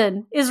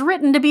season is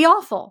written to be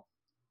awful.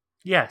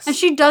 Yes. And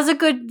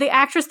the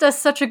actress does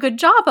such a good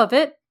job of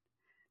it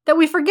that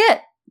we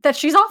forget that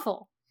she's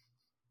awful.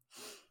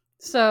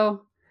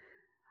 So,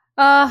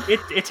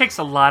 it takes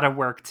a lot of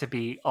work to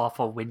be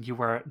awful when you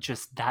were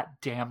just that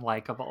damn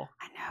likable.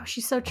 I know,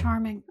 she's so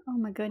charming. Oh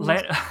my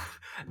goodness.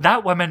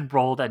 That woman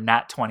rolled a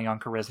nat 20 on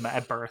charisma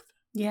at birth.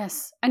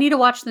 Yes. I need to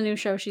watch the new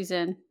show she's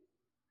in.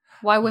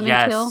 Why Women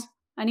Yes. Kill.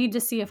 I need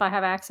to see if I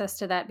have access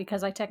to that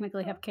because I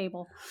technically have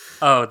cable.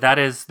 Oh, that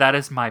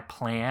is my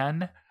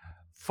plan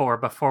for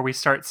before we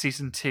start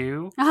season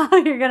 2.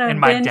 You're gonna in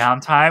my binge.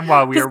 downtime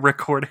while we are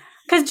recording.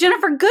 Because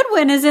Jennifer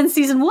Goodwin is in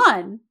season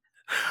 1.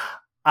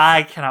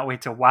 I cannot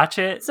wait to watch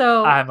it.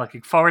 So I'm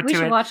looking forward we to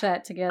should it. watch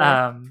that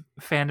together.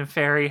 Fandom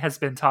Fairy has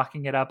been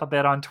talking it up a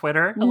bit on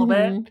Twitter, a little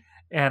bit,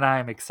 and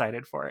I'm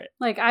excited for it.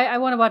 Like I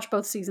want to watch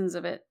both seasons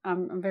of it.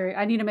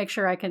 I need to make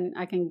sure I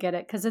can get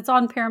it because it's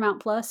on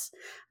Paramount Plus,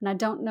 and I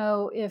don't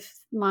know if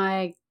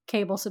my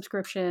cable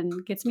subscription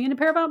gets me into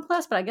Paramount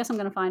Plus, but I guess I'm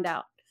going to find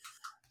out.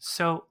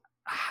 So,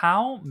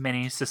 how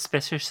many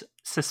suspicious?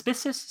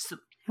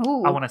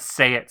 Ooh. I want to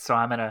say it, so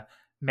I'm going to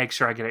make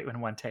sure I get it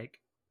in one take,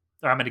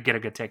 or I'm going to get a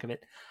good take of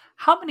it.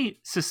 How many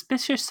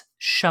suspicious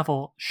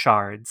shovel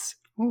shards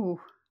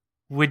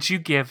would you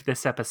give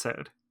this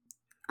episode?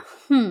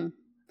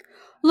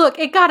 Look,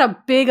 it got a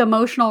big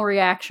emotional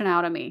reaction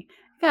out of me.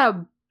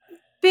 And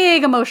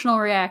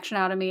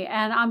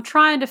I'm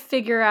trying to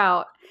figure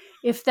out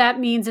if that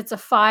means it's a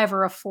 5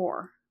 or a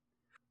 4.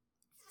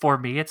 For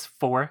me, it's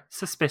 4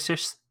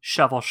 suspicious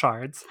shovel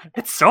shards.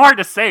 It's so hard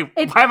to say.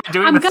 Why am I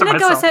doing this to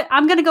myself?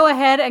 I'm going to go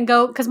ahead and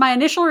go, because my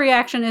initial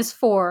reaction is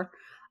 4.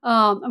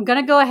 I'm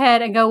going to go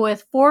ahead and go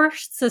with 4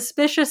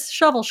 suspicious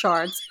shovel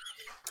shards.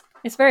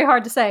 It's very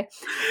hard to say.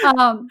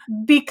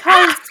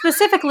 Because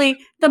specifically,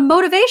 the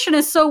motivation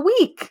is so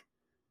weak.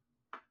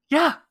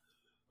 Yeah.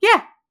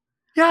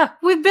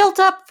 We've built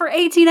up for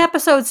 18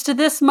 episodes to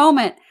this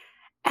moment,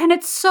 and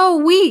it's so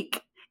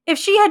weak. If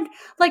she had,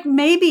 like,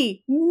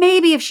 maybe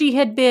if she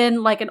had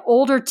been like an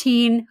older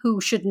teen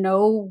who should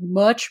know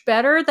much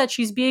better that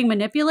she's being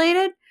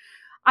manipulated,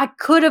 I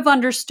could have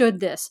understood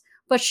this.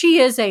 But she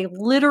is a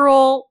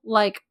literal,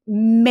 like,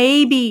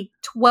 maybe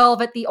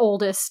 12 at the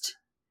oldest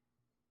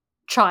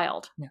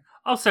child. Yeah.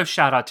 Also,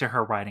 shout out to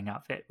her riding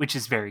outfit, which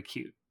is very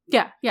cute.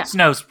 Yeah.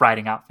 Snow's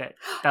riding outfit.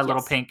 That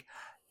little Yes. pink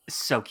is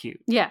so cute.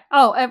 Yeah.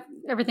 Oh,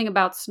 everything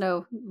about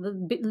Snow,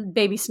 the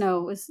baby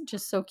Snow, is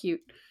just so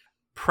cute.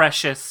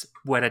 Precious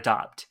would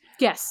adopt.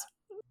 Yes.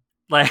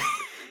 Like,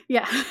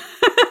 yeah.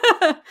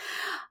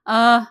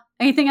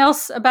 Anything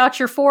else about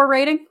your 4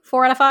 rating?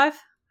 4 out of 5?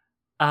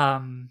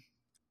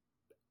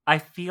 I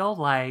feel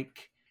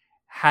like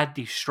had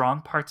the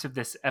strong parts of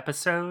this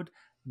episode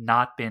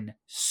not been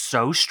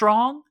so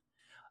strong,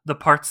 the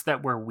parts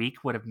that were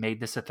weak would have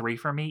made this a 3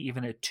 for me,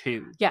 even a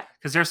 2. Yeah.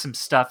 Because there's some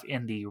stuff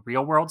in the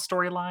real world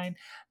storyline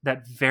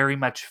that very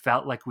much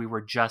felt like we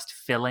were just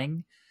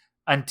filling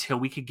until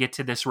we could get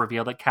to this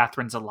reveal that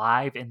Catherine's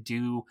alive and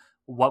do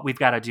what we've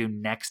got to do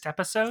next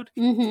episode.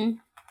 Mm-hmm.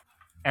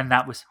 And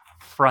that was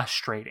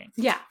frustrating.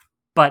 Yeah.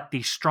 But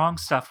the strong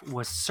stuff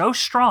was so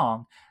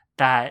strong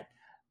that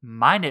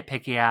my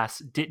nitpicky ass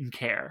didn't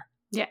care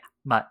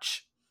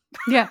much.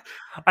 Yeah.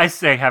 I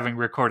say having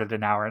recorded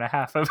an hour and a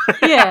half of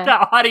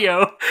Yeah.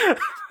 audio.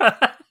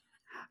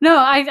 No,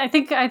 I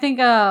think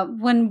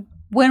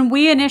when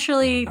we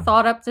initially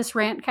thought up this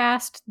rant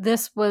cast,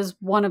 this was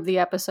one of the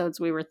episodes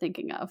we were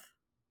thinking of.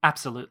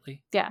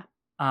 Absolutely. Yeah.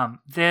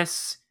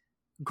 This,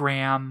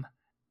 Graham,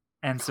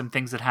 and some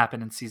things that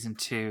happen in season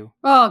 2.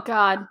 Oh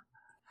God.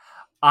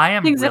 I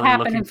am Things really that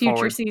happen looking in future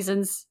forward.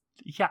 seasons.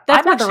 Yeah,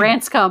 That's where the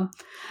rants come.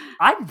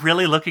 I'm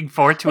really looking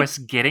forward to us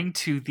getting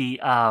to the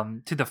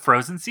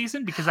Frozen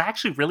season because I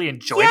actually really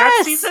enjoyed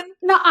that season.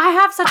 No, I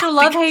have such a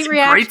love-hate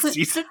reaction. Great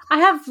season. I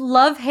have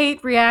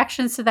love-hate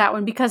reactions to that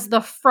one because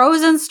the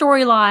Frozen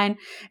storyline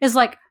is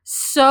like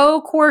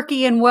so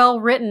quirky and well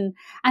written,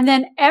 and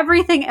then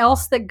everything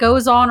else that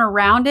goes on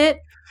around it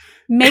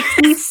makes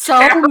me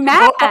so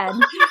mad.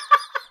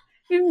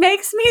 It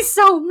makes me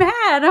so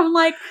mad. I'm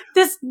like,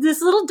 this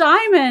little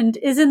diamond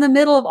is in the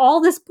middle of all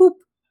this poop.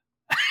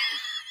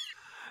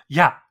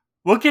 Yeah,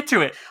 we'll get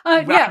to it.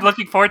 I'm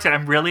looking forward to it.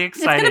 I'm really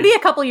excited. It's going to be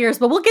a couple years,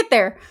 but we'll get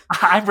there.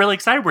 I'm really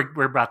excited.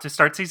 We're about to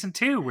start season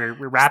 2. We're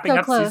wrapping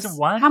up close. season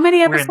 1. How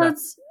many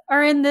episodes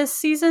are in this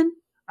season?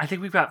 I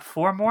think we've got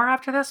 4 more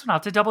after this one. I'll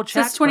have to double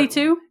check. It's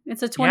 22?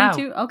 It's a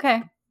 22? Yeah.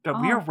 Okay. But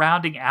we are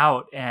rounding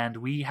out, and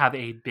we have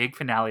a big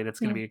finale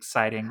that's going to be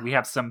exciting. We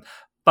have some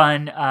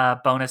fun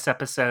bonus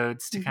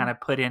episodes to kind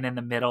of put in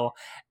the middle,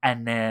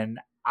 and then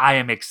I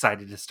am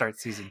excited to start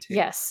season 2.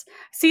 Yes.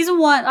 Season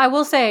 1, I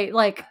will say,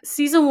 like,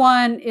 season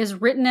 1 is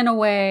written in a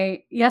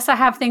way, yes, I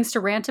have things to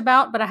rant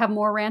about, but I have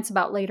more rants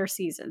about later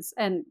seasons.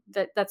 And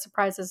that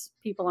surprises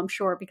people, I'm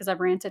sure, because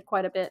I've ranted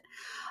quite a bit.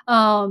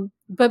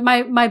 But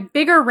my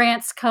bigger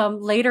rants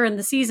come later in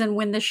the season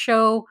when the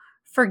show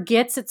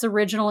forgets its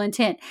original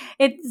intent.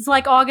 It's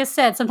like August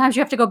said, sometimes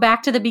you have to go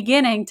back to the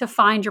beginning to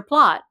find your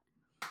plot.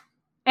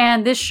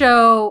 And this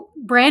show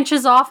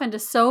branches off into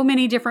so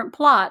many different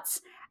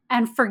plots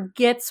and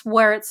forgets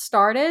where it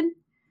started,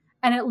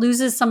 and it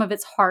loses some of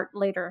its heart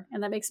later,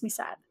 and that makes me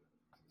sad.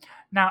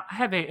 Now, I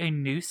have a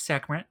new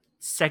segment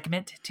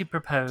to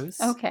propose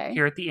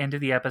here at the end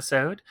of the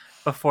episode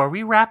before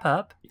we wrap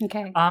up.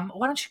 Okay.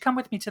 Why don't you come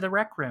with me to the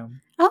rec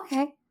room?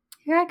 Okay.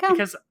 Here I come.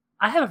 Because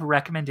I have a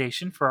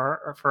recommendation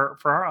for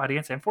our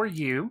audience and for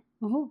you.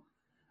 Ooh.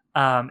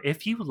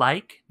 If you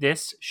like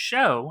this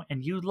show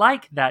and you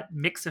like that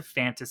mix of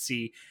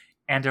fantasy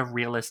and a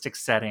realistic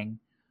setting,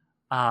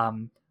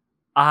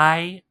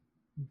 I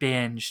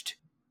binged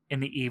in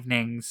the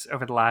evenings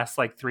over the last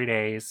 3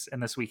 days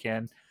and this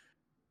weekend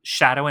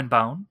Shadow and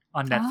Bone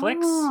on Netflix.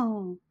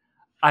 Oh.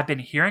 I've been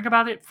hearing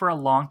about it for a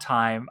long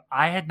time.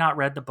 I had not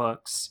read the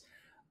books.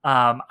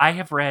 I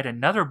have read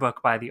another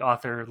book by the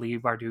author Leigh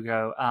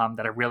Bardugo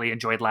that I really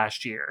enjoyed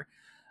last year.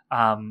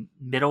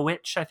 Middle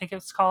Witch, I think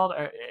it's called,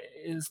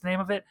 is the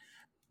name of it.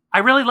 I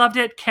really loved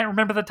it. Can't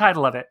remember the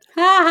title of it.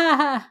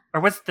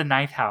 Or what's The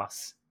Ninth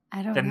House?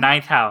 I don't know. The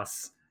Ninth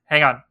House.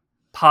 Hang on.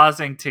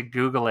 Pausing to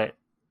Google it.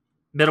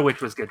 Middle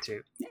Witch was good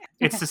too. Okay.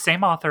 It's the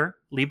same author,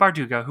 Leigh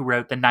Bardugo, who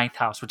wrote The Ninth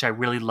House, which I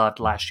really loved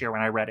last year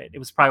when I read it. It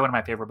was probably one of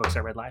my favorite books I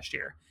read last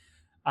year.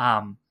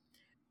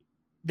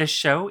 The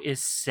show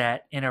is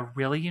set in a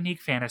really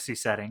unique fantasy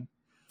setting.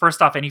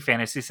 First off, any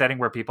fantasy setting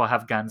where people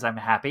have guns, I'm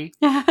happy.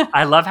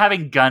 I love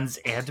having guns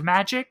and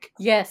magic.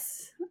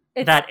 Yes.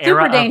 It's that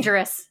super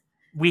dangerous.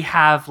 We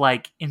have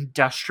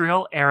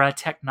industrial era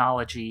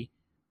technology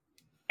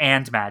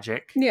and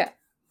magic. Yeah.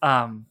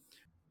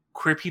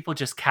 Queer people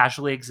just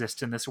casually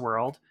exist in this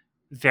world.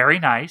 Very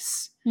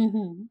nice.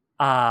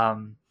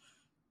 Mm-hmm.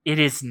 It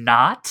is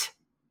not,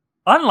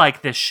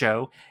 unlike this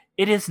show,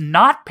 it is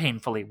not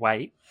painfully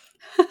white.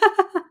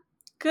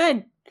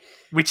 Good.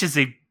 Which is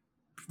a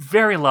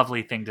very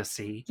lovely thing to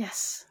see.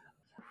 Yes.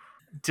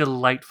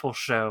 Delightful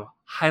show.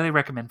 Highly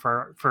recommend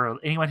for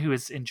anyone who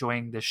is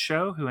enjoying this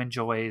show, who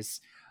enjoys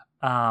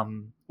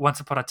Once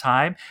Upon a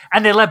Time.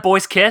 And they let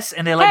boys kiss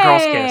and they let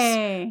girls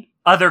kiss.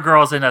 Other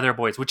girls and other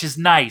boys, which is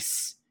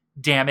nice.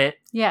 Damn it.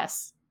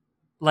 Yes.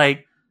 And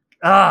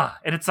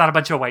it's not a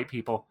bunch of white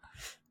people.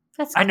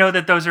 I know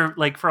that those are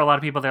for a lot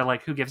of people, they're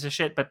like, who gives a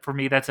shit? But for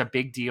me, that's a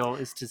big deal,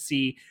 is to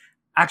see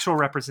actual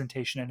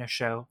representation in a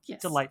show.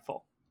 Yes.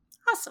 Delightful.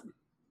 Awesome.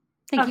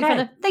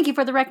 Thank you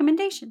for the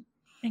recommendation.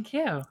 Thank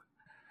you.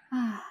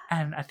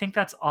 And I think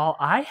that's all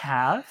I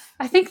have.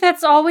 I think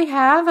that's all we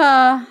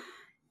have.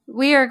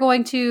 We are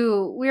going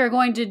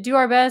to do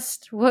our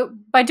best.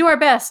 By do our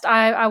best,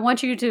 I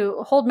want you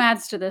to hold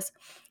Mads to this.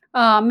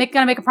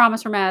 Gonna make a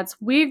promise for Mads.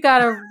 We've got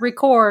to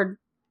record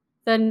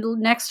the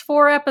next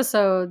 4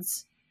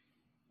 episodes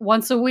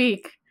once a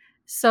week,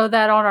 so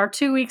that on our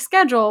 2-week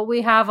schedule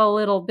we have a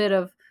little bit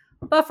of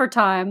buffer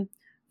time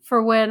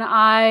for when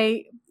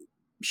I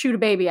shoot a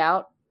baby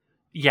out.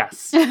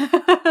 Yes.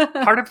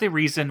 Part of the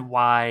reason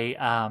why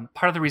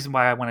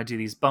I want to do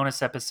these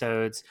bonus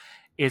episodes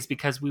is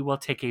because we will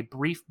take a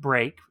brief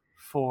break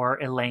for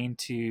Elaine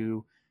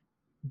to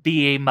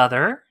be a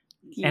mother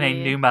and a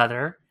new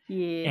mother.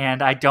 Yeah.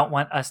 And I don't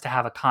want us to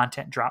have a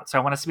content drought. So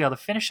I want us to be able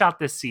to finish out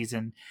this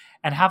season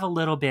and have a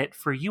little bit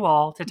for you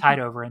all to tide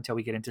over until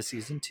we get into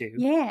season 2.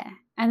 Yeah.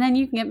 And then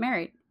you can get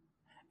married.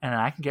 And then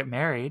I can get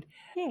married.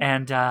 Yeah.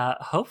 And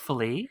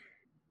hopefully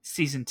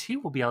season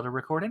 2 we'll be able to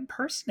record in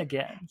person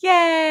again.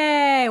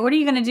 Yay! What are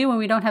you going to do when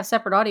we don't have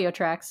separate audio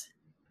tracks?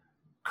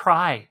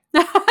 Cry.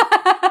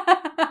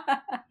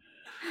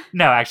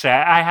 No, actually,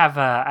 I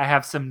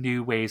have some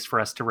new ways for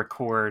us to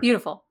record.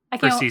 Beautiful.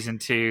 For season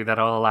 2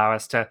 that'll allow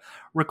us to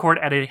record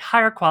at a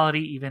higher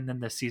quality even than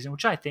this season,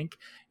 which I think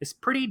is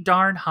pretty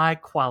darn high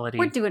quality.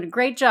 We're doing a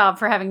great job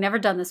for having never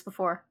done this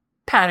before.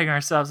 Patting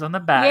ourselves on the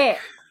back. Yeah.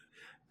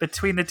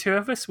 Between the two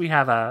of us, we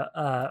have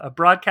a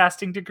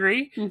broadcasting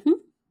degree. Mm-hmm.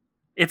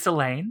 It's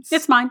Elaine's.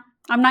 It's mine.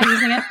 I'm not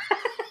using it.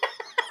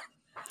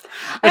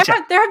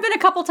 There have been a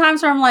couple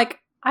times where I'm like,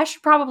 I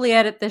should probably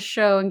edit this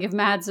show and give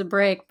Mads a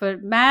break,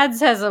 but Mads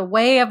has a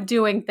way of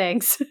doing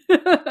things.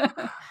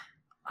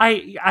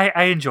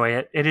 I enjoy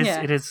it. It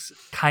is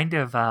kind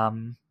of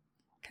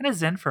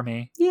zen for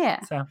me.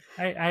 Yeah. So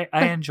I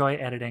enjoy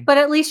editing. But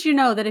at least you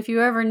know that if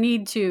you ever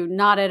need to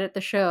not edit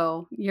the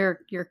show, your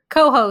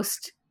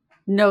co-host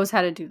knows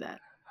how to do that.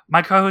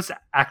 My co-host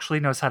actually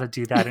knows how to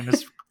do that and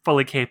is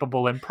fully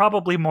capable, and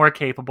probably more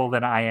capable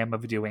than I am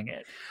of doing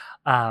it.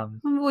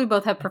 We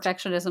both have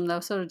perfectionism though,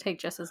 so it'll take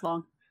just as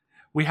long.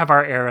 We have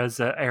our areas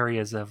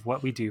of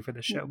what we do for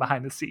the show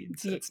behind the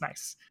scenes. So it's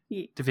nice.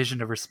 Yeah.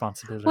 Division of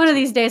responsibility. One of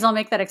these days I'll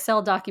make that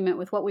Excel document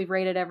with what we've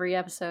rated every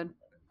episode.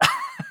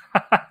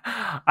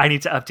 I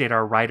need to update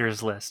our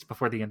writers list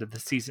before the end of the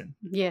season.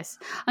 Yes.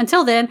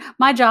 Until then,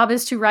 my job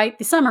is to write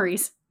the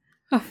summaries.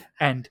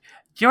 And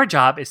your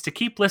job is to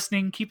keep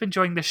listening, keep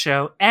enjoying the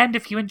show. And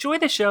if you enjoy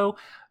the show,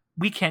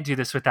 we can't do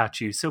this without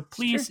you. So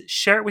please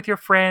share it with your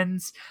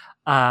friends.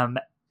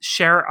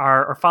 Share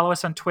or follow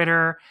us on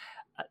Twitter.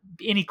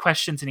 Any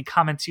questions, any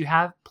comments you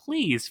have,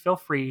 please feel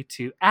free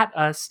to @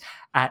 us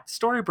at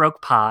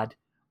StoryBrokePod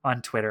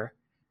on Twitter.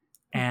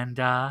 And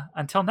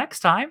until next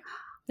time,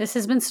 this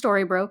has been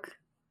Storybroke.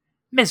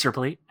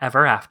 Miserably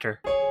ever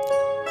after.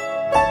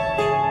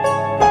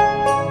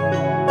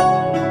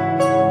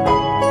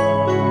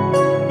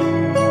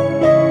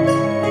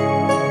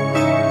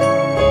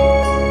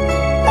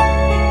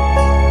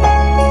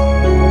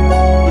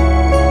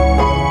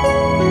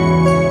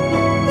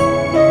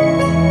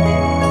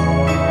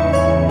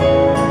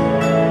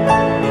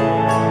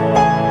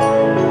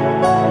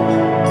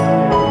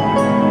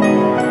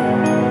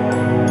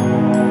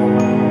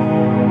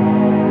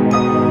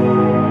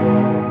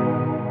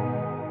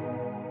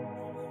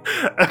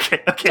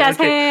 Okay. Jazz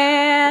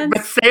hands.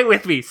 But say it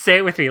with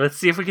me. Let's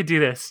see if we can do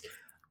this.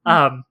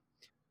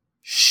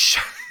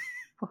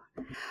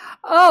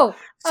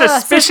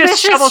 Suspicious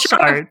shovel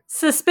shards.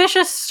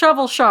 Suspicious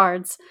shovel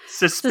shards.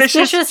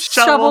 Suspicious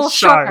shovel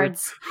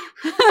shards.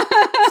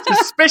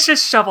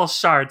 Suspicious shovel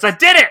shards. I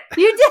did it!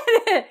 You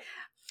did it!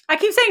 I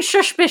keep saying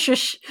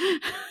shush-bicious.